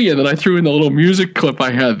tree, and then I threw in the little music clip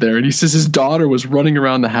I had there, and he says his daughter was running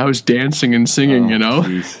around the house dancing and singing.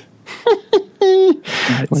 Nice.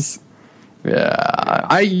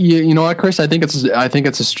 Yeah, Chris, I think it's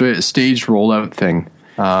a staged rollout thing.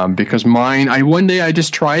 Because mine, one day I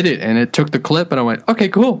just tried it and it took the clip and I went, okay,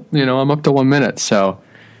 cool. I'm up to 1 minute. So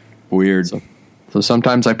weird. So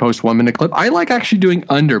sometimes I post 1-minute clip. I like actually doing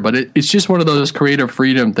under, but it's just one of those creative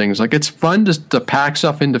freedom things. Like it's fun just to pack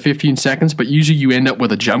stuff into 15 seconds, but usually you end up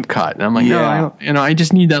with a jump cut. And I'm like, no, I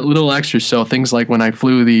just need that little extra. So things like when I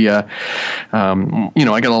flew I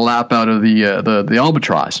got a lap out of the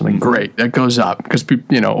albatross. I'm like, great, that goes up because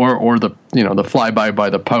or the the flyby by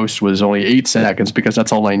the post was only 8 seconds because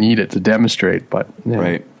that's all I needed to demonstrate. But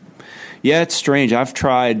right. Yeah, it's strange. I've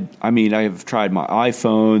tried my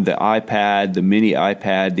iPhone, the iPad, the mini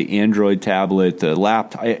iPad, the Android tablet, the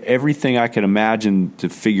laptop, everything I can imagine to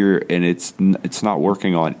figure, and it's not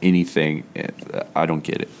working on anything. I don't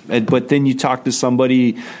get it. But then you talk to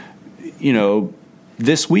somebody,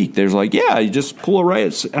 this week, there's like, yeah, you just pull it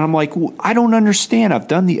right. And I'm like, well, I don't understand. I've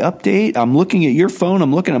done the update. I'm looking at your phone.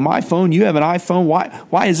 I'm looking at my phone. You have an iPhone.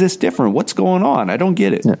 Why is this different? What's going on? I don't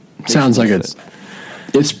get it. Yeah. Sounds like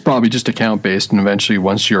it's probably just account based, and eventually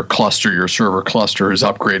once your server cluster is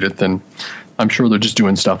upgraded, then I'm sure they're just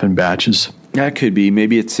doing stuff in batches. That could be.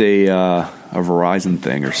 Maybe it's a Verizon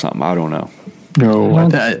thing or something. I don't know. No, I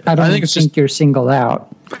don't think you're singled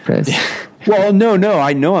out, Chris. Well, no,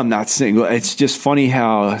 I know I'm not single. It's just funny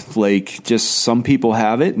how just some people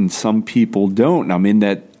have it and some people don't. And I'm in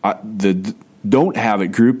that the don't have it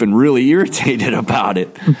group and really irritated about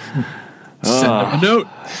it. Send them a note.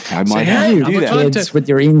 I might have to do that. Kids with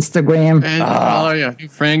your Instagram. And,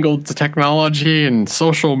 newfangled technology and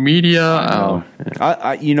social media.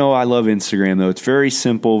 I love Instagram though. It's very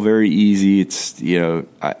simple, very easy. It's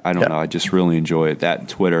I don't know. I just really enjoy it. That and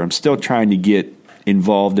Twitter. I'm still trying to get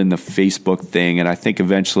involved in the Facebook thing, and I think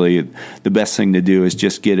eventually the best thing to do is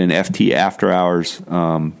just get an FT After Hours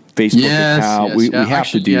Facebook account. We have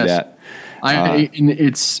to do that.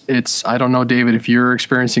 It's I don't know, David, if you're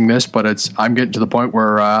experiencing this, but I'm getting to the point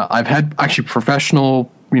where I've had actually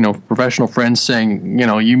professional friends saying,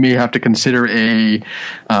 you may have to consider a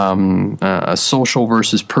social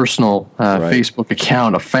versus personal Facebook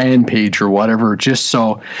account, a fan page or whatever, just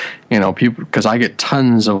so, people, because I get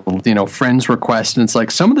tons of, friends requests, and it's like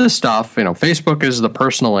some of this stuff, Facebook is the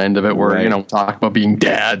personal end of it where, talk about being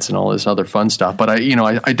dads and all this other fun stuff. But I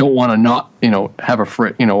don't want to not, have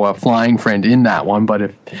a flying friend in that one, but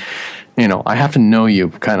if, I have to know you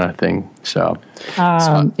kind of thing. So,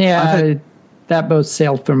 that boat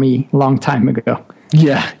sailed for me a long time ago.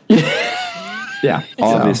 Yeah. Yeah,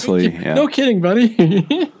 obviously. Yeah. No kidding, buddy.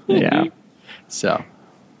 Yeah. So,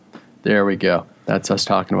 there we go. That's us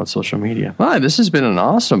talking about social media. Wow, this has been an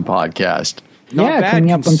awesome podcast.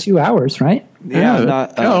 Coming up on 2 hours, right?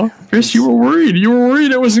 Yeah. Chris, you were worried. You were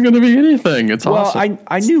worried it wasn't going to be anything. It's awesome.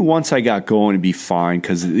 I knew once I got going it'd be fine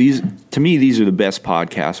because these are the best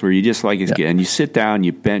podcasts where you just and you sit down,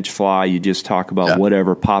 you bench fly, you just talk about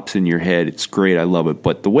whatever pops in your head. It's great. I love it.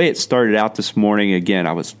 But the way it started out this morning, again,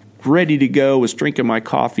 I was ready to go, was drinking my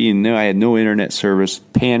coffee, and I had no internet service,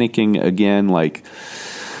 panicking again,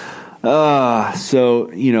 So,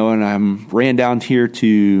 and I ran down here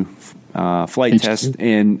to flight test,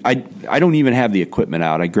 and I don't even have the equipment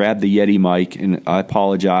out. I grabbed the Yeti mic, and I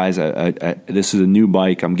apologize. This is a new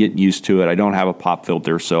mic. I'm getting used to it. I don't have a pop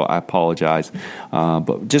filter, so I apologize.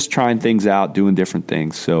 But just trying things out, doing different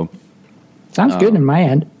things. So sounds good in my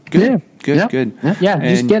end. Good. Yeah,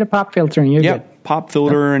 just get a pop filter and you're good. Pop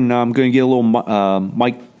filter, and I'm going to get a little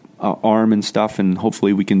mic arm and stuff, and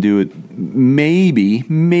hopefully we can do it. Maybe.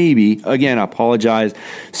 Again, I apologize.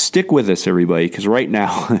 Stick with us, everybody, because right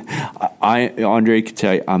now, Andre could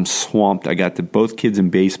tell you, I'm swamped. I got both kids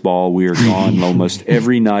in baseball. We are gone almost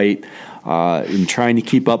every night. I'm trying to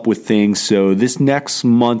keep up with things. So this next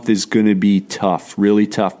month is going to be tough, really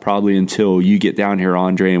tough, probably until you get down here,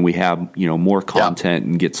 Andre, and we have more content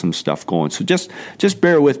and get some stuff going. So just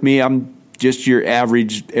bear with me. I'm just your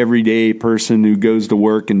average everyday person who goes to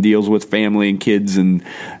work and deals with family and kids and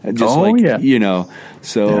but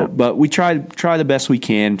we try the best we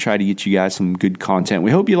can, try to get you guys some good content. We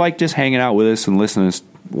hope you like just hanging out with us and listening to us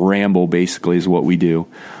ramble, basically, is what we do.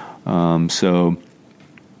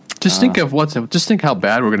 Just think how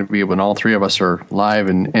bad we're going to be when all three of us are live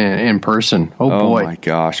and in person. Oh boy. My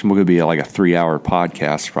gosh. We're going to be like a 3-hour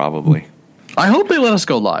podcast probably. I hope they let us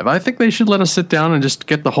go live. I think they should let us sit down and just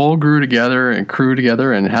get the whole crew together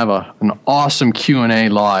and have an awesome Q&A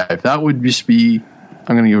live. That would just be,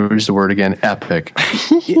 I'm going to use the word again, epic.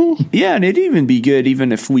 Yeah, and it'd even be good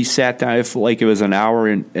even if we sat down, if like it was an hour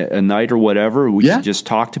a night or whatever, we could just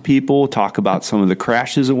talk to people, talk about some of the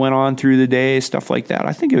crashes that went on through the day, stuff like that.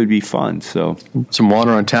 I think it would be fun. So some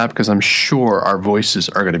water on tap, because I'm sure our voices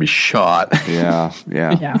are going to be shot. Yeah,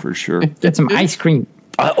 for sure. Get some ice cream.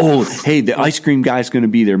 Hey, the ice cream guy's going to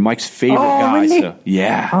be there. Mike's favorite guy. Really? So,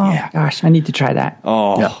 yeah. Gosh, I need to try that.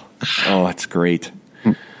 That's great.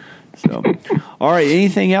 So, all right.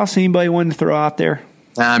 Anything else anybody wanted to throw out there?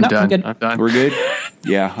 I'm done. I'm done. We're good?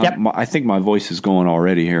 Yeah. Yep. I think my voice is going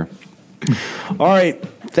already here. All right.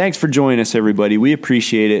 Thanks for joining us, everybody. We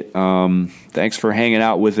appreciate it. Thanks for hanging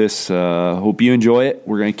out with us. Hope you enjoy it.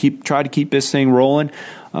 We're going to try to keep this thing rolling.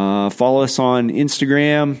 Follow us on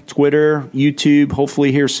Instagram, Twitter, YouTube.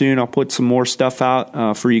 Hopefully here soon I'll put some more stuff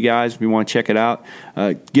out for you guys if you want to check it out.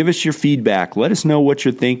 Give us your feedback. Let us know what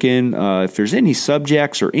you're thinking. If there's any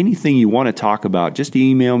subjects or anything you want to talk about, just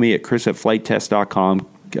email me at chris@flighttest.com.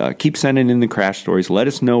 Keep sending in the crash stories. Let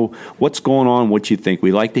us know what's going on, what you think.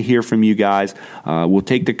 We like to hear from you guys. We'll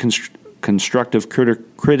take the constructive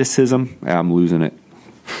criticism. I'm losing it.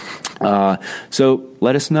 So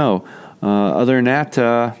let us know. Other than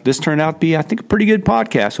that, this turned out to be, I think, a pretty good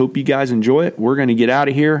podcast. Hope you guys enjoy it. We're going to get out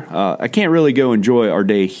of here. I can't really go enjoy our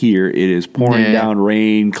day here. It is pouring down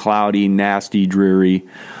rain, cloudy, nasty, dreary,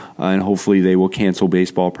 and hopefully they will cancel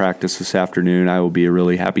baseball practice this afternoon. I will be a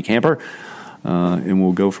really happy camper, and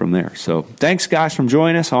we'll go from there. So thanks, guys, for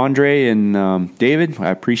joining us, Andre and David.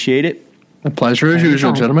 I appreciate it. A pleasure as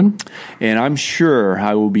usual, gentlemen. And I'm sure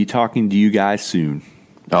I will be talking to you guys soon.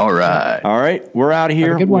 All right. We're out of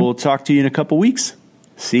here. We'll talk to you in a couple weeks.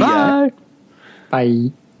 See ya.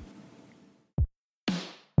 Bye.